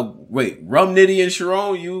battle. Wait, Rum Nitty and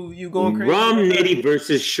Sharon, you going crazy? Rum Nitty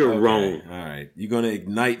versus Sharon. Okay. All right, you're gonna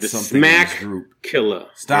ignite the something smack in this group. Killer.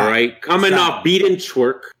 Stop. All right, coming off beating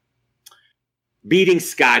Twerk, beating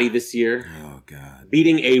Scotty this year. Oh God.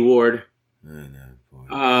 Beating A-Ward.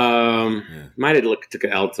 Might have took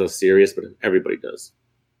an L to Serious, but everybody does.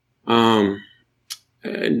 And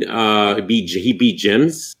he beat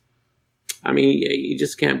Jims. I mean, you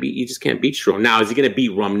just can't beat Sharon. Now, is he going to beat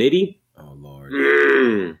Rum Nitty? Oh Lord,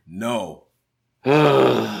 no.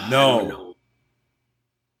 No.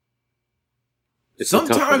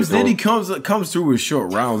 Sometimes Nitty comes through with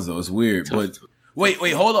short rounds though. It's weird, but wait,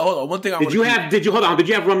 hold on. One thing Did you have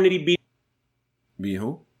Rum Nitty beat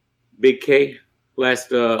who? Big K last?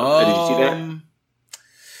 Did you see that?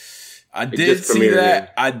 I did see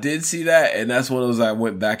that. I did see that, and that's one of those I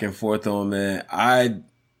went back and forth on. Man, I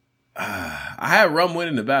had Rum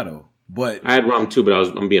winning the battle, but I had Rum too. But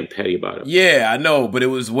I'm being petty about it. Yeah, I know, but it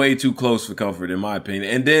was way too close for comfort, in my opinion.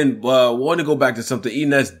 And then, want to go back to something.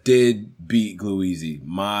 Enes did beat Glue Easy.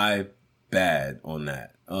 My bad on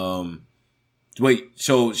that. Wait,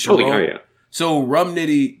 so Sharon, so Rum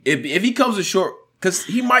Nitty, if he comes with short, because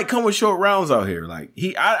he might come with short rounds out here. Like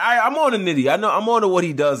I'm on a Nitty. I know I'm on to what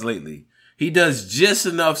he does lately. He does just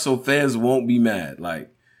enough so fans won't be mad. Like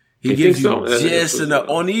he gives you just enough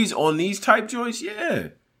on these type joints. Yeah.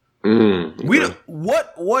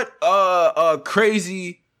 What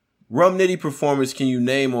crazy Rum Nitty performance can you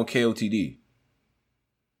name on KOTD?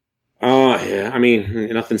 Yeah. I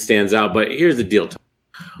mean, nothing stands out. But here's the deal.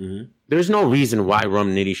 There's no reason why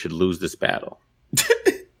Rum Nitty should lose this battle.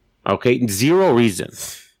 Okay, 0 reason.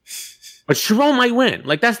 But Sharon might win.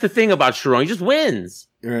 Like, that's the thing about Sharon. He just wins.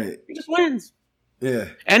 Right. He just wins. Yeah.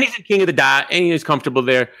 And he's the king of the dot, and he's comfortable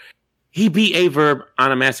there. He beat A-Verb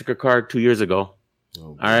on a Massacre card 2 years ago.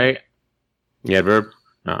 Oh, all right? Yeah, Verb?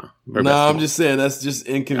 No, I'm just saying that's just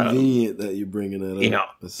inconvenient that you're bringing that up. You know,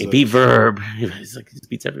 he beat Verb. He's like, he just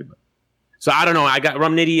beats everybody. So I don't know. I got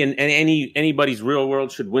Rum Nitty, and anybody's real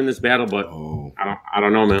world should win this battle, but I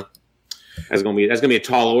don't know, man. That's gonna be a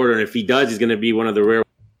tall order, and if he does, he's gonna be one of the rare ones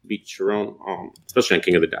to beat Sharon, especially on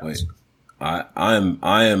King of the Dots.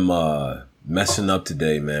 I am messing up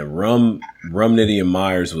today, man. Rum Nitty and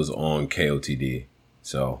Myers was on KOTD,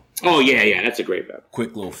 so. Oh yeah, that's a great battle.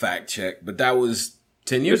 Quick little fact check, but that was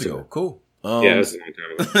 10 years ago. Cool. Yeah, that's a long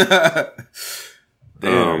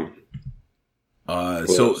time ago.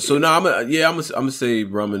 So now I'm gonna say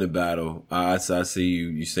Rum in the battle. I see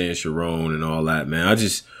you saying Sharon and all that, man.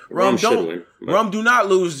 Rum do not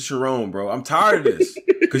lose to Sharon, bro. I'm tired of this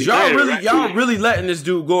because y'all really letting this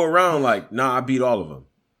dude go around like, nah, I beat all of them.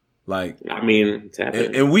 Like, I mean, it's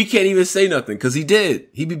happening. And we can't even say nothing because he did.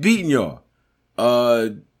 He be beating y'all. All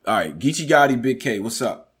right, Geechee Gotti, Big K, what's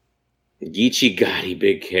up? Geechee Gotti,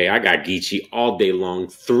 Big K. I got Geechee all day long.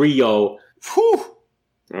 3-0. Whew.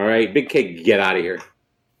 All right, Big K, get out of here.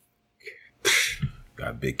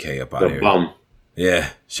 Got Big K up out of here. Bum.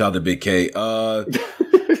 Yeah, shout out to Big K.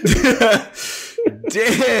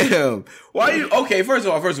 Damn. Why you? Okay, first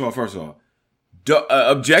of all.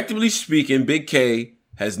 Objectively speaking, Big K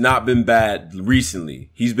has not been bad recently.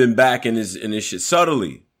 He's been back in his shit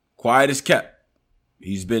subtly, quiet as kept.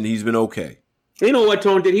 He's been okay. You know what,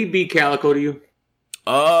 Tone? Did he beat Calico to you?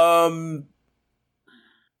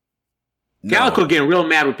 Calico getting real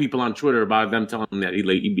mad with people on Twitter about them telling him that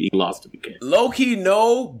he lost to Big K. Low key,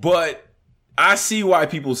 no, but I see why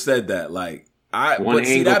people said that. Like, that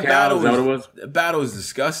battle is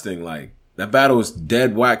disgusting. Like, that battle was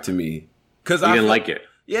dead whack to me because I didn't like it.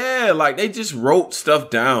 Yeah, like they just wrote stuff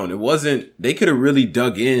down. It wasn't. They could have really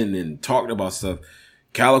dug in and talked about stuff.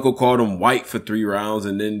 Calico called him white for 3 rounds,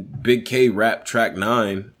 and then Big K rapped track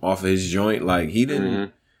 9 off of his joint. Like, he didn't.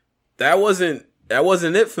 Mm-hmm. That wasn't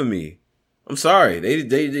it for me. I'm sorry.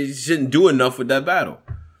 They shouldn't do enough with that battle.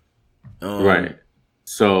 Right.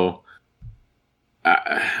 So,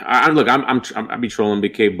 I be trolling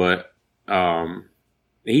Big K, but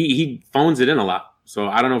he phones it in a lot. So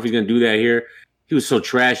I don't know if he's gonna do that here. He was so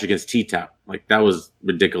trash against T-Top. Like, that was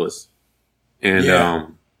ridiculous. And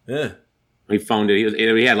yeah. He phoned it.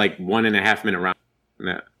 He had like 1.5 minute round.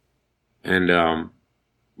 And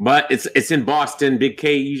but it's in Boston. Big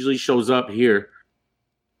K usually shows up here.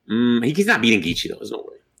 He's not beating Geechee though. There's no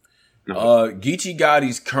way. No. Geechee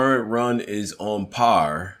Gotti's current run is on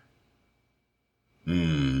par.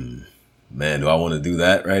 Man, do I want to do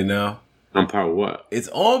that right now? On par with what? It's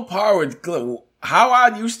on par with how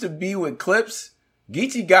I used to be with Clips.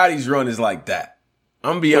 Geechee Gotti's run is like that.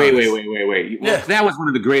 I'm gonna be honest. Wait. Yeah. Well, that was one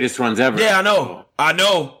of the greatest runs ever. Yeah, I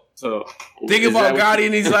know. So think about Gotti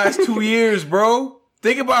in these last 2 years, bro.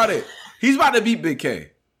 Think about it. He's about to beat Big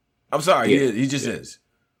K. I'm sorry, he just is.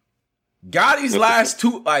 Gotti's last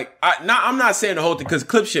 2, I'm not saying the whole thing because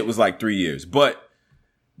Clip shit was like 3 years, but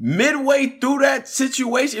midway through that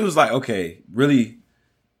situation, it was like, okay, really,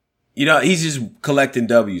 he's just collecting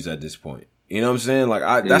W's at this point. You know what I'm saying?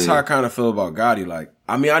 Like, that's how I kind of feel about Gotti. Like,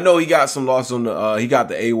 I mean, I know he got some loss on he got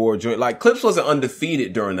the A-War joint. Like, Clips wasn't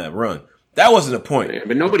undefeated during that run. That wasn't the point. Yeah,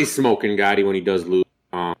 but nobody's smoking Gotti when he does lose.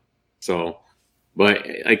 But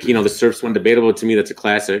like, the Surf's one debatable to me. That's a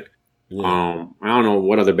classic. Yeah. I don't know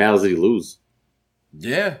what other battles did he lose.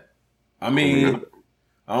 Yeah, I mean,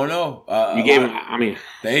 I don't know. You gave him. I mean,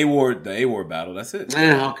 the A-War battle. That's it.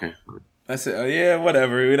 Yeah, okay. That's it. Yeah,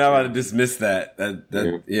 whatever. We're not about to dismiss that.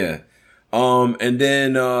 Yeah. And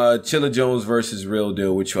then Chilla Jones versus Real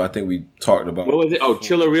Deal, which I think we talked about. What was it? Oh,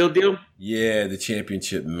 Chilla Real Deal? Yeah, the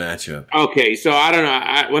championship matchup. Okay, so I don't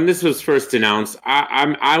know. When this was first announced,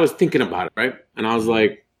 I was thinking about it, right? And I was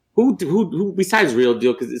like, who besides Real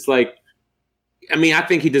Deal? Because it's like, I mean, I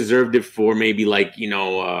think he deserved it for maybe like,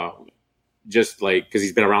 just like because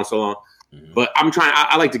he's been around so long. Mm-hmm. But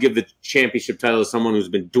I like to give the championship title to someone who's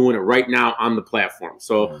been doing it right now on the platform.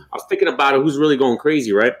 So I was thinking about it. Who's really going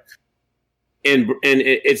crazy, right? And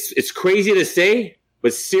it's crazy to say,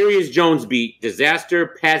 but Serious Jones beat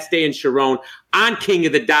Disaster, Pat Stay, and Sharon on King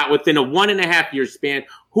of the Dot within a 1.5 year span.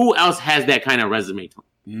 Who else has that kind of resume?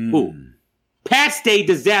 Who? Pat Stay,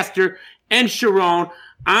 Disaster, and Sharon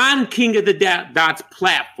on King of the Dot's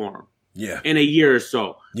platform. Yeah. In a year or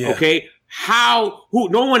so. Yeah. Okay. No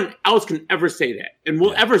one else can ever say that and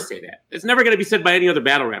will ever say that. It's never going to be said by any other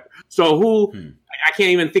battle rapper. So I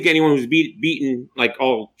can't even think of anyone who's beaten like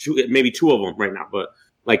maybe 2 of them right now, but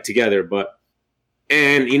like together.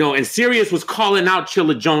 And Sirius was calling out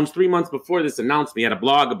Chilla Jones 3 months before this announcement. He had a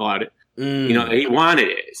blog about it. He wanted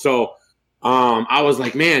it. So I was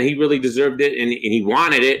like, man, he really deserved it, and he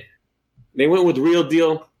wanted it. They went with Real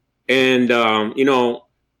Deal, and I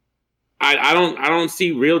don't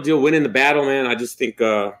see Real Deal winning the battle, man. I just think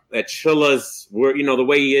that Chilla's the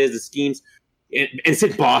way he is, the schemes, and it's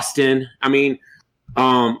in Boston. I mean,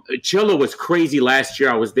 Chilla was crazy last year.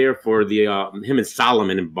 I was there for the him and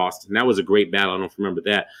Solomon in Boston. That was a great battle. I don't know if you remember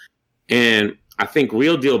that. And I think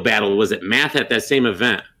Real Deal battle was at Math at that same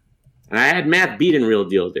event, and I had Math beating Real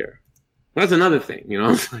Deal there. That's another thing,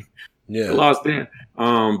 It's like, I lost there.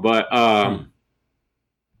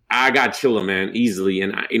 I got Chilla, man, easily.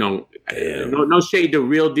 And, no shade to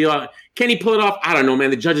Real Deal. Can he pull it off? I don't know, man.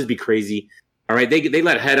 The judges be crazy. All right, they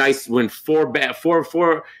let Head Ice win four.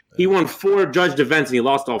 He won 4 judged events and he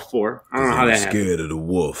lost all 4. I don't know how that happened. Scared of the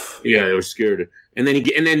wolf. Yeah, they were scared. And then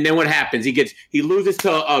then what happens? He loses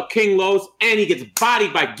to King Los and he gets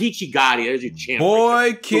bodied by Geechee Gotti. There's your champ.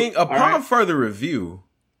 Boy, King. Upon further review,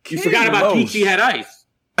 you forgot about Geechee Head Ice.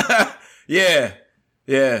 Yeah.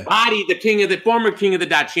 Bodied the former King of the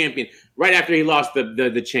Dot champion right after he lost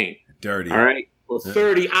the chain. Dirty. All right. Well,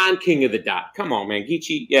 30 on King of the Dot. Come on, man.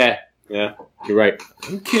 Geechee. Yeah. You're right.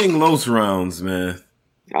 King Los rounds, man.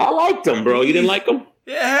 I liked him, bro. You didn't like him?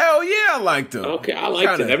 Yeah, hell yeah, I liked him. Okay, I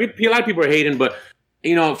liked him. A lot of people are hating, but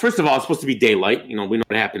first of all, it's supposed to be daylight. We know what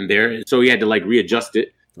happened there, so he had to readjust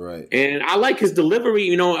it. Right. And I like his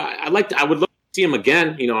delivery. I would love to see him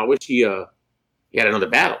again. I wish he had another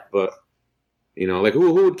battle, but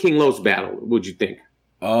who would King Los battle? Would you think?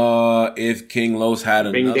 If King Los had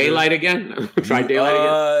another... Bring Daylight again? Try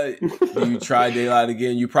Daylight again? You try Daylight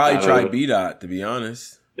again. You probably try B-Dot, to be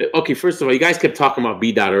honest. Okay, first of all, you guys kept talking about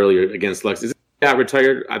B-Dot earlier against Lux. Is B-Dot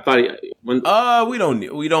retired? I thought we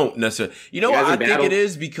don't necessarily. You know what I think it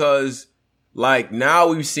is? Because, now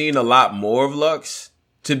we've seen a lot more of Lux.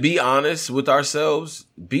 To be honest with ourselves,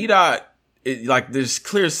 B-Dot, there's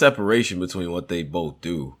clear separation between what they both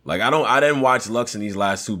do. I didn't watch Lux in these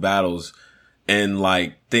last 2 battles and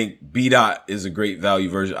think B-Dot is a great value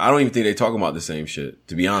version. I don't even think they talk about the same shit,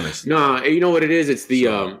 to be honest. No, you know what it is? It's the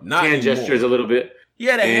hand gestures a little bit.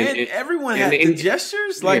 Yeah, everyone had the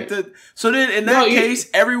gestures So then in that case,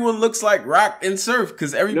 everyone looks like Rock and Surf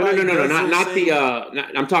because everybody. No,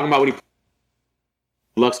 I'm talking about when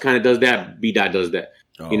Lux kind of does that. B-Dot does that.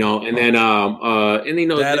 And then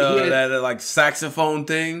that saxophone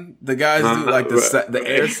thing the guys do, the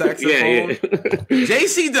air saxophone. Yeah.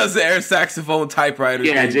 JC does the air saxophone typewriter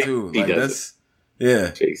thing too.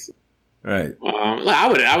 JC. Right.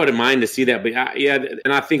 I wouldn't mind to see that, but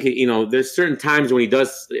and I think there's certain times when he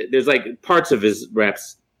does. There's parts of his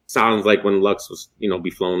raps sounds like when Lux was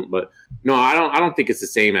be flown, but no, I don't think it's the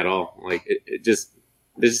same at all. It just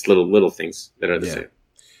there's just little things that are the same.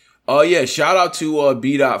 Shout out to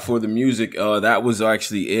B-Dot for the music. That was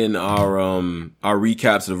actually in our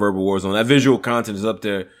recaps of the Verbal Warzone. That visual content is up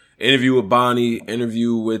there. Interview with Bonnie,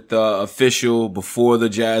 interview with Official before the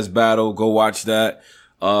Jazz battle. Go watch that.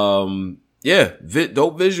 Dope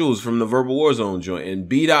visuals from the Verbal Warzone joint. And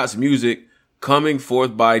B-Dot's music, Coming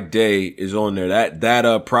Forth by Day, is on there.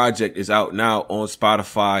 That project is out now on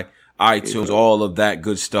Spotify, iTunes, all of that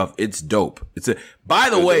good stuff. It's dope. By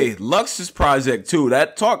the way, Lux's project too.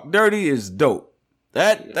 That Talk Dirty is dope.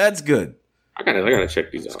 That's good. I gotta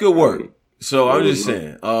check these out. It's good work. So I'm just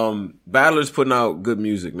saying, Battler's putting out good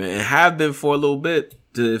music, man, and have been for a little bit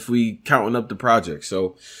if we counting up the project.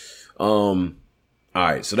 So, all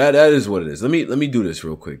right. So that is what it is. Let me do this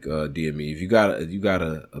real quick, DME. If you got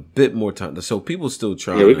a bit more time. So people still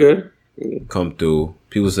trying to come through.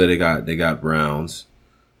 People say they got rounds.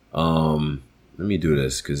 Let me do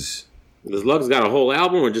this because does Lux got a whole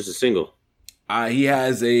album or just a single? He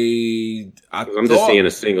has I'm just seeing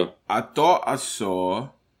a single. I thought I saw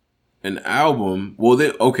an album. Well,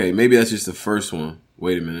 maybe that's just the first one.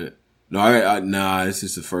 Wait a minute. No, nah, it's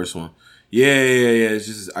just the first one. Yeah. It's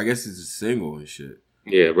just, I guess it's a single and shit.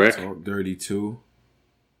 Yeah, right. Talk Dirty 2.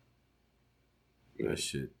 That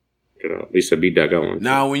shit. At least I beat that guy one.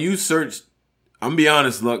 Now, when you search, I'm gonna be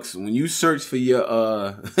honest, Lux. When you search for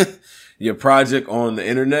your your project on the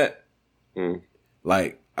internet,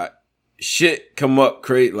 shit come up,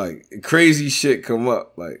 crazy shit come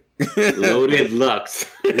up, Loaded Lux.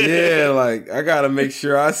 Yeah, I gotta make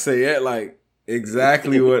sure I say it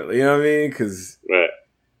exactly what you know what I mean, because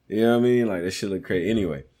you know what I mean, that shit look crazy.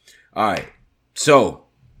 Anyway, all right. So,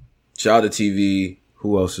 shout out to TV.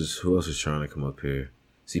 Who else is trying to come up here?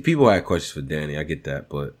 See, people had questions for Danny. I get that,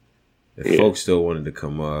 but if folks still wanted to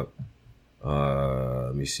come up,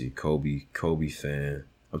 let me see. Kobe fan.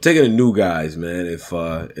 I'm taking the new guys, man.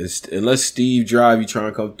 Unless Steve Drive, you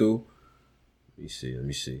trying to come through. Let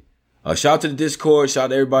me see. Shout out to the Discord. Shout out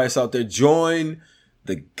to everybody that's out there. Join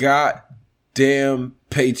the goddamn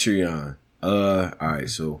Patreon. All right.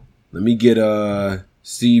 So let me get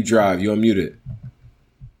Steve Drive. You unmuted.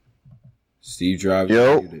 Steve Drive.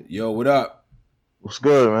 Yo. Yo, what up? What's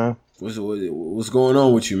good, man? What's going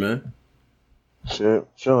on with you, man? Shit,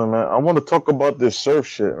 chilling, man. I want to talk about this surf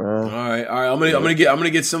shit, man. All right. I'm gonna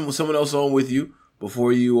get someone else on with you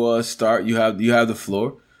before you start. You have the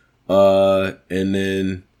floor. And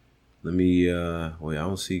then let me wait. I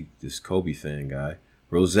don't see this Kobe fan guy.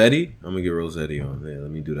 Rossetti. I'm gonna get Rossetti on. Yeah,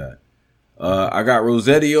 let me do that. I got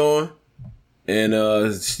Rossetti on.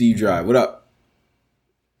 and Steve Drive. What up?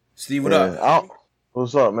 Steve, what up?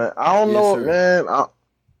 What's up, man? I don't know, sir. Man. I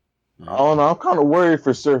don't know. I'm kind of worried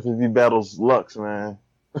for Surf if he battles Lux, man.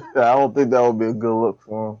 I don't think that would be a good look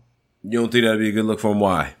for him. You don't think that'd be a good look for him?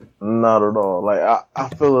 Why? Not at all. Like I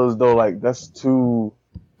feel as though like that's too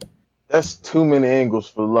many angles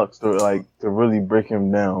for Lux to really break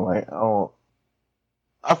him down. Like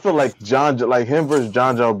I feel like him versus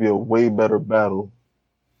John would be a way better battle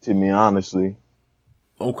to me, honestly.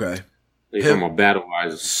 Okay. You're talking about battle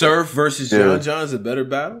wise. Surf versus John is a better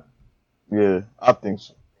battle? Yeah, I think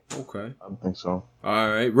so. Okay. I think so. All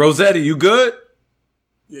right. Rossetti, you good?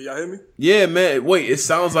 Yeah, y'all hear me? Yeah, man. Wait, it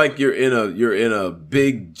sounds like you're in a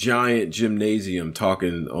big giant gymnasium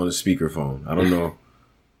talking on a speakerphone. I don't know.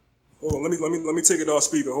 Hold on, let me take it off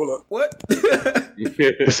speaker. Hold up. What?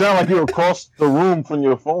 It sounds like you're across the room from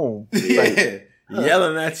your phone. Yeah.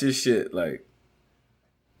 Yelling at your shit like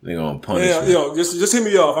they gonna punish me. Yo, just hit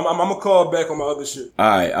me off. I'm gonna call back on my other shit. All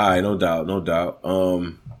right, no doubt. All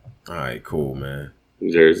right, cool, man.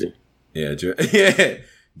 Jersey. Yeah, Jersey.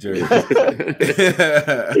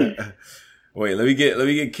 Wait, let me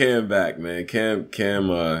get Cam back, man. Cam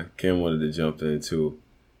wanted to jump in too.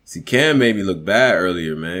 See, Cam made me look bad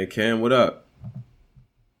earlier, man. Cam, what up?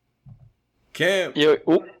 Cam.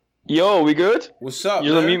 Yo, we good? What's up,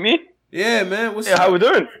 You gonna meet me? Yeah, man. What's up? How we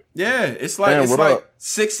doing? Yeah, it's like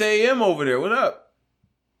 6 a.m. over there. What up?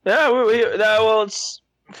 Yeah, it's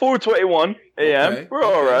 4:21 a.m. Okay. We're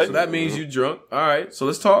all right. So that means you drunk. All right, so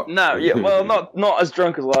let's talk. No, yeah, well, not as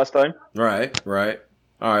drunk as last time. Right. All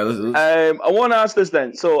right, let's I want to ask this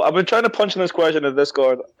then. So I've been trying to punch in this question in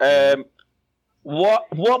Discord.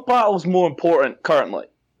 What battle is more important currently?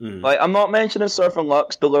 Like, I'm not mentioning Surf and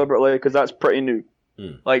Lux deliberately because that's pretty new.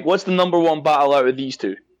 Like, what's the number one battle out of these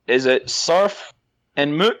two? Is it Surf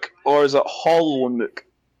and Mook, or is it Hollow and Mook?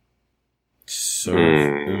 Surf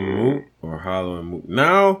and Mook, or Hollow and Mook?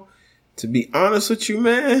 Now, to be honest with you,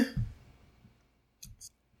 man,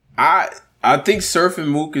 I think Surf and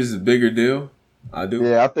Mook is a bigger deal. I do.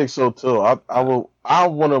 Yeah, I think so too. I will personally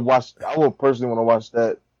want to watch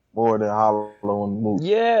that more than Hollow and Mook.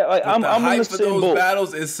 Yeah, I'm hype in the for same those boat.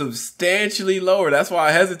 battles is substantially lower. That's why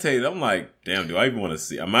I hesitated. I'm like, damn, do I even want to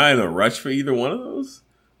see? Am I in a rush for either one of those?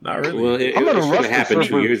 Not really. Well, it should have happened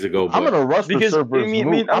 2 years ago. I'm in a rush because for Surf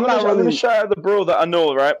Mook. I'm gonna shout out the bro that I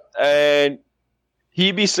know, right? And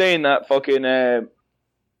he be saying that fucking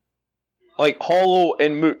like Hollow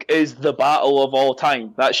and Mook is the battle of all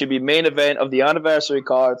time. That should be main event of the anniversary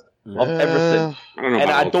card of everything.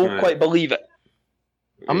 I don't quite believe it.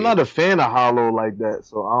 I'm not a fan of Hollow like that,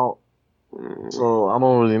 so I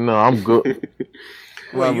don't really know. I'm good.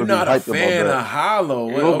 Well, you're not a fan of Hollow.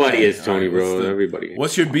 Nobody is, Tony, bro. Everybody.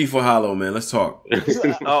 What's your beef with Hollow, man? Let's talk. I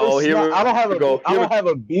don't have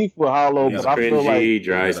a beef with Hollow, but I feel like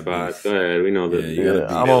dry spots. Go ahead, we know this. Yeah,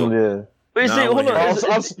 Wait, hold on. Is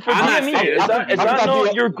that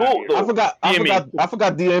not your goal, though? I forgot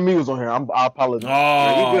DME was on here. I apologize.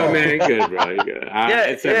 Oh, you good, man. You good, bro. You good.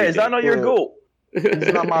 Is that not your goal?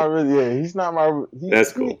 He's not my really. Yeah, he's not my.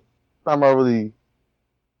 That's cool. He's not my really.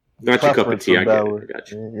 Not your cup of tea. I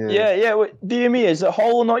got you. Yeah. Wait, DME, is it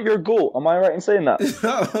Hollow not your goal? Am I right in saying that?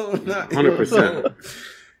 100%.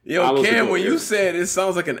 Yo, Cam, when you said it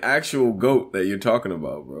sounds like an actual goat that you're talking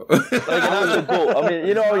about, bro. Like an actual goat. I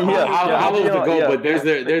mean, Hollow's the goat, but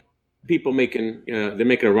there's people making they're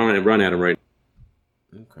making a run at him right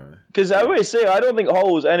now. Okay. Because I always say I don't think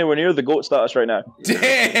Hollow's anywhere near the GOAT status right now.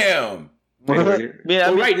 Damn.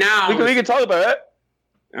 Right now we can talk about it.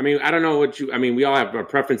 I mean, I don't know what you. I mean, we all have our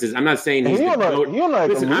preferences. I'm not saying he's the GOAT.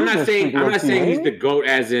 Listen, I'm not saying he's the GOAT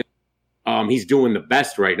as in he's doing the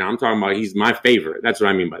best right now. I'm talking about he's my favorite. That's what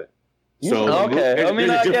I mean by that. So okay, I mean,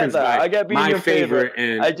 I get that. I get being my your favorite,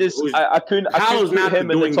 and I couldn't put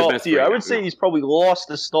him in the top tier. I would say he's probably lost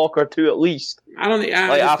a stock or two at least. I don't think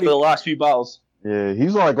after the last few battles. Yeah,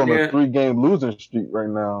 he's like on a 3-game losing streak right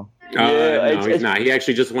now. No, he's not. He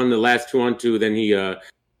actually just won the last 2-on-2. Then he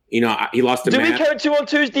he lost to Matt. Do we count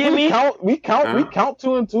 2-on-2s, DME? We count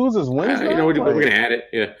 2-on-2s as wins. We're gonna add it.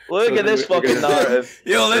 Yeah. Look at this fucking narrative.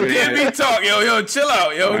 Yo, let DME talk. Yo, chill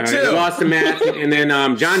out. Yo, chill. He lost to Matt, and then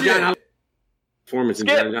John. Performance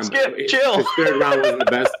Skip, chill. His third round wasn't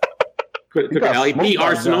the best. He beat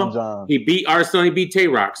Arsenal. He beat Arsenal. He beat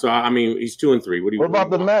Tay-Rock. So I mean, he's 2-3. What about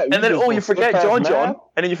the Matt? And then you forget John,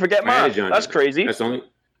 and then you forget Matt. That's crazy. That's only.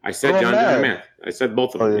 I said John and Matt. I said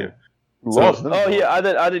both of them. Yeah. I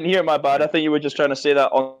didn't hear my bad. I think you were just trying to say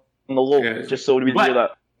that on the low, just so we didn't hear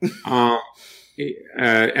that.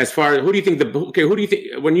 As far as who do you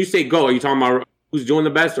think when you say go, are you talking about who's doing the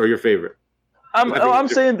best or your favorite? I'm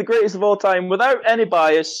saying the greatest of all time without any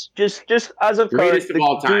bias. Just as of greatest of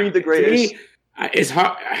all time. Doing the greatest. To me, it's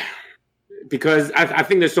hard because I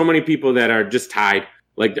think there's so many people that are just tied.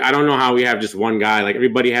 Like, I don't know how we have just one guy. Like,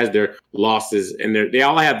 everybody has their losses, and they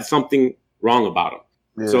all have something wrong about them.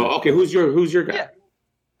 Yeah. So, okay, who's your guy? Yeah.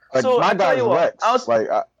 Like, so my guy's Rex.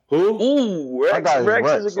 Who? Ooh, Rex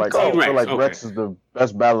is a good call. I feel like Rex is the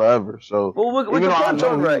best battler ever. So, well, we can punch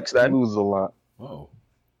on Rex then. He loses a lot. Whoa.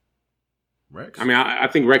 Rex. I mean, I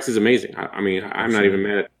think Rex is amazing. I mean, I'm not even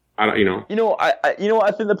mad. I don't, You know what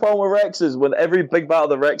I think the problem with Rex is with every big battle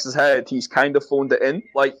that Rex has had, he's kind of phoned it in.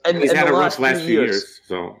 Like, he's had a rough last few years.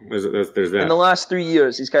 So there's that. In the last 3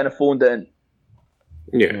 years, he's kind of phoned it in.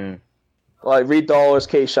 Yeah. Like Reed Dollars,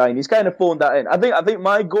 K Shine, he's kind of phoned that in. I think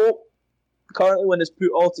my goal currently, when it's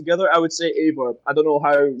put all together, I would say Averb. I don't know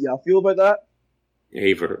how y'all feel about that.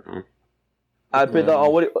 Averb. Huh? I'd put that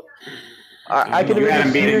on. What? I can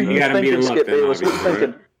really hear you thinking Skip Bayless. What you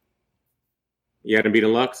thinking? You hadn't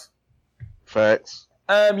beaten Lux? Facts.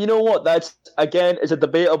 You know what? That's again is a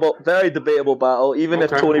very debatable battle. Even if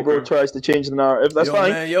Tony Bro tries to change the narrative, that's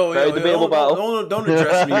fine. Man, very debatable battle. Don't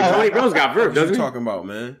address me. Tony Bro's got Verb, doesn't he? What you talking about,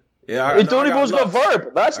 man? Yeah, Tony Bro's got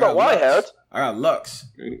Verb. That's not what I heard. I got Lux.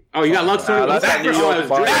 Oh, you got Lux, Tony? That's New York.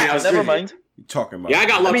 Never mind. You talking about? Yeah, I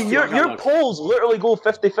got Lux. I mean, your polls literally go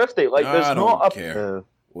 50-50. Like, there's not a. Care.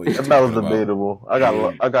 That was debatable. I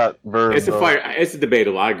got Verb. It's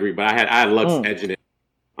debatable. I agree, but I had Lux edging it.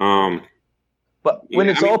 But when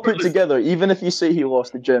it's all put together, even if you say he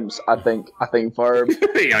lost the gyms, I think Verb.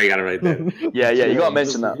 Yeah, you got it right there. yeah, you got to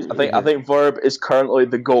mention that. I think Verb is currently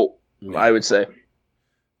the GOAT. I would say.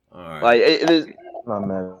 All right. Like it is. Oh,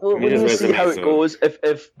 man. When you see how it goes,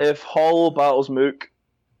 if Hollow battles Mook,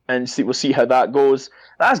 and we'll see how that goes.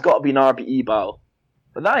 That's got to be an RBE battle,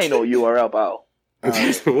 but that ain't no URL battle.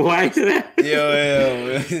 Why is that?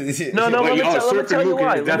 No. Let me tell you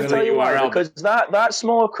why. Let me tell you why. Because that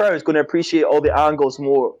smaller crowd is going to appreciate all the angles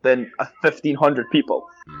more than 1,500 people.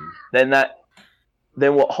 Then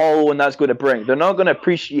what Hollow and that's going to bring. They're not going to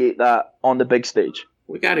appreciate that on the big stage.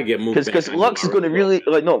 We got to get Mook. Because Lux is going to really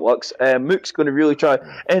Mook's going to really try.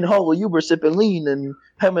 And Hollow, you were sipping lean and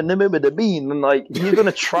him and the bean, and like you're going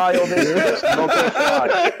to try all this. It's not going to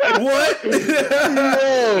fly. What?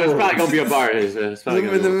 It's probably going to be a bar. It's probably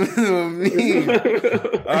going to be.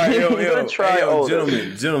 All right,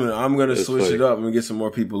 gentlemen, I'm going to switch it up and get some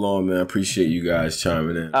more people on, man. I appreciate you guys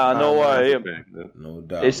chiming in. No worry. No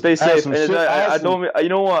doubt. Hey, stay safe. I don't. You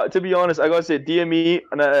know what? To be honest, I gotta say DME,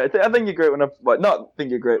 and I think you're great. Not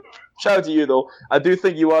think you're great. Shout out to you though. I do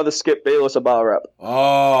think you are the Skip Bayless of battle rap.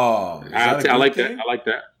 Oh, I like that. I like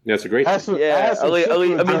that. That's a great thing.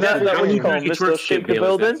 I mean that when you call him Mr. Shake the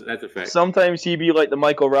Building, that's a fact. Sometimes he be like the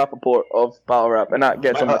Michael Rappaport of battle rap, and that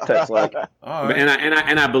gets on the text like. Right.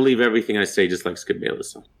 And I believe everything I say, just like Skip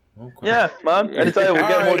Bayless. So. Okay. Yeah, man. Anytime we'll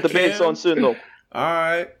get more debates Cam. On soon though. All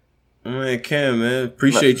right, man, Cam, man,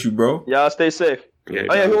 appreciate you, bro. Yeah, stay safe.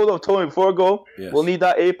 Yeah, hold on, Tony. Before I go, we'll need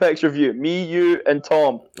that Apex review. Me, you, and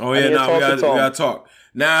Tom. Oh yeah, we gotta talk.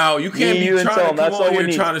 Now you can't be trying to come on here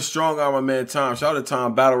trying to strong arm my man Tom. Shout out to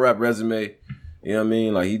Tom, battle rap resume. You know what I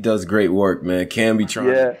mean? Like he does great work, man. Can be trying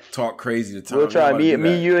to talk crazy to Tom. We'll try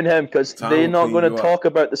me, you, and him because they're not going to talk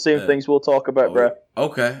about the same things we'll talk about, bro.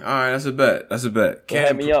 Okay, all right, that's a bet. Cam,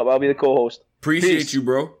 hit me up. I'll be the co-host. Appreciate you,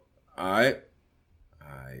 bro. All right,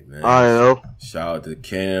 man. I know. Shout out to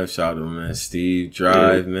Cam. Shout out to man Steve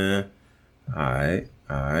Drive, man. All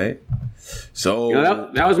right. So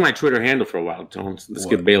that was my Twitter handle for a while, Tom.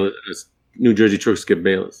 Skip Bayless, New Jersey Truck Skip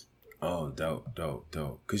Bayless. Oh, dope.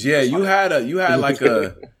 Cause you had like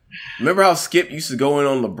a. Remember how Skip used to go in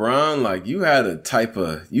on LeBron? Like you had a type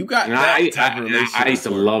of type of relationship. I used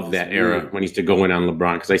to love that era when he used to go in on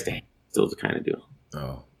LeBron because I used to hate still the kind of deal.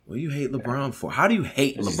 Oh, what do you hate LeBron for? How do you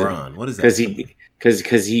hate LeBron? What is that?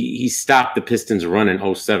 Because he stopped the Pistons run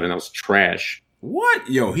in 07. That was trash. What?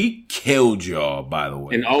 Yo, he killed y'all, by the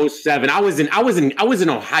way. In 07. I was in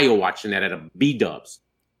Ohio watching that at a B-Dubs.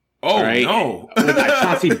 Oh, right? No. With that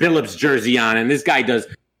Chauncey Billups jersey on, and this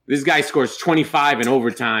guy scores 25 in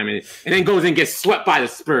overtime and then goes and gets swept by the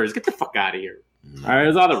Spurs. Get the fuck out of here. All right, it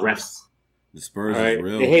was all the refs. The Spurs are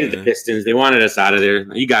real. They hated the Pistons. They wanted us out of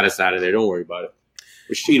there. You got us out of there. Don't worry about it.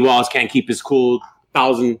 Rasheed Wallace can't keep his cool.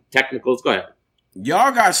 1,000 technicals. Go ahead.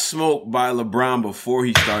 Y'all got smoked by LeBron before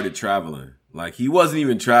he started traveling. Like, he wasn't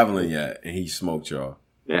even traveling yet, and he smoked y'all.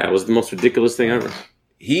 Yeah, it was the most ridiculous thing ever.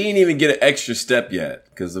 He didn't even get an extra step yet,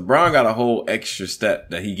 because LeBron got a whole extra step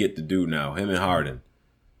that he get to do now, him and Harden.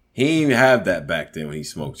 He didn't even have that back then when he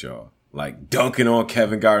smoked y'all. Like, dunking on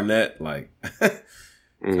Kevin Garnett, like,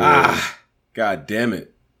 God damn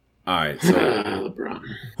it. All right, so LeBron.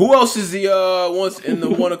 Who else is the once in the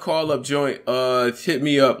wanna call up joint? Hit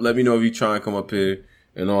me up. Let me know if you try and come up here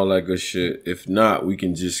and all that good shit. If not, we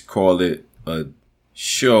can just call it a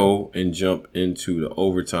show and jump into the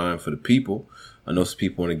overtime for the people. I know some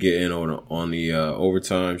people want to get in on the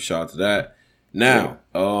overtime. Shout out to that. Now,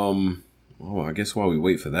 I guess while we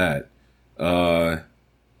wait for that,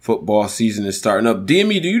 football season is starting up.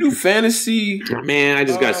 DME, do you do fantasy? Man, I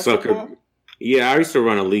just got suckered. Football? Yeah, I used to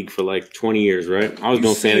run a league for like 20 years, right? I was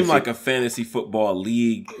doing fantasy. Like a fantasy football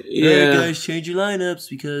league. Yeah, hey guys, change your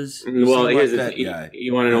lineups because. Well, here's the thing.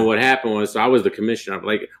 You want to know what happened was, so I was the commissioner.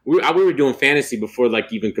 Like we were doing fantasy before,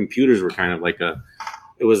 like even computers were kind of like a.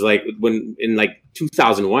 It was like when in like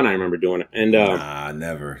 2001, I remember doing it, and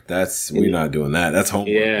never. We're not doing that. That's homework.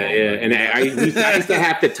 Yeah. And I used to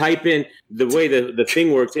have to type in the way the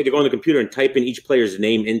thing works. You had to go on the computer and type in each player's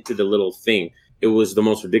name into the little thing. It was the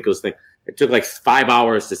most ridiculous thing. It took like 5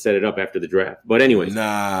 hours to set it up after the draft. But anyways.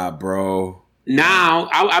 Nah, bro. Now,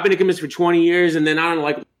 I've been a commissioner for 20 years, and then I don't know,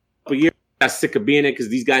 like a year, I got sick of being it because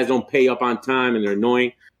these guys don't pay up on time, and they're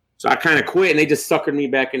annoying. So I kind of quit, and they just suckered me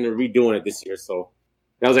back into redoing it this year. So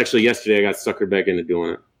that was actually yesterday I got suckered back into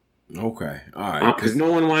doing it. Okay. All right. Because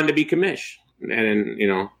no one wanted to be commish.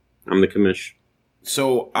 And, I'm the commish.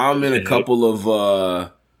 So I'm in a couple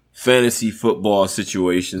of fantasy football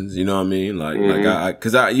situations, you know what I mean? Like,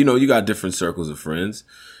 you got different circles of friends.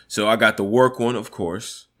 So I got the work one, of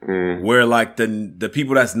course, where like the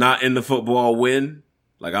people that's not in the football win.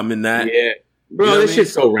 Like I'm in that. Yeah. Bro, this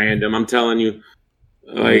shit's so random. I'm telling you.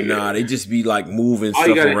 Like, they just be like moving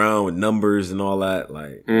stuff around with numbers and all that.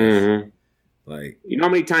 Like, like, you know how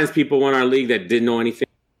many times people won our league that didn't know anything?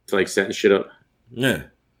 It's like setting shit up. Yeah.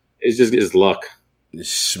 It's luck.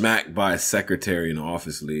 Smacked by a secretary in the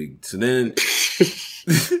office league. So then,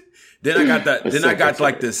 then I got that. Then I got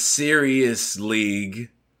like the serious league,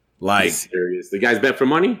 like serious. The guys bet for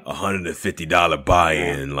money. $150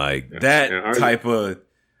 buy-in, like that type of.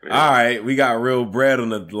 All right, we got real bread on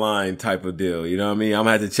the line type of deal. You know what I mean? I'm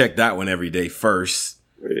gonna have to check that one every day first.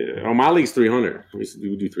 Yeah. Oh, my league's 300.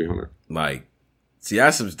 We do 300. Like, see,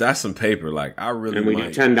 that's some paper. Like, I really and we do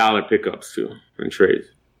 $10 pickups too in trades.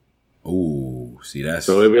 Ooh, see that's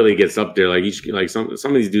so it really gets up there. Like some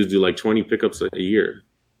of these dudes do like 20 pickups a year,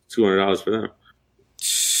 $200 for them,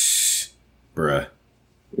 bruh.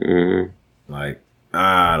 Mm-hmm. Like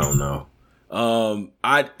I don't know.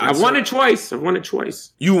 I've won it twice. I've won it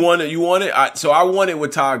twice. You won it. So I won it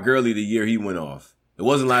with Todd Gurley the year he went off. It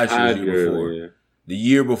wasn't last year. The year before. Yeah. The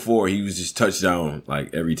year before he was just touchdown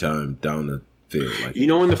like every time down the field. Like in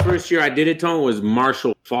the first year I did it, Tone, was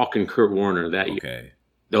Marshall Faulk and Kurt Warner that year. Okay.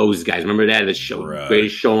 Those guys, remember that? The show,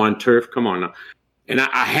 greatest show on turf. Come on now. And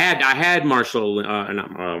I had Marshall,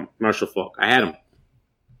 Marshall Faulk. I had him.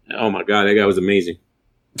 Oh my God, that guy was amazing.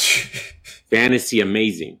 Fantasy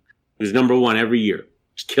amazing. He was number one every year,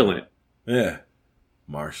 just killing it. Yeah,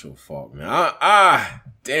 Marshall Faulk, man.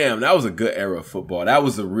 Damn, that was a good era of football. That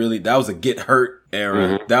was a get hurt era.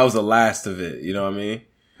 Mm-hmm. That was the last of it. You know what I mean?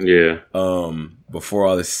 Yeah. Before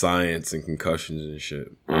all this science and concussions and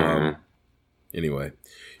shit. Anyway.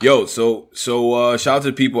 Yo, so shout out to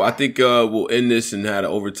the people. I think we'll end this and have an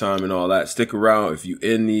overtime and all that. Stick around if you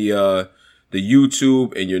in the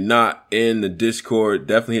YouTube and you're not in the Discord.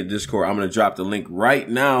 Definitely hit Discord. I'm gonna drop the link right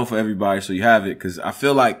now for everybody so you have it, because I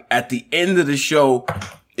feel like at the end of the show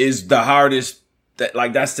is the hardest.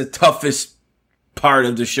 That's the toughest part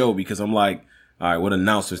of the show, because I'm like, all right, what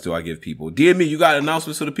announcements do I give people? DME, you got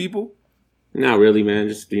announcements for the people? Not really, man.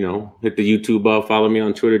 Just hit the YouTube up. Follow me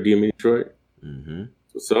on Twitter, DME Detroit. Mm-hmm.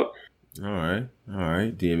 What's up? All right.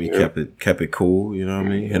 DME kept it cool. You know what I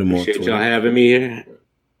mean? Hit him on Twitter. Appreciate y'all having me here.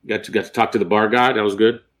 Got to talk to the bar guy. That was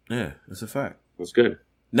good. Yeah, that's a fact. That's good.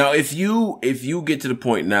 Now, if you get to the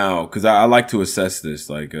point now, because I like to assess this,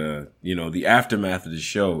 like the aftermath of the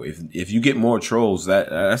show. If you get more trolls,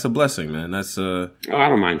 that's a blessing, man. That's I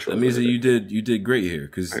don't mind trolls. That means that you did great here,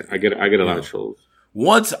 because I get a lot of trolls.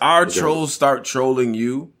 Once our trolls start trolling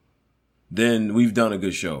you, then we've done a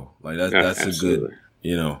good show. Like that's absolutely.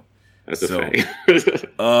 A good, That's a fact.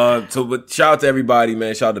 But shout out to everybody,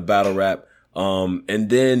 man. Shout out to Battle Rap. And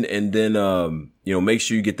then make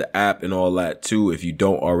sure you get the app and all that too if you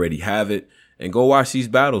don't already have it, and go watch these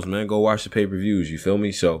battles, man. Go watch the pay-per-views. You feel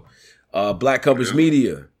me? So, Black Compass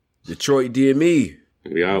Media, Detroit DME.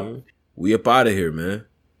 We out. We up out of here, man.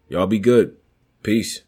 Y'all be good. Peace.